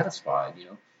was satisfied.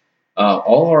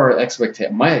 All our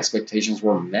my expectations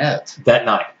were met that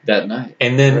night.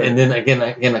 And then again,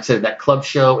 like I said, that club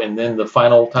show, and then the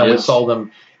final time we saw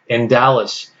them in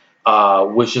Dallas.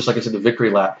 was just, like I said, the victory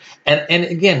lap. And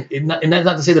again, and that's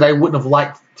not to say that I wouldn't have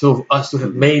liked us to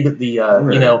have made the,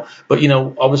 Right. but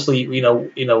obviously,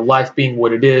 life being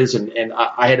what it is, and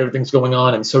I had other things going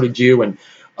on, and so did you, and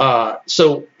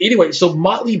so anyway, so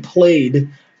Motley played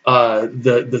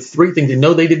the three things, and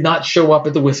no, they did not show up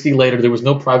at the whiskey later. There was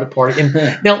no private party. And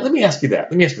now let me ask you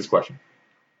this question: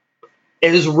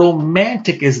 as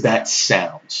romantic as that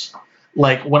sounds,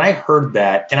 like when I heard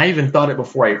that, and I even thought it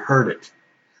before I heard it,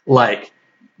 like,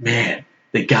 man,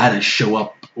 they got to show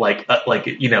up like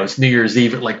it's New Year's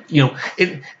Eve, even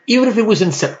if it was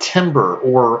in September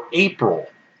or April,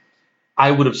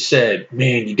 I would have said,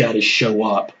 man, you got to show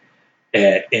up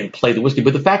and play the whiskey.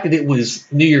 But the fact that it was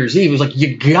New Year's Eve, it was like,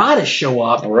 you got to show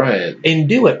up Right. and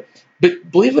do it. But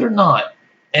believe it or not,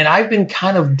 and I've been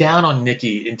kind of down on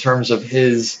Nicky in terms of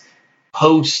his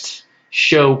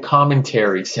post-show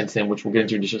commentary since then, which we'll get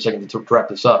into in just a second to wrap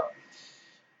this up.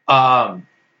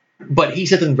 But he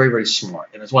said something very, very smart,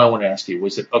 and that's why I want to ask you,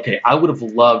 was that, okay, I would have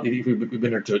loved if we've been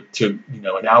there to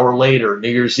an hour later, New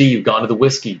Year's Eve, gone to the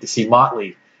whiskey to see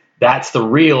Motley. That's the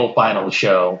real final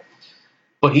show.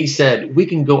 But he said, we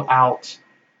can go out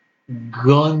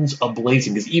guns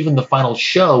a-blazing, because even the final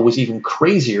show was even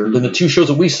crazier than the two shows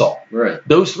that we saw. Right.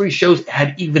 Those three shows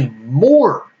had even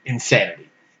more insanity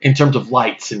in terms of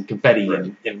lights and confetti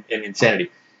Right. and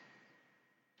insanity.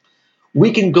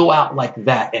 We can go out like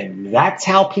that, and that's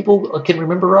how people can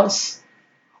remember us.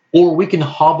 Or we can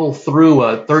hobble through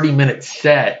a 30-minute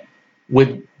set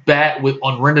with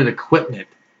unrented equipment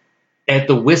at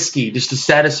the whiskey just to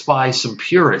satisfy some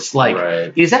purists. Like,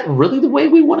 Right. Is that really the way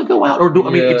we want to go out? Or I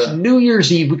mean, Yeah. it's New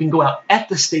Year's Eve. We can go out at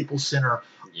the Staples Center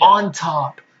on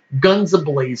top, guns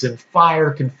a-blazing,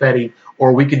 fire, confetti,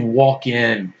 or we can walk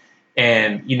in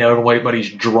and, everybody's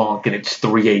drunk and it's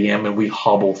 3 a.m. and we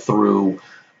hobble through,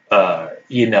 Right.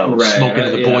 smoke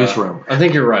into the boys' room. I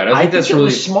think you're right. I think that's it really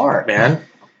was smart, man.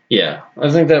 Yeah, I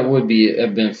think that would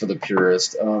have been for the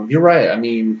purist. You're right. I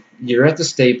mean, you're at the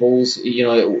Staples.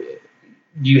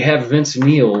 You have Vince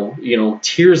Neil.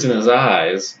 Tears in his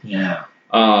eyes. Yeah.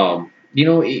 I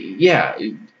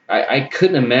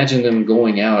couldn't imagine them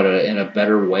going out in a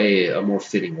better way, a more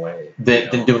fitting way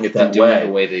Than doing it that doing way. it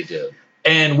the way they did.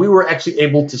 And we were actually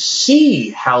able to see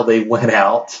how they went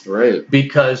out, Right.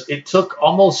 because it took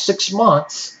almost 6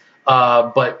 months.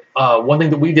 But one thing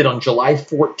that we did on July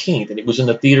 14th, and it was in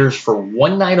the theaters for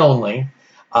one night only.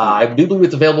 I do believe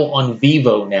it's available on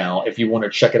Vivo now if you want to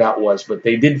check it out. But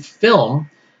they did film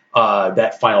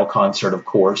that final concert, of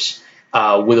course,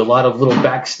 with a lot of little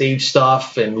backstage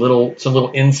stuff and some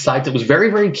little insights. It was very,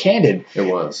 very candid. It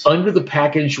was. Under the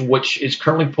package, which is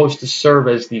currently supposed to serve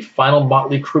as the final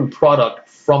Motley Crue product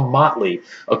from Motley.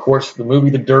 Of course, the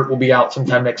movie The Dirt will be out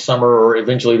sometime next summer, or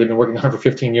eventually. They've been working on it for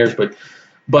 15 years.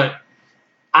 But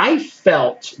I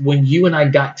felt when you and I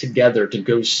got together to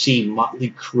go see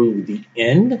Motley Crue, the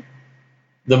end,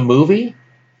 the movie,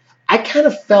 I kind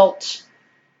of felt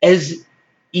as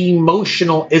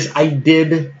emotional as I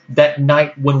did that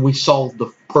night when we saw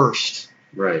the first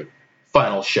Right.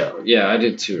 final show. Yeah, I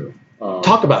did too.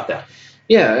 Talk about that.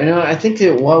 Yeah, I think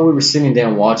that while we were sitting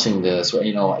down watching this,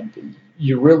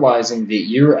 you're realizing that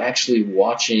you're actually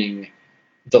watching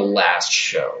the last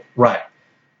show. Right.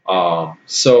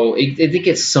 So I think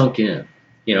it sunk in.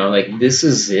 This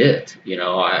is it.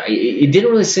 It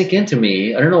didn't really sink into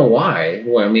me. I don't know why.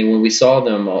 Well, I mean, when we saw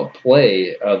them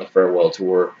play the farewell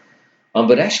tour,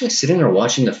 but actually sitting there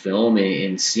watching the film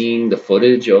and seeing the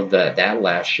footage of that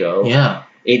last show, Yeah.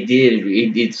 it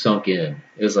did sunk in.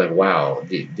 It was like, wow,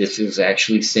 this is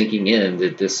actually sinking in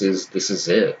that this is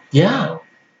it. Yeah.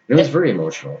 It was very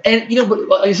emotional. And, but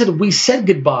like I said, we said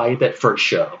goodbye at that first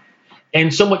show.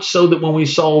 And so much so that when we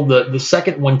saw the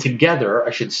second one together,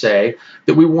 I should say,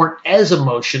 that we weren't as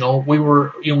emotional. We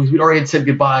were, we'd already had said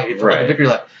goodbye. It felt like a victory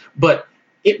lap. But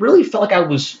it really felt like I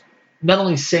was not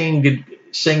only saying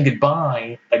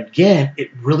goodbye again,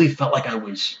 it really felt like I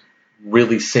was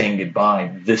really saying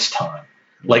goodbye this time.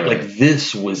 Like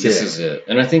this was This is it.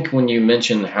 And I think when you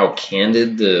mentioned how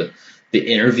candid the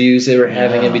interviews they were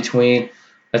having in between,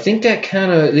 I think that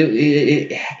kind of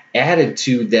it added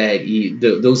to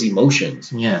those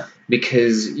emotions. Yeah.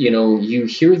 Because, you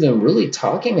hear them really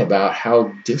talking about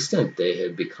how distant they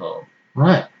had become.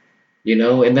 Right.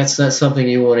 And that's not something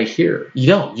you want to hear. You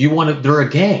don't. You want to. They're a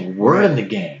gang. We're in the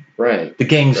gang. Right. The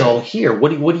gang's all here.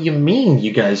 What do you mean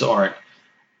you guys aren't?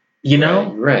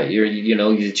 Right.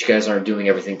 You guys aren't doing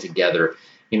everything together.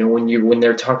 When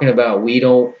they're talking about we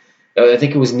don't. I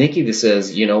think it was Nikki that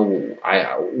says,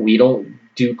 we don't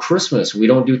do Christmas. We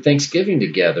don't do Thanksgiving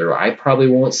together. I probably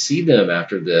won't see them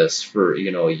after this for a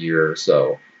year or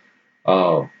so.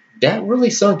 that really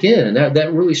sunk in.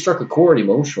 That really struck a chord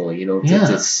emotionally,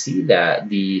 to see that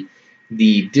the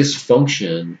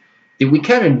dysfunction that we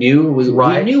kind of knew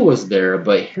was there,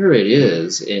 but here it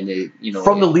is, and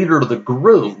from the leader of the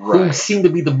group who seemed to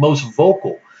be the most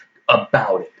vocal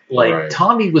about it. Like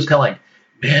Tommy was kind of like,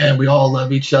 man, we all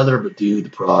love each other, but dude,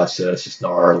 the process is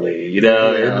gnarly, and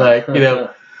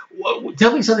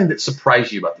tell me something that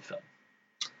surprised you about the film.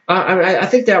 I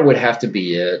think that would have to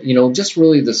be it. Just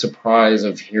really the surprise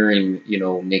of hearing,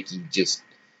 Nicky just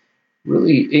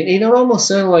really, it almost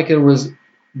sounded like it was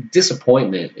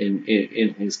disappointment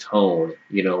in his tone,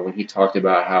 when he talked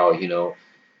about how,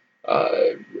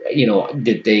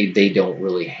 that they don't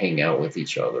really hang out with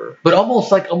each other. But almost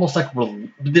like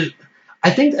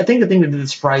I think the thing that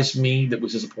surprised me, that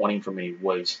was disappointing for me,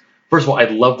 was, first of all, I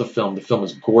love the film. The film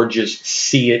is gorgeous.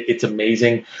 See it. It's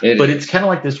amazing. It's kind of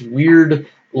like this weird,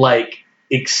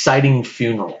 exciting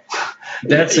funeral.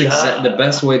 That's the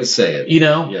best way to say it.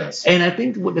 Yes. And I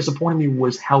think what disappointed me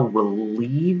was how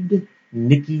relieved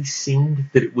Nicky seemed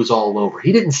that it was all over.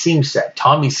 He didn't seem sad.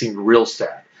 Tommy seemed real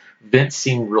sad. Vince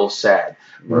seemed real sad.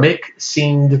 Right. Mick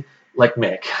seemed like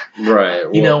Mick. Right.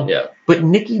 But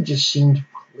Nicky just seemed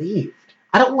relieved.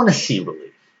 I don't want to see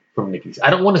relief from Nicky's.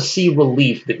 I don't want to see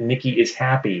relief that Nicky is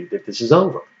happy that this is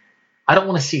over. I don't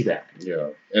want to see that. Yeah,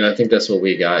 and I think that's what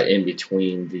we got in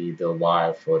between the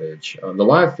live footage. The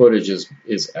live footage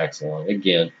is excellent.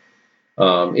 Again,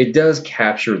 it does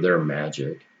capture their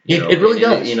magic. It really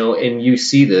does. And you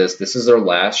see this. This is their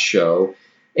last show,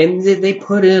 and they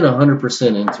put in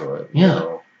 100% into it.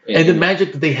 Yeah. And the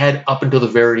magic that they had up until the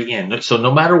very end. So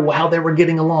no matter how they were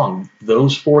getting along,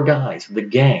 those four guys, the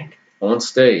gang, on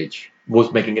stage,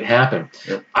 was making it happen.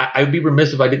 Yep. I'd be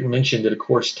remiss if I didn't mention that, of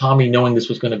course, Tommy, knowing this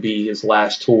was going to be his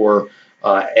last tour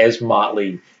as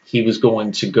Motley, he was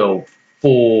going to go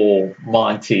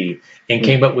Monty and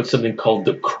came up with something called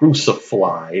the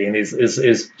Crucifly. And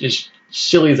is just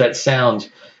silly as that sounds,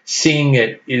 seeing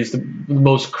it is the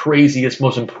most craziest,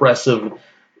 most impressive,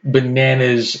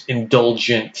 bananas,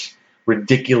 indulgent,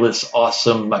 ridiculous,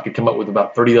 awesome. I could come up with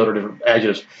about 30 other different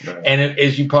adjectives. Right. And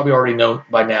as you probably already know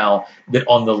by now, that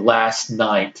on the last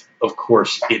night, of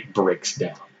course, it breaks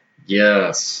down.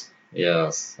 Yes.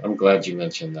 I'm glad you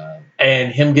mentioned that.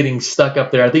 And him getting stuck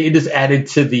up there, I think it just added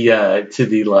to the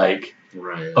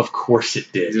right. Of course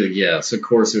it did. Yes, of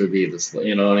course it would be this,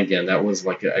 and again, that was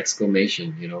like an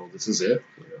exclamation, this is it.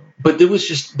 But it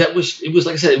was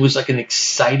like I said, it was like an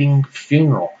exciting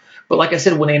funeral. But like I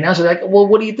said, when they announced it, like, well,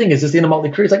 what do you think? Is this the end of Motley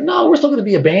Crue? It's like, no, we're still going to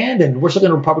be a band, and we're still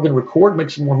probably going to record, make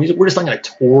some more music. We're just not going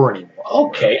to tour anymore.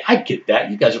 Okay, I get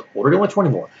that. You guys are older. Don't want to tour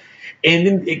anymore. And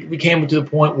then it became to the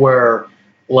point where,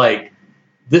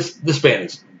 this band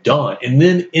is done. And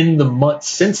then in the months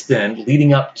since then,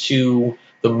 leading up to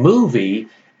the movie,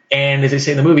 and as they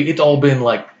say in the movie, it's all been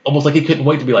almost like he couldn't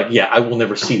wait to be like, yeah, I will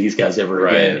never see these guys ever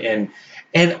again.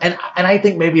 And I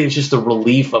think maybe it's just the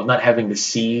relief of not having to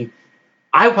see.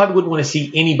 I probably wouldn't want to see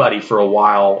anybody for a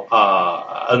while,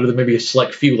 other than maybe a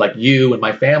select few like you and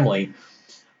my family,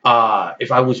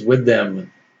 if I was with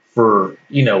them for,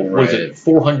 was it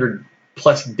 400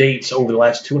 plus dates over the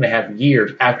last 2.5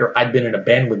 years after I'd been in a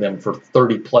band with them for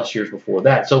 30 plus years before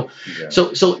that. So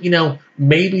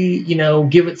maybe,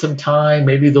 give it some time.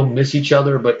 Maybe they'll miss each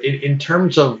other. But in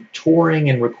terms of touring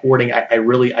and recording, I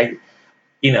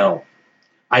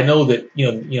know that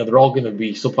they're all going to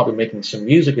be still probably making some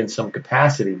music in some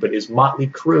capacity, but as Motley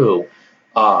Crue,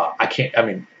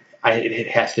 it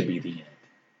has to be the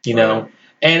end, Right.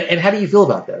 And how do you feel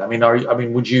about that?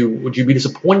 Would you be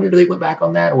disappointed if they went back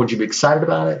on that, or would you be excited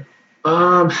about it?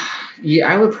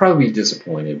 Yeah, I would probably be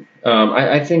disappointed.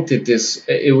 I think that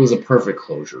it was a perfect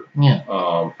closure. Yeah.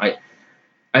 I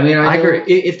agree.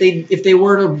 If they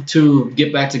were to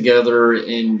get back together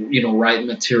and write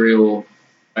material.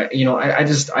 I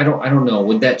don't know.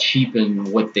 Would that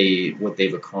cheapen what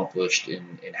they've accomplished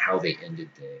and how they ended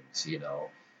things?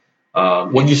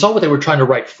 When you saw what they were trying to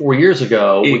write 4 years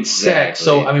ago, exactly.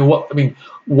 So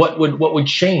what would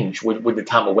change? Would the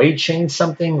time away change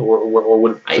something, or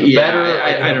would it better?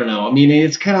 I don't know.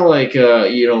 It's kind of like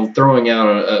throwing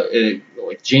out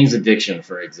like Jane's Addiction,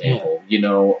 for example.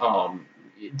 Yeah.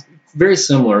 Very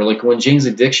similar. Like when Jane's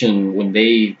Addiction, when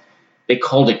they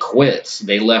called it quits.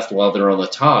 They left while they're on the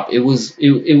top. It was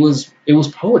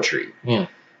poetry. Yeah.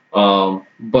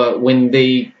 But when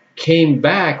they came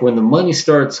back, when the money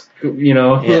starts, a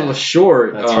little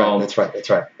short. That's right.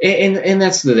 And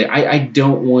that's the thing. I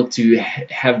don't want to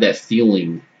have that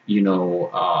feeling.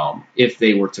 If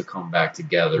they were to come back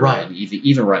together, right. And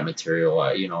even write material.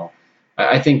 I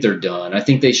think they're done. I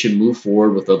think they should move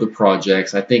forward with other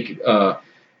projects. I think.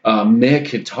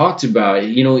 Mick had talked about,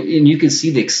 and you can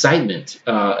see the excitement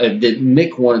that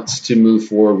Mick wants to move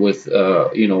forward with,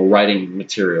 writing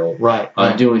material, right.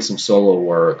 Doing some solo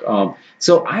work.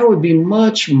 So I would be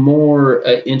much more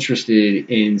interested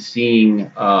in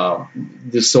seeing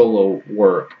the solo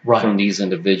work from these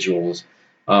individuals.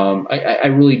 I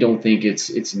really don't think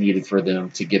it's needed for them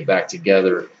to get back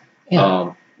together.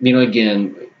 Yeah.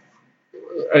 Again,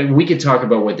 we could talk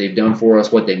about what they've done for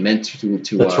us, what they meant to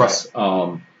That's us.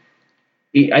 Right.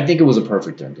 I think it was a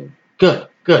perfect ending. Good.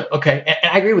 Okay, and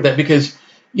I agree with that because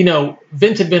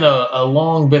Vince had been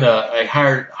a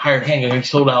hired hand.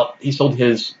 He sold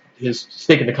his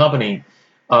stake in the company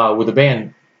with the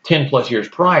band 10 plus years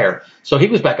prior. So he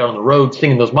was back out on the road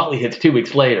singing those Motley hits 2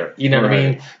 weeks later. You know what I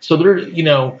mean? So there, and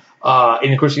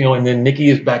of course, and then Nicky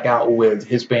is back out with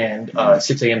his band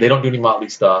 6 a.m. They don't do any Motley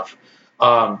stuff.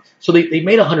 So they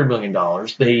made $100 million.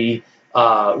 They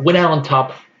went out on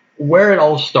top where it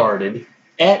all started.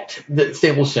 At the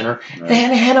Staples Center, and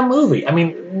had a movie. I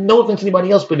mean, no offense to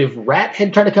anybody else, but if Rat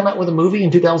had tried to come out with a movie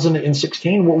in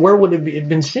 2016, where would it have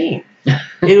been seen? It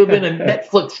would have been a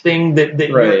Netflix thing that it'd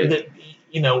have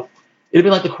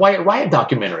been like the Quiet Riot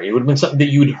documentary. It would have been something that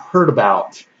you'd heard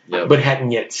about, but hadn't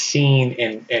yet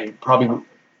seen, and probably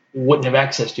wouldn't have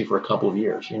access to for a couple of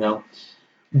years,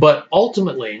 But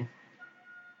ultimately,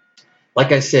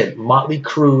 like I said, Motley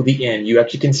Crue, the end. You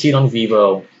actually can see it on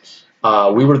Vivo.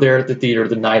 We were there at the theater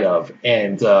the night of.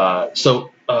 And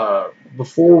so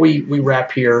before we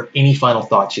wrap here, any final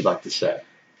thoughts you'd like to say?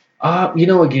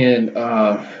 Again,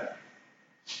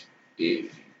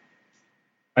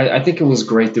 I think it was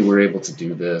great that we were able to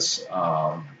do this,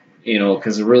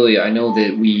 because really I know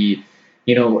that we,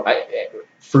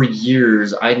 for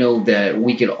years, I know that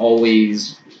we could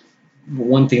always,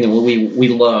 one thing that we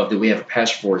love, that we have a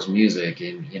passion for is music.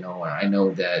 And, I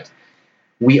know that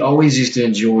we always used to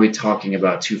enjoy talking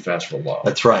about Too Fast for Love.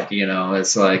 That's right.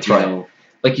 It's like,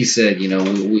 like you said,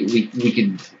 we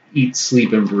could eat,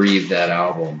 sleep, and breathe that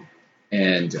album.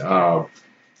 And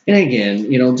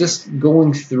again, just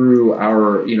going through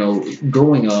our,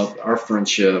 growing up, our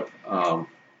friendship,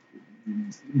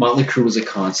 Motley Crue was a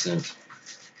constant.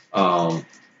 And,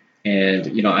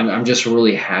 I'm just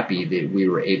really happy that we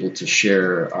were able to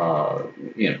share,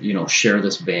 share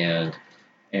this band.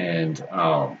 And,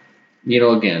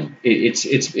 again,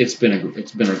 it's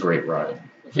been a great ride.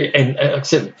 And like I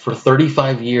said, for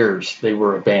 35 years they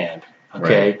were a band.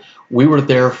 Okay, right. We were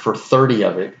there for 30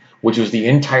 of it, which was the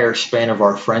entire span of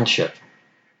our friendship.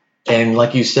 And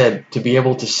like you said, to be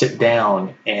able to sit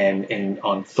down and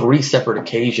on 3 separate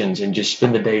occasions and just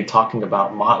spend the day talking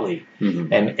about Motley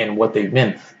and what they've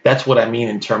been, that's what I mean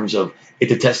in terms of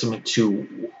it's a testament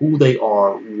to who they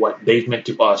are, what they've meant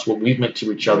to us, what we've meant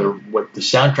to each other, what the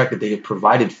soundtrack that they have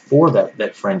provided for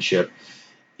that friendship.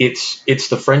 It's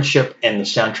the friendship and the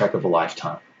soundtrack of a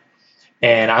lifetime.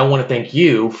 And I want to thank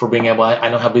you for being able, I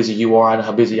know how busy you are, I know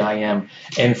how busy I am,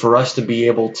 and for us to be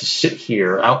able to sit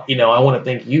here, I want to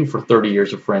thank you for 30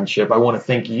 years of friendship. I want to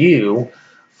thank you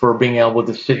for being able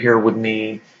to sit here with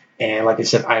me. And like I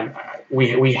said,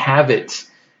 we have it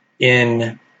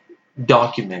in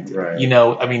documented. Right.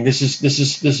 This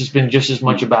has been just as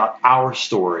much about our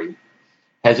story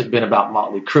as it been about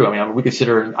Motley Crue.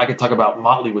 I could talk about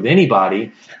Motley with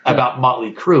anybody about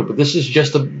Motley Crue, but this is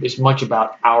just as much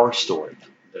about our story.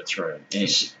 That's right.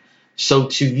 So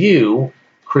to you,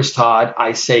 Chris Todd,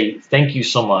 I say thank you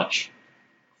so much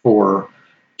for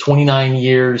 29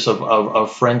 years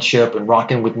of friendship and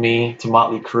rocking with me to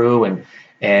Motley Crue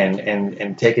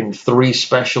and taking 3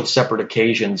 special separate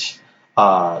occasions,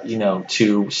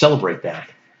 to celebrate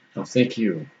that. Well, thank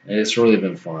you. It's really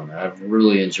been fun. I've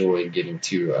really enjoyed getting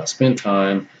to spend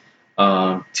time,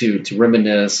 to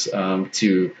reminisce,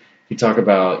 to talk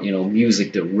about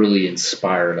music that really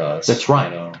inspired us. That's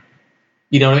right.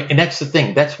 And that's the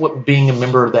thing. That's what being a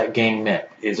member of that gang meant,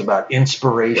 is about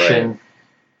inspiration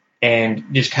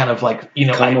and just kind of like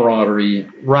camaraderie.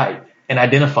 Right. And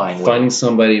identifying with. Finding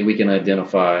somebody we can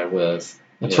identify with.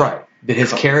 That's right. That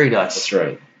has carried us. That's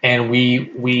right. And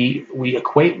we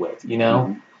equate with.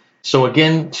 So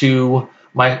again, to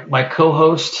my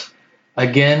co-host,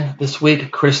 again this week,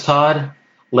 Chris Todd,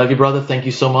 love you, brother. Thank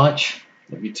you so much.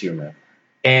 Love you too, man.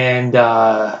 And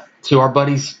to our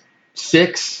buddies,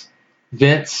 6,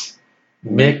 Vince,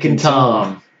 Mick, and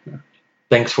Tom,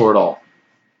 thanks for it all.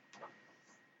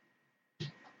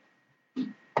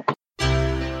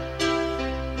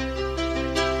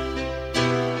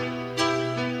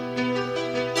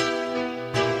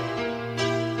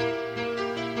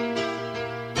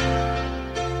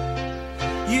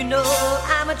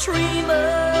 I'm a dreamer,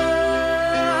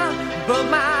 but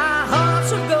my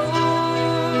heart's of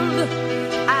gold.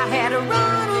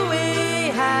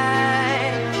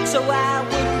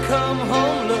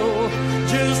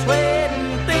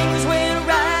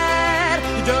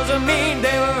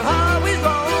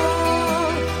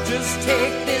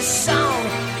 take this song,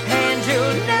 and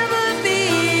you'll never be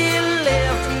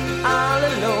left all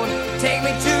alone. Take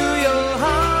me to your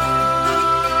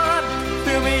heart,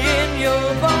 fill me in your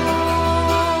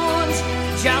bones.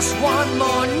 Just one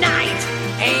more night.